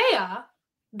Nabatea,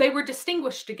 they were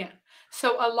distinguished again.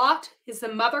 So Alat is the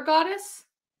mother goddess,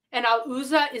 and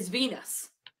Al-Uzza is Venus.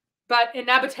 But in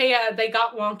Nabatea, they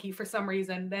got wonky for some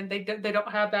reason, and they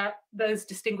don't have those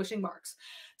distinguishing marks.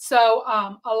 So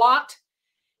Alat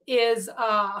is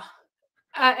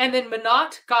and then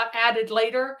Manat got added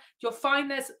later. You'll find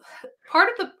this part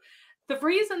of the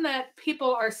reason that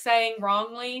people are saying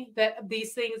wrongly that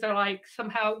these things are like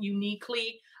somehow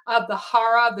uniquely of the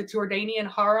Hara, the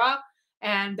Jordanian Hara,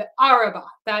 and the Araba,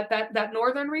 that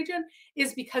northern region,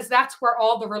 is because that's where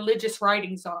all the religious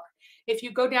writings are. If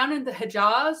you go down in the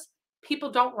Hijaz, people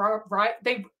don't write,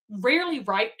 they rarely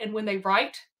write, and when they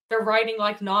write, they're writing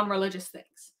like non-religious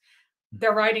things.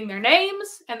 They're writing their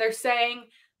names, and they're saying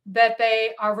that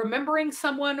they are remembering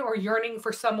someone or yearning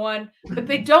for someone, but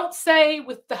they don't say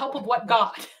with the help of what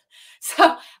God.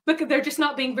 So because they're just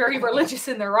not being very religious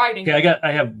in their writing. Okay,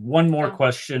 I have one more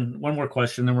question. One more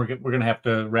question, then we're going to have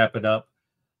to wrap it up.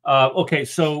 Okay,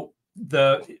 so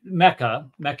the Mecca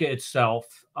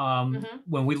itself,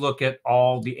 when we look at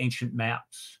all the ancient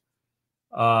maps,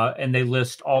 and they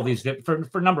list all these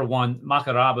for number one,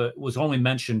 Makaraba was only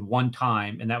mentioned one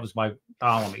time, and that was by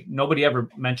Ptolemy. Nobody ever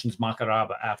mentions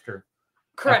Makaraba after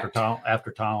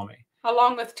Ptolemy,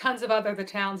 along with tons of the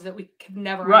towns that we could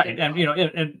never right. And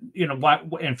why?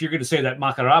 And if you're going to say that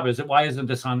Makaraba is it, why isn't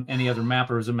this on any other map,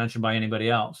 or is it mentioned by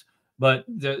anybody else? But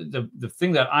the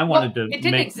thing that I wanted to it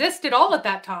didn't exist at all at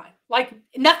that time. Like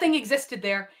nothing existed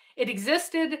there. It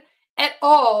existed at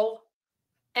all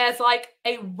as like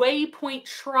a waypoint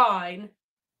shrine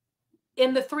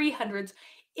in the 300s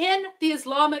in the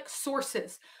Islamic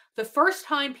sources. The first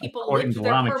time people lived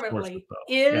there permanently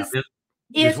is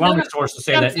Islamic sources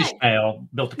say that Ishmael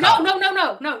built the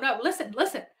Kaaba. No.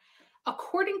 Listen.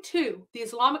 According to the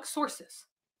Islamic sources,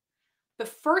 the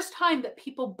first time that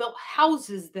people built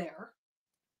houses there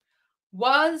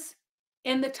was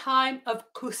in the time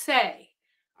of Qusay,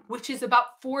 which is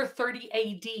about 430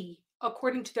 AD,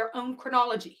 according to their own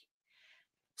chronology.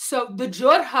 So the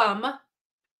Jurham,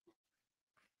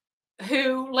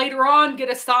 who later on get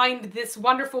assigned this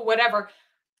wonderful whatever,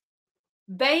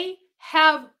 they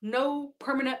have no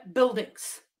permanent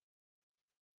buildings.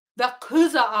 The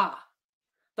Khuza'ah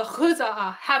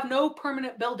have no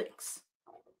permanent buildings.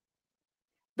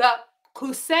 The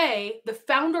Qusay, the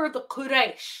founder of the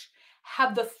Quraysh,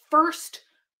 have the first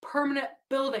permanent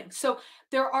building. So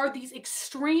there are these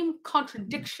extreme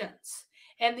contradictions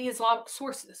in the Islamic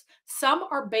sources. Some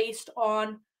are based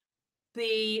on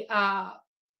the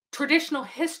traditional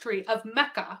history of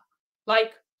Mecca,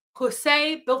 like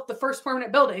Qusay built the first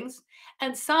permanent buildings,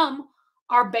 and some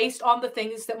are based on the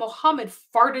things that Muhammad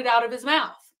farted out of his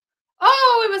mouth.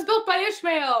 Oh, it was built by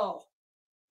Ishmael.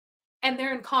 And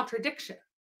they're in contradiction.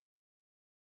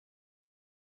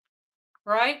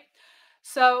 Right?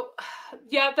 So,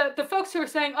 yeah, the folks who are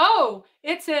saying, oh,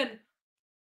 it's in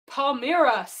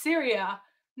Palmyra, Syria.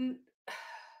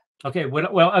 Okay,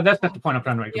 well, that's not the point I'm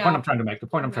trying to make. The point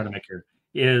I'm trying to make here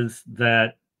is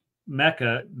that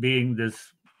Mecca, being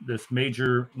this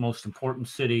major, most important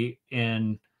city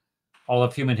in all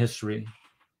of human history,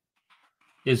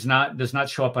 does not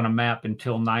show up on a map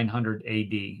until 900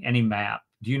 AD. Any map?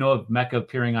 Do you know of Mecca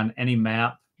appearing on any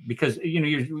map? Because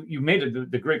you made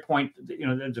the great point.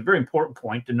 It's a very important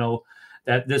point to know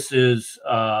that this is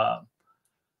a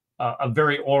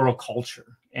very oral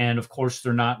culture, and of course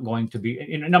they're not going to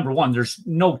be. Number one, there's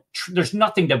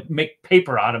nothing to make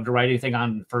paper out of to write anything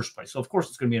on in the first place. So of course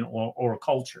it's going to be an oral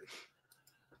culture.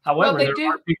 However,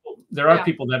 there are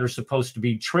people that are supposed to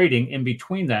be trading in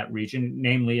between that region,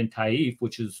 namely in Taif,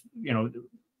 which is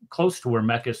close to where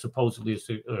Mecca supposedly is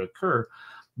to occur.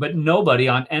 But nobody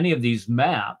on any of these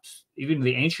maps, even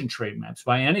the ancient trade maps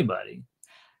by anybody,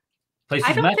 places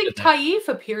I don't Mecca think Taif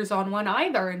appears on one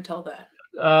either until then.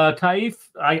 Taif,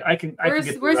 I can. Where's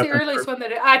the earliest one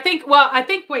that I think? Well, I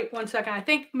think. Wait 1 second. I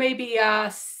think maybe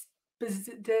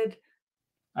did.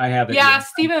 I have it. Yeah,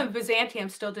 Stephen of Byzantium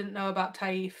still didn't know about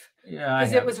Taif. Yeah,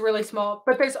 because it was really small.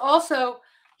 But there's also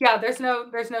there's no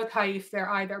Taif there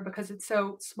either because it's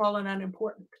so small and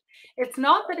unimportant. It's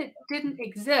not that it didn't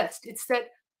exist. It's that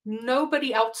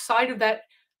nobody outside of that,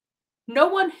 no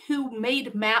one who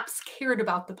made maps cared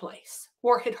about the place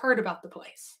or had heard about the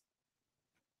place.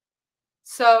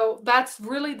 So that's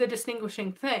really the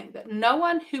distinguishing thing, that no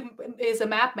one who is a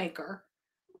map maker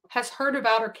has heard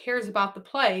about or cares about the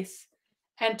place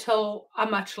until a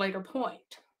much later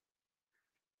point.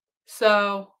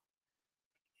 So,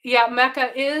 yeah,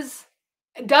 Mecca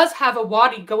does have a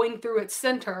wadi going through its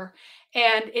center.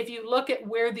 And if you look at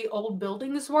where the old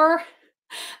buildings were,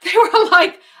 they were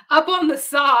like up on the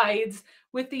sides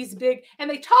with these big, and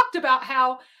they talked about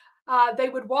how they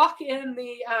would walk in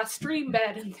the stream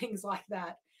bed and things like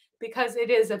that, because it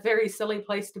is a very silly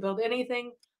place to build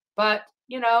anything. But,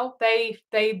 they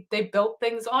built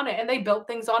things on it, and they built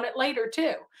things on it later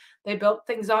too. They built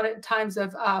things on it in times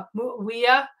of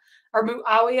Muawiyah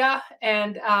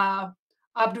and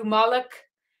Abdul Malik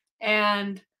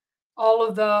and all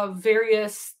of the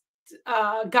various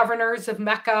governors of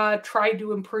Mecca tried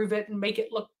to improve it and make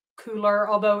it look cooler,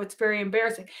 although it's very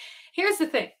embarrassing. Here's the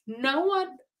thing.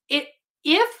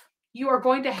 If you are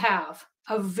going to have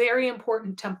a very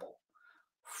important temple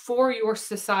for your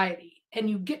society and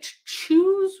you get to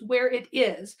choose where it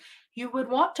is, you would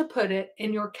want to put it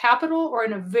in your capital or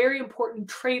in a very important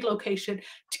trade location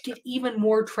to get even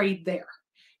more trade there.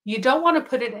 You don't want to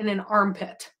put it in an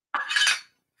armpit.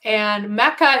 And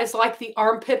Mecca is like the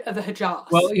armpit of the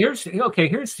Hijaz. Well, here's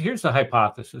the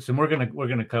hypothesis, and we're gonna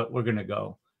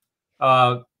go.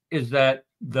 Is that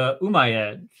the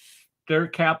Umayyads, their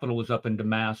capital was up in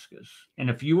Damascus, and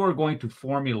if you are going to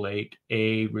formulate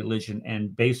a religion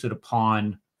and base it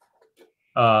upon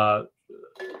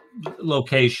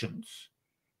locations,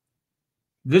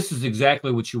 this is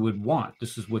exactly what you would want.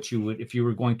 This is what you would, if you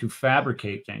were going to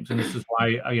fabricate things. And this is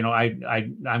why,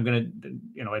 I'm going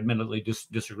to, admittedly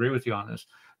disagree with you on this.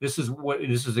 This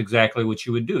is exactly what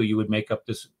you would do. You would make up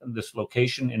this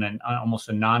location in almost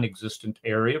a non-existent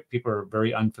area people are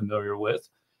very unfamiliar with,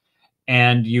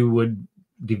 and you would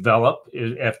develop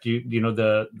after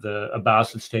the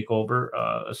Abbasids take over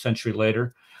a century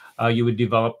later. You would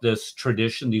develop this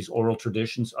tradition, these oral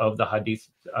traditions of the Hadith,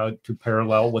 to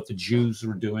parallel what the Jews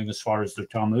were doing as far as their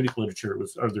Talmudic literature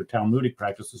or their Talmudic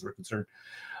practices were concerned.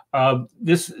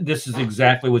 This is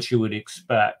exactly what you would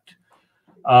expect.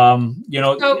 So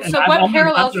what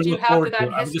parallels do you have to that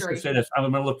history? I'm just going to say this. I'm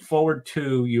going to look forward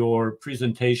to your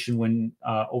presentation when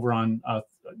over on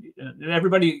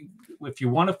everybody. If you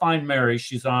want to find Mary,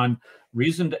 she's on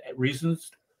Reasoned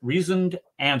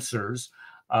Answers.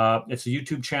 It's a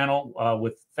YouTube channel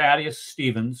with Thaddeus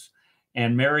Stevens,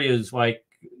 and Mary is like,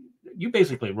 you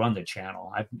basically run the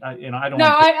channel. I don't. No,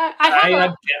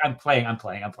 I'm playing.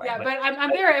 Yeah, but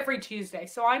I'm there every Tuesday,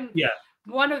 so I'm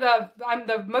I'm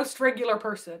the most regular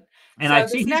person. And so I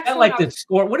see he's got like the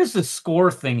score. What is the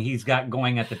score thing he's got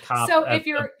going at the top? So if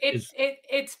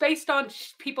it's based on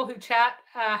people who chat,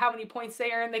 how many points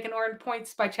they earn. They can earn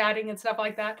points by chatting and stuff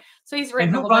like that. So he's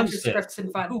written a bunch of scripts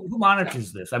and fun. Who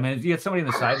monitors this? I mean, do you have somebody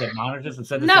on the side that monitors and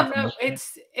says no,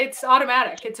 it's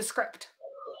automatic. It's a script.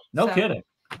 No kidding.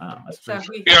 Oh,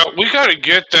 we got to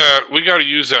get that. We got to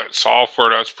use that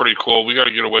software. That's pretty cool. We got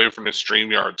to get away from the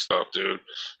StreamYard stuff, dude.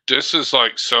 This is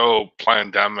like so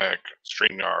pandemic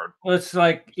StreamYard. Well, it's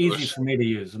like easy for me to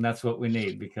use, and that's what we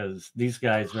need because these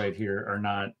guys right here are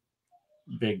not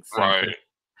big. Right.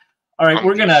 All right,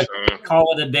 we're gonna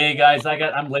call it a day, guys.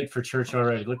 I'm late for church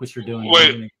already. Look what you're doing.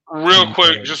 Wait, real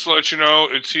quick, just to let you know,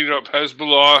 it's heated up.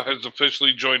 Hezbollah has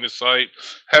officially joined the site.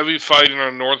 Heavy fighting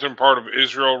on the northern part of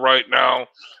Israel right now.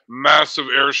 Massive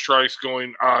airstrikes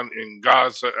going on in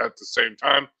Gaza at the same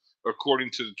time, according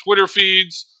to the Twitter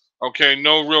feeds. Okay,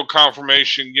 no real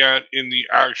confirmation yet in the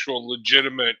actual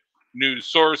legitimate news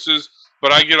sources,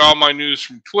 but I get all my news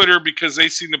from Twitter because they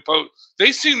seem to post.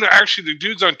 They seem to actually, the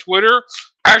dudes on Twitter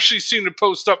actually seem to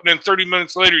post up, and then 30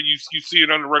 minutes later, you see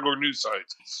it on the regular news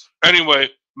sites. Anyway,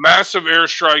 massive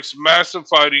airstrikes, massive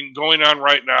fighting going on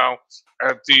right now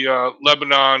at the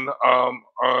Lebanon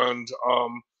and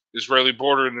Israeli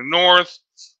border in the north.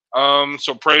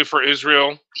 So pray for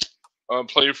Israel.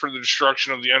 Pray for the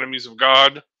destruction of the enemies of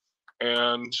God.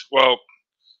 And, well,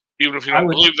 even if you don't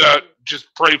believe that, just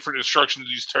pray for the destruction of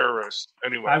these terrorists.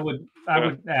 Anyway. I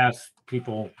would ask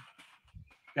people,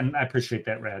 and I appreciate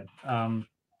that, Rad,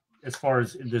 as far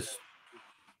as this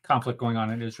conflict going on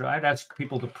in Israel, I'd ask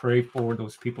people to pray for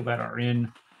those people that are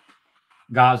in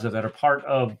Gaza, that are part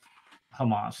of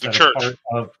Hamas, that are part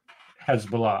of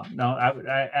Hezbollah. No,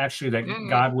 I actually that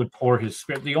God would pour his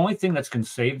spirit. The only thing that can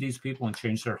save these people and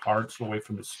change their hearts away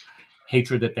from this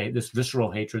hatred this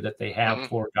visceral hatred that they have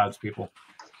for God's people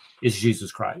is Jesus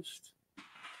Christ.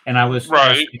 And I was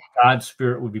asking God's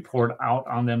spirit would be poured out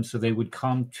on them so they would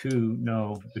come to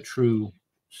know the true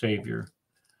Savior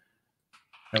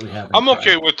that we have. I'm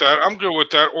okay with that. I'm good with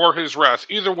that, or his wrath.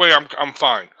 Either way, I'm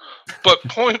fine. But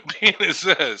point being is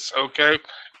this, okay?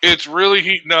 It's really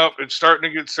heating up. It's starting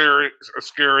to get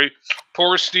scary.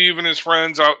 Poor Steve and his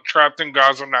friends out trapped in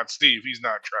Gaza. Not Steve. He's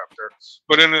not trapped there.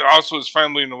 But then also his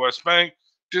family in the West Bank.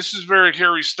 This is very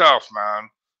hairy stuff, man.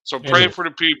 So pray for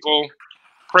the people.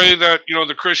 Pray that,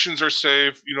 the Christians are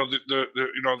safe.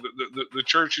 The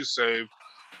church is saved.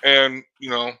 And,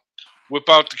 whip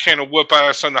out the can of whoop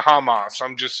ass on the Hamas.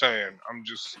 I'm just saying. I'm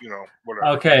just, whatever.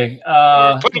 Okay.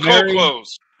 Put the cold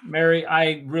clothes. Mary,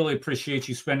 I really appreciate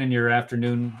you spending your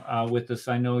afternoon with us.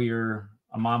 I know you're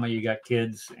a mama, you got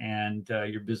kids, and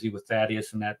you're busy with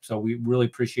Thaddeus and that. So we really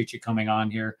appreciate you coming on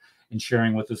here and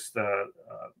sharing with us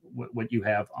what you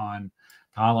have on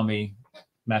Ptolemy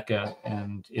Mecca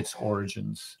and its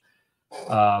origins.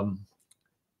 I'm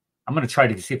going to try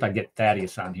to see if I get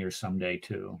Thaddeus on here someday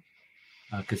too,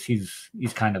 because he's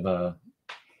kind of a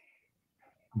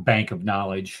bank of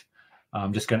knowledge.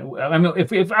 I'm just going to, I mean,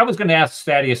 if I was going to ask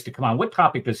Thaddeus to come on, what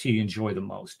topic does he enjoy the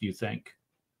most, do you think?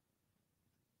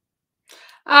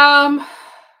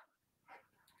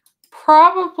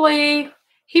 Probably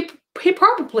he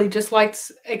probably just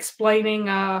likes explaining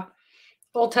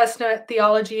Old Testament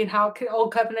theology and how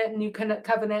Old Covenant and New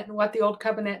Covenant and what the Old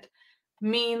Covenant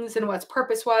means and what its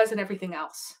purpose was and everything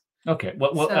else. Okay.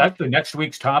 Well, So- actually, next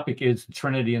week's topic is the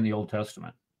Trinity in the Old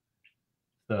Testament.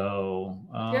 So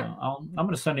I'm going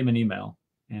to send him an email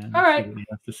and All right. see what he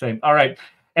has to say. All right.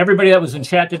 Everybody that was in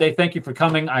chat today, thank you for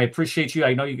coming. I appreciate you.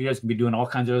 I know you guys can be doing all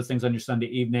kinds of other things on your Sunday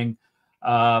evening.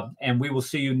 And we will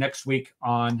see you next week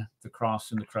on the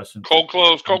Cross and the Crescent. Cold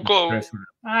close, cold close.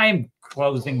 I'm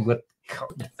closing with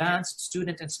advanced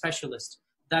student and specialist,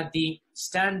 that the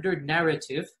standard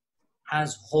narrative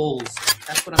has holes.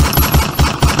 That's what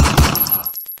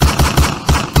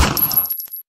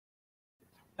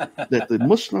that the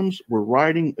Muslims were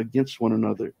rioting against one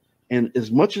another. And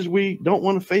as much as we don't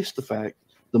want to face the fact,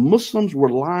 the Muslims were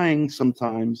lying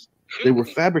sometimes. They were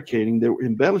fabricating, they were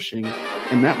embellishing,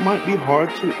 and that might be hard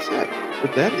to accept,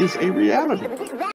 but that is a reality.